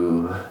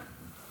to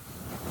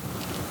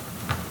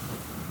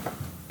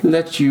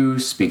let you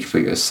speak for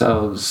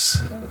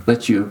yourselves,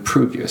 let you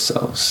prove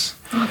yourselves.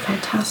 Oh,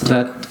 fantastic.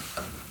 That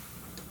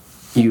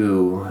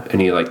you, and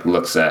he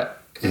looks at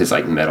his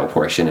metal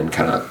portion and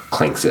kind of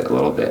clanks it a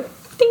little bit.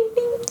 Ding,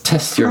 ding.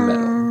 Test your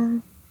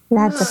metal.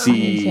 That's a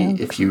See funny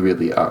joke. if you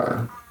really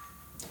are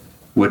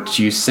what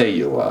you say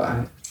you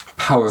are,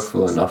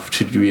 powerful enough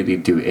to really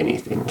do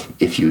anything.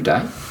 If you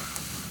die,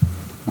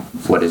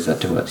 what is that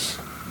to us?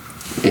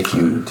 If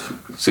you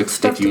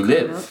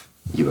live,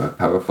 you are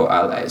powerful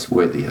allies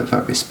worthy of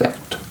our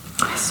respect.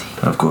 I see.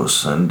 Of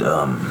course, and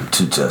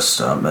to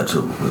test our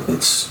metal,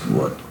 it's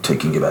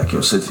taking back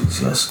your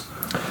cities, yes?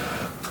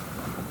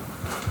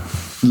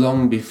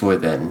 Long before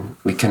then,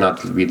 we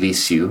cannot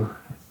release you,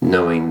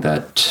 knowing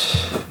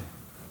that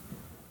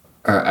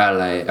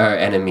our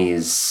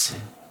enemies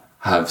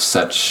have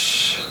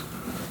such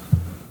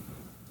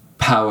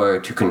power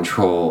to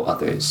control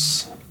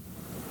others.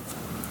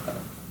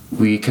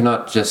 We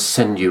cannot just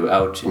send you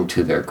out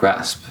into their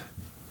grasp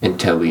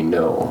until we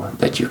know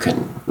that you can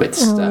Oh,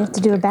 withstand. we have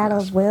to do a their battle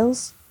grasp. of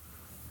wills?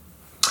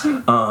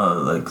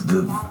 Like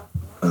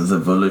the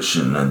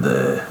volition and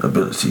the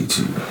ability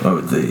to,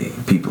 or the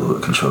people who are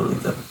controlling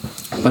them.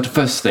 But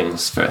first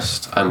things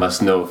first, I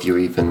must know if you're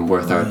even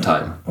worth our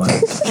time. Why?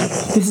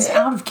 This is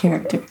out of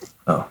character.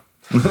 Oh.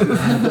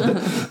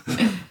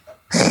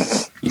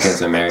 You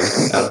guys are married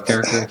out of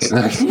character?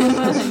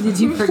 Did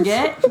you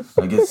forget?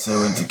 I get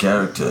so into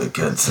character, I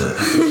can't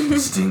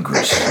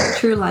distinguish.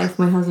 True life,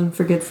 my husband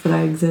forgets that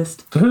I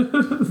exist.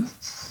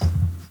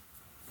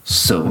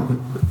 So,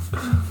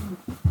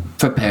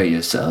 prepare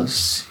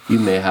yourselves. You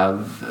may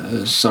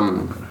have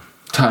some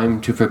time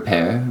to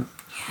prepare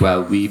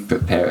while we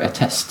prepare a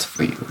test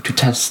for you to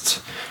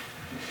test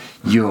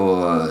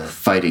your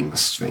fighting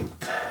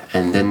strength.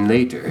 And then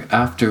later,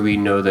 after we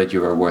know that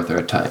you are worth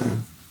our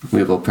time,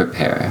 we will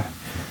prepare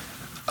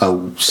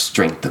a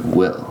strength of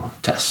will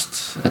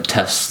test. A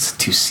test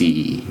to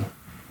see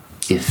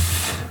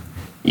if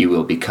you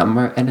will become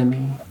our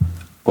enemy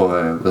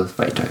or will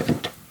fight our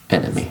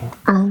enemy.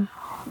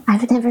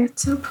 I've never.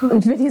 So cool.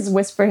 Vinny's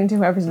whispering to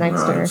whoever's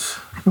next to her. Right.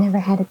 I've never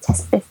had a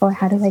test before.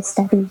 How do I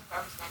study?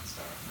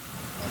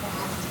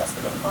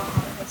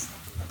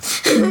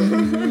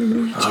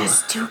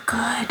 Just do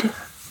good.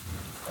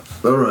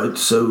 All right.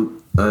 So,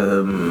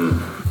 how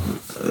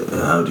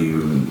do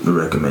you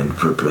recommend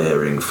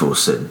preparing for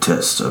said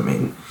test? I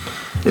mean,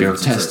 if Your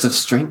it's a test of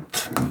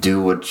strength.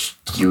 Do what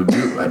you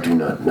do. I do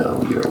not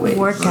know your way.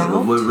 Work Well,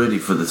 out. we're ready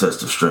for the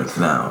test of strength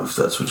now, if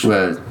that's what you.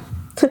 Well,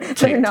 They're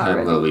take not time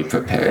ready. while we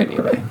prepare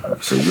anyway.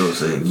 So you're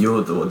saying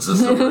you're the ones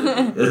that's not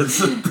ready.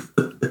 It's-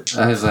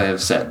 As I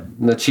have said,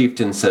 the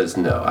chieftain says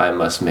no. I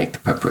must make the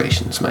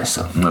preparations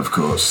myself. Of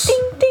course.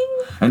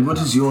 And what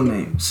is your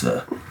name,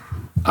 sir?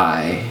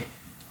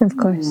 Of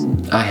course.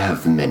 I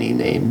have many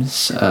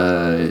names.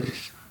 The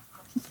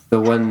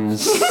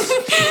ones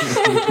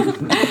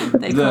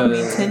They call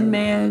me Tin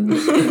Man.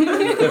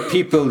 the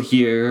people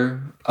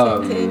here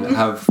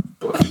have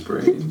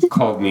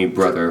called me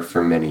brother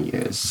for many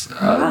years.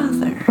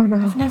 Brother. Oh no.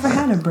 I've never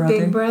had a brother.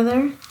 Big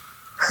brother.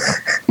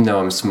 No,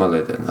 I'm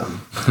smaller than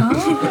them.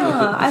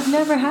 Oh, I've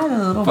never had a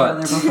little But-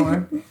 brother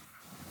before.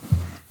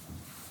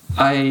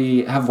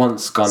 I have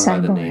once gone by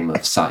the Cyborg. name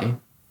of Sai.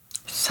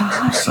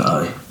 Sigh.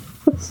 Sigh.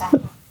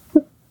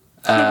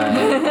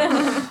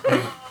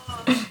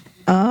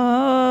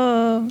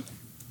 Oh.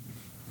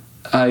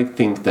 I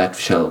think that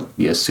shall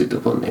be a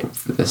suitable name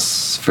for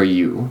this, for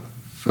you.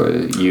 For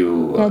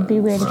you, That'd be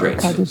weird if I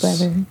called you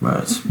strangers. brother.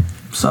 Right.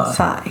 Sigh.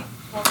 Sigh.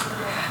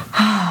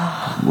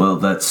 Well,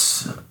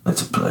 that's a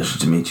pleasure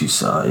to meet you,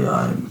 Sai.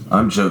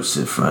 I'm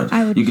Joseph, right?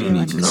 I would You're gonna feel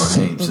need to know our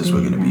uncomfortable names as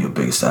we're doing gonna be your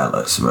biggest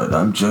allies, right?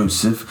 I'm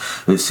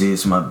Joseph. This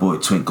here's my boy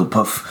Twinkle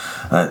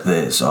Puff.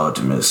 There's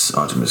Artemis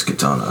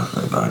Katana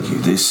right behind you.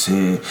 This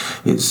here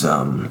is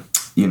Stop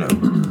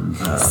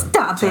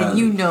it.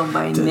 You know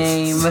my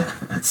name.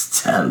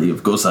 That's Tally.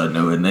 Of course, I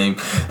know her name.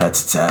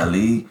 That's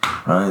Tally.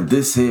 Right.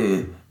 This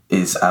here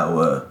is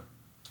our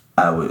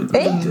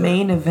leader,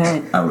 Main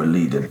event. our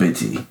leader,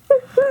 Bitty.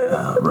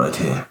 Right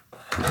here.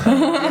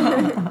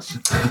 And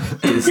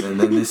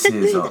then this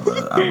is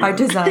Our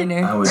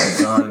designer. our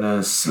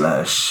designer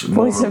slash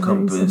Voice moral of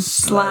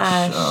compass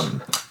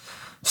reason.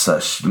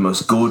 slash the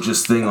most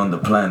gorgeous thing on the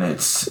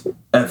planet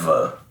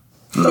ever,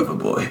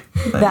 Loverboy.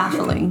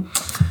 Baffling.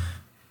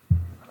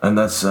 And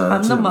that's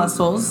I'm the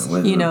muscles,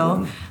 you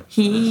know.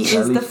 He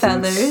is the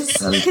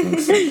feathers.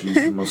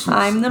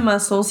 I'm the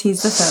muscles,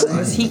 he's the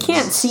feathers. He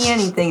can't see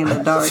anything in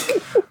the dark.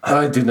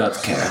 I do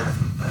not care.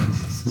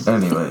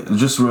 Anyway,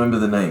 just remember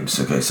the names,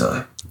 okay,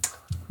 Sai?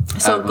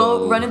 So I go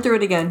will- run it through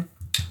it again.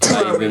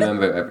 I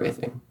remember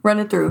everything. Run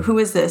it through. Who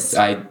is this?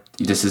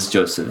 This is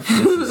Joseph.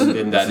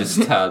 Then that is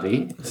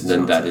Tally. And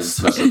then that is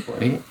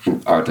Loverboy,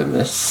 and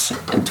Artemis,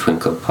 and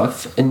Twinkle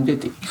Puff, and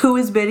Biddy. Who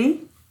is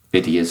Biddy?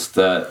 Biddy is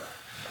the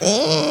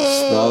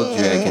small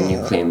dragon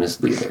you claim as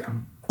leader.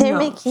 They're No.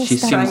 making She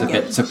stuff. seems a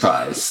again. bit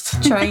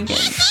surprised. Try again.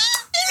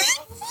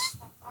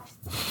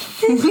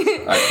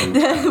 I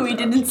can- We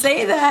didn't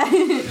say that.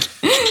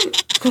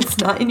 That's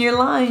not in your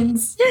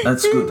lines.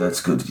 That's good,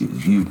 that's good.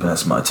 You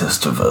passed my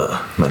test of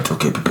mental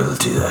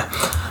capability there.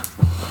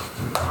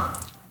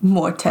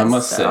 More tests I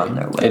must say, are on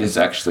their way. it is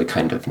actually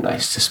kind of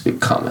nice to speak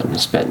common.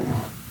 It's been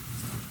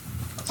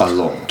a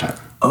long time.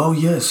 Oh,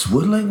 yes.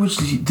 What language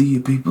do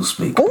you people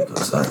speak?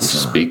 Because that's.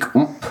 Speak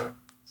oomp.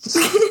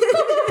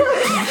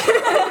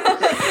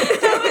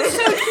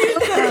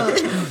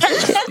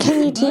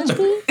 Can you teach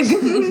me?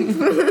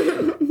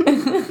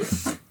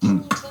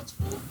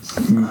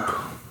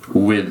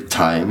 With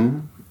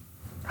time,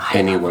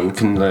 anyone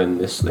can learn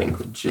this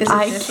language. It's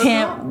I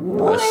can't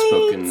a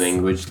spoken wait.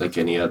 language like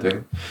any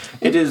other.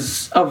 It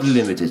is of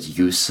limited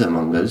use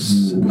among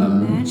us.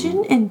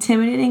 Imagine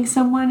intimidating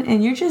someone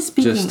and you're just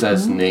speaking. Just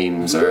as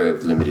names are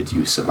of limited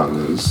use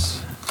among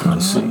us. I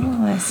see.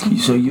 Oh, I see.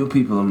 So your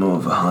people are more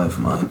of a hive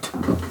mind.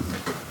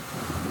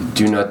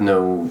 Do not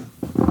know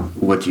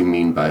what you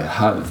mean by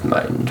hive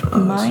mind.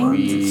 Mind?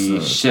 We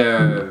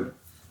share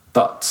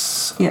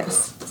thoughts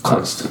Yes,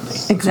 constantly.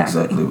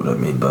 exactly. Exactly what I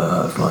mean by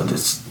hive mind.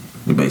 It's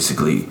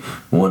basically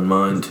one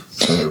mind,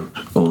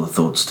 all the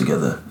thoughts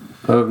together.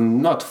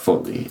 Not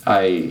fully.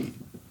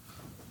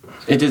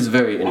 It is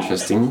very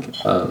interesting.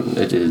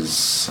 It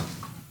is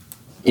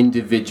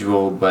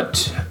individual,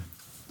 but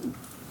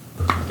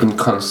in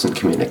constant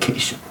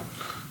communication.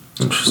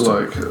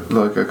 Interesting.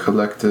 Like a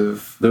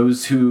collective.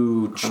 Those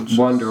who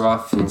wander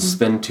off and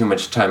spend too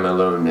much time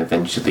alone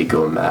eventually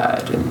go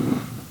mad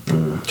and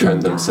turn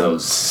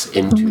themselves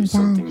into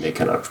something they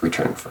cannot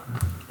return from.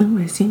 Oh,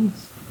 I see.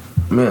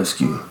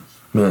 Let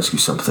me ask you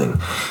something.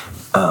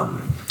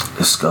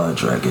 The sky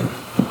dragon.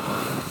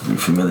 Are you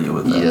familiar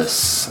with that?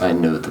 Yes, I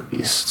know the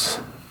beast.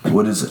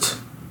 What is it?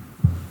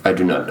 I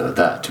do not know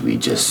that. We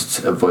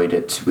just avoid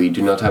it. We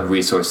do not have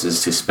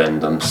resources to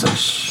spend on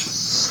such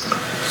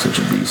Such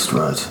a beast,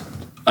 right?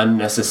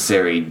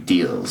 unnecessary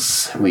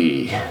deals.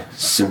 We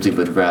simply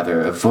would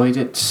rather avoid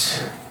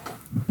it,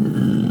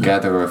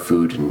 gather our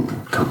food, and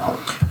come home.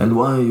 And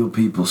why are your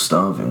people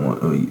starving?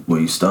 Were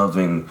you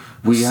starving?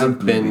 We have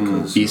simply been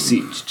because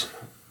besieged.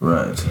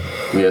 Right.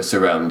 We are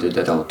surrounded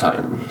at all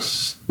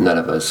times. None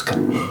of us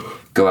can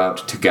go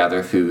out to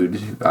gather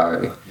food.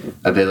 Our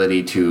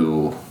ability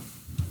to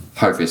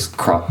harvest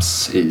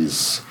crops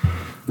is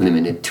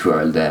limited to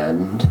our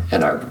land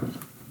and our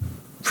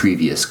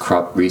previous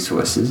crop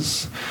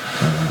resources.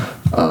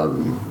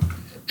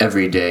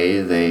 Every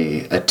day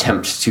they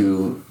attempt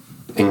to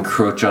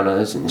encroach on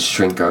us and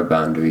shrink our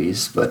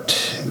boundaries,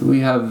 but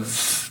we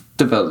have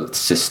developed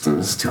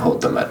systems to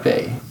hold them at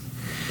bay.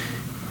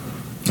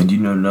 And you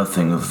know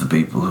nothing of the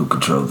people who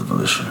control the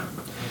volition?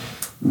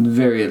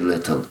 Very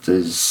little.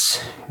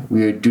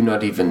 We do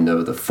not even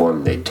know the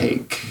form they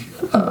take.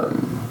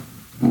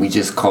 We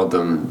just call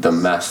them the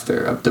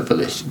master of the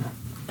volition.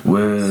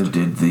 Where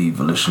did the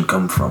volition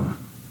come from,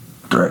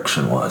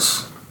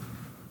 direction-wise?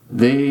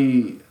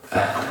 They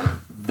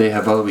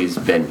have always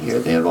been here.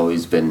 They have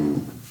always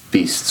been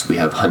beasts. We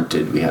have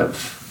hunted, we have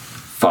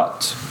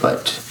fought,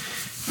 but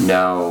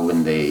now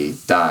when they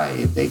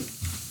die, they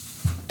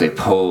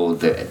pull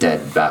the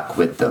dead back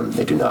with them.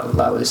 They do not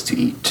allow us to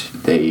eat.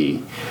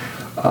 They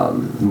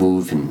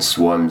move in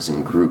swarms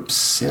and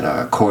groups and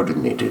are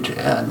coordinated,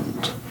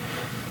 and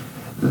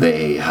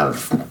they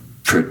have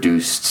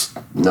produced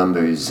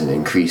numbers and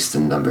increased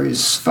in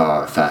numbers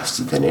far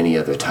faster than any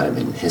other time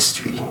in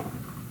history.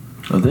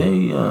 Are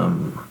they,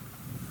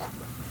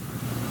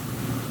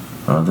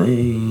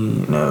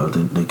 no,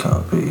 they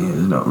can't be.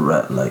 They're not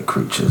rat-like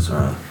creatures,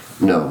 right?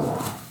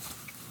 No.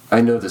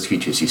 I know those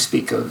creatures you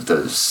speak of,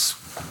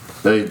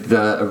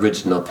 the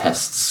original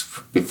pests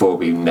before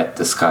we met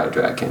the Sky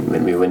Dragon,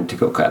 when we went to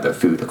go gather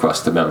food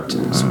across the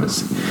mountains,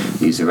 was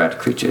these rat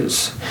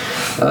creatures.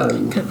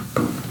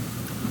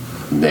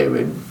 They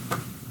would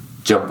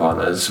jump on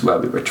us while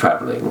we were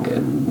traveling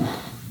and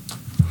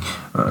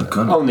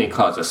only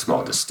cause a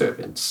small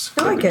disturbance.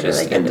 Oh, I We get would it, I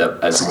just get end it.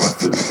 up as more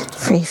food.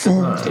 Free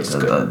food. Tastes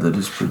good. That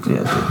is pretty,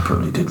 yeah, that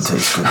probably didn't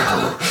taste good at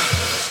all.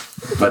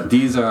 But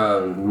these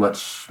are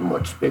much,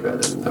 much bigger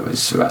than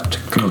those rat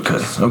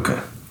creatures. Okay.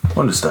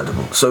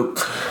 Understandable. So,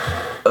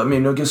 I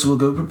mean, I guess we'll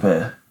go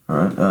prepare,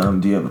 alright?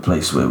 Do you have a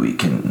place where we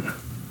can,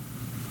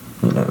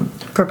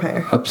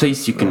 Prepare. A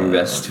place you can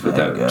rest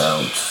without...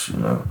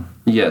 hang out,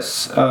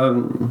 Yes,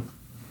 You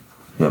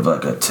have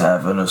like a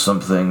tavern or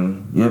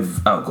something. You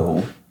have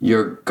alcohol.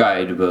 your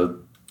guide will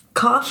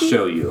Coffee?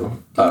 show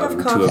you have to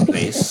a coffee?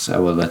 place. I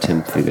will let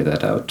him figure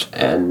that out,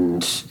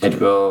 and it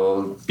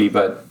will be.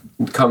 But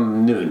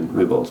come noon,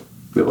 we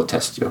will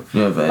test you.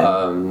 You have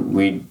ale.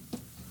 We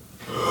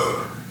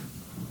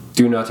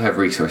do not have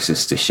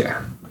resources to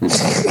share.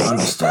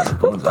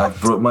 Understandable. I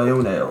brought my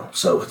own ale,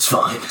 so it's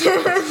fine.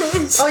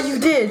 Oh, you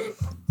did?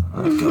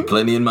 I've got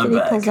plenty in my And he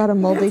pulls bag. out a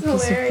moldy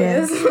piece of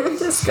bread.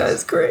 This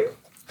guy's great.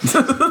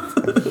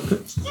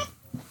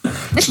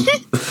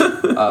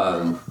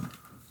 All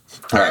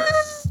right.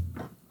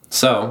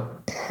 So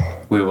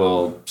we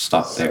will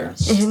stop there.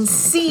 And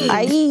see.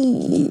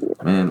 Aye.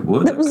 Man,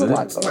 what That was a good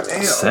lot going on.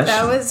 session.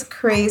 That was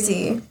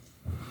crazy.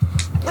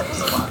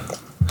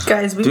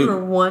 Guys, we Dude,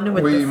 were one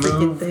with the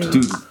freaking thing.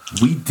 Dude,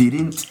 we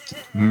didn't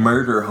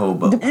murder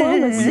hobo.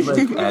 Diplomacy. We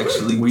like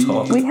actually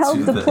talked we held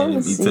to the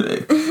diplomacy.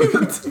 enemy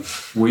today.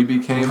 We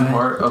became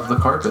part of the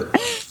carpet.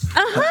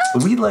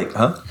 We like,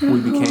 huh?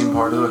 We became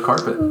part of the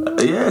carpet.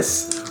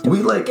 Yes,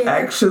 we like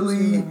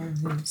actually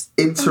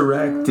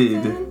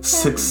interacted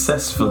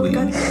successfully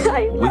with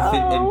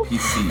an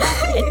NPC.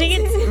 I think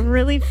it's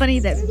really funny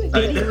that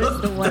Biddy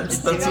was the one.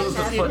 That's what was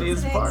the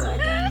funniest part.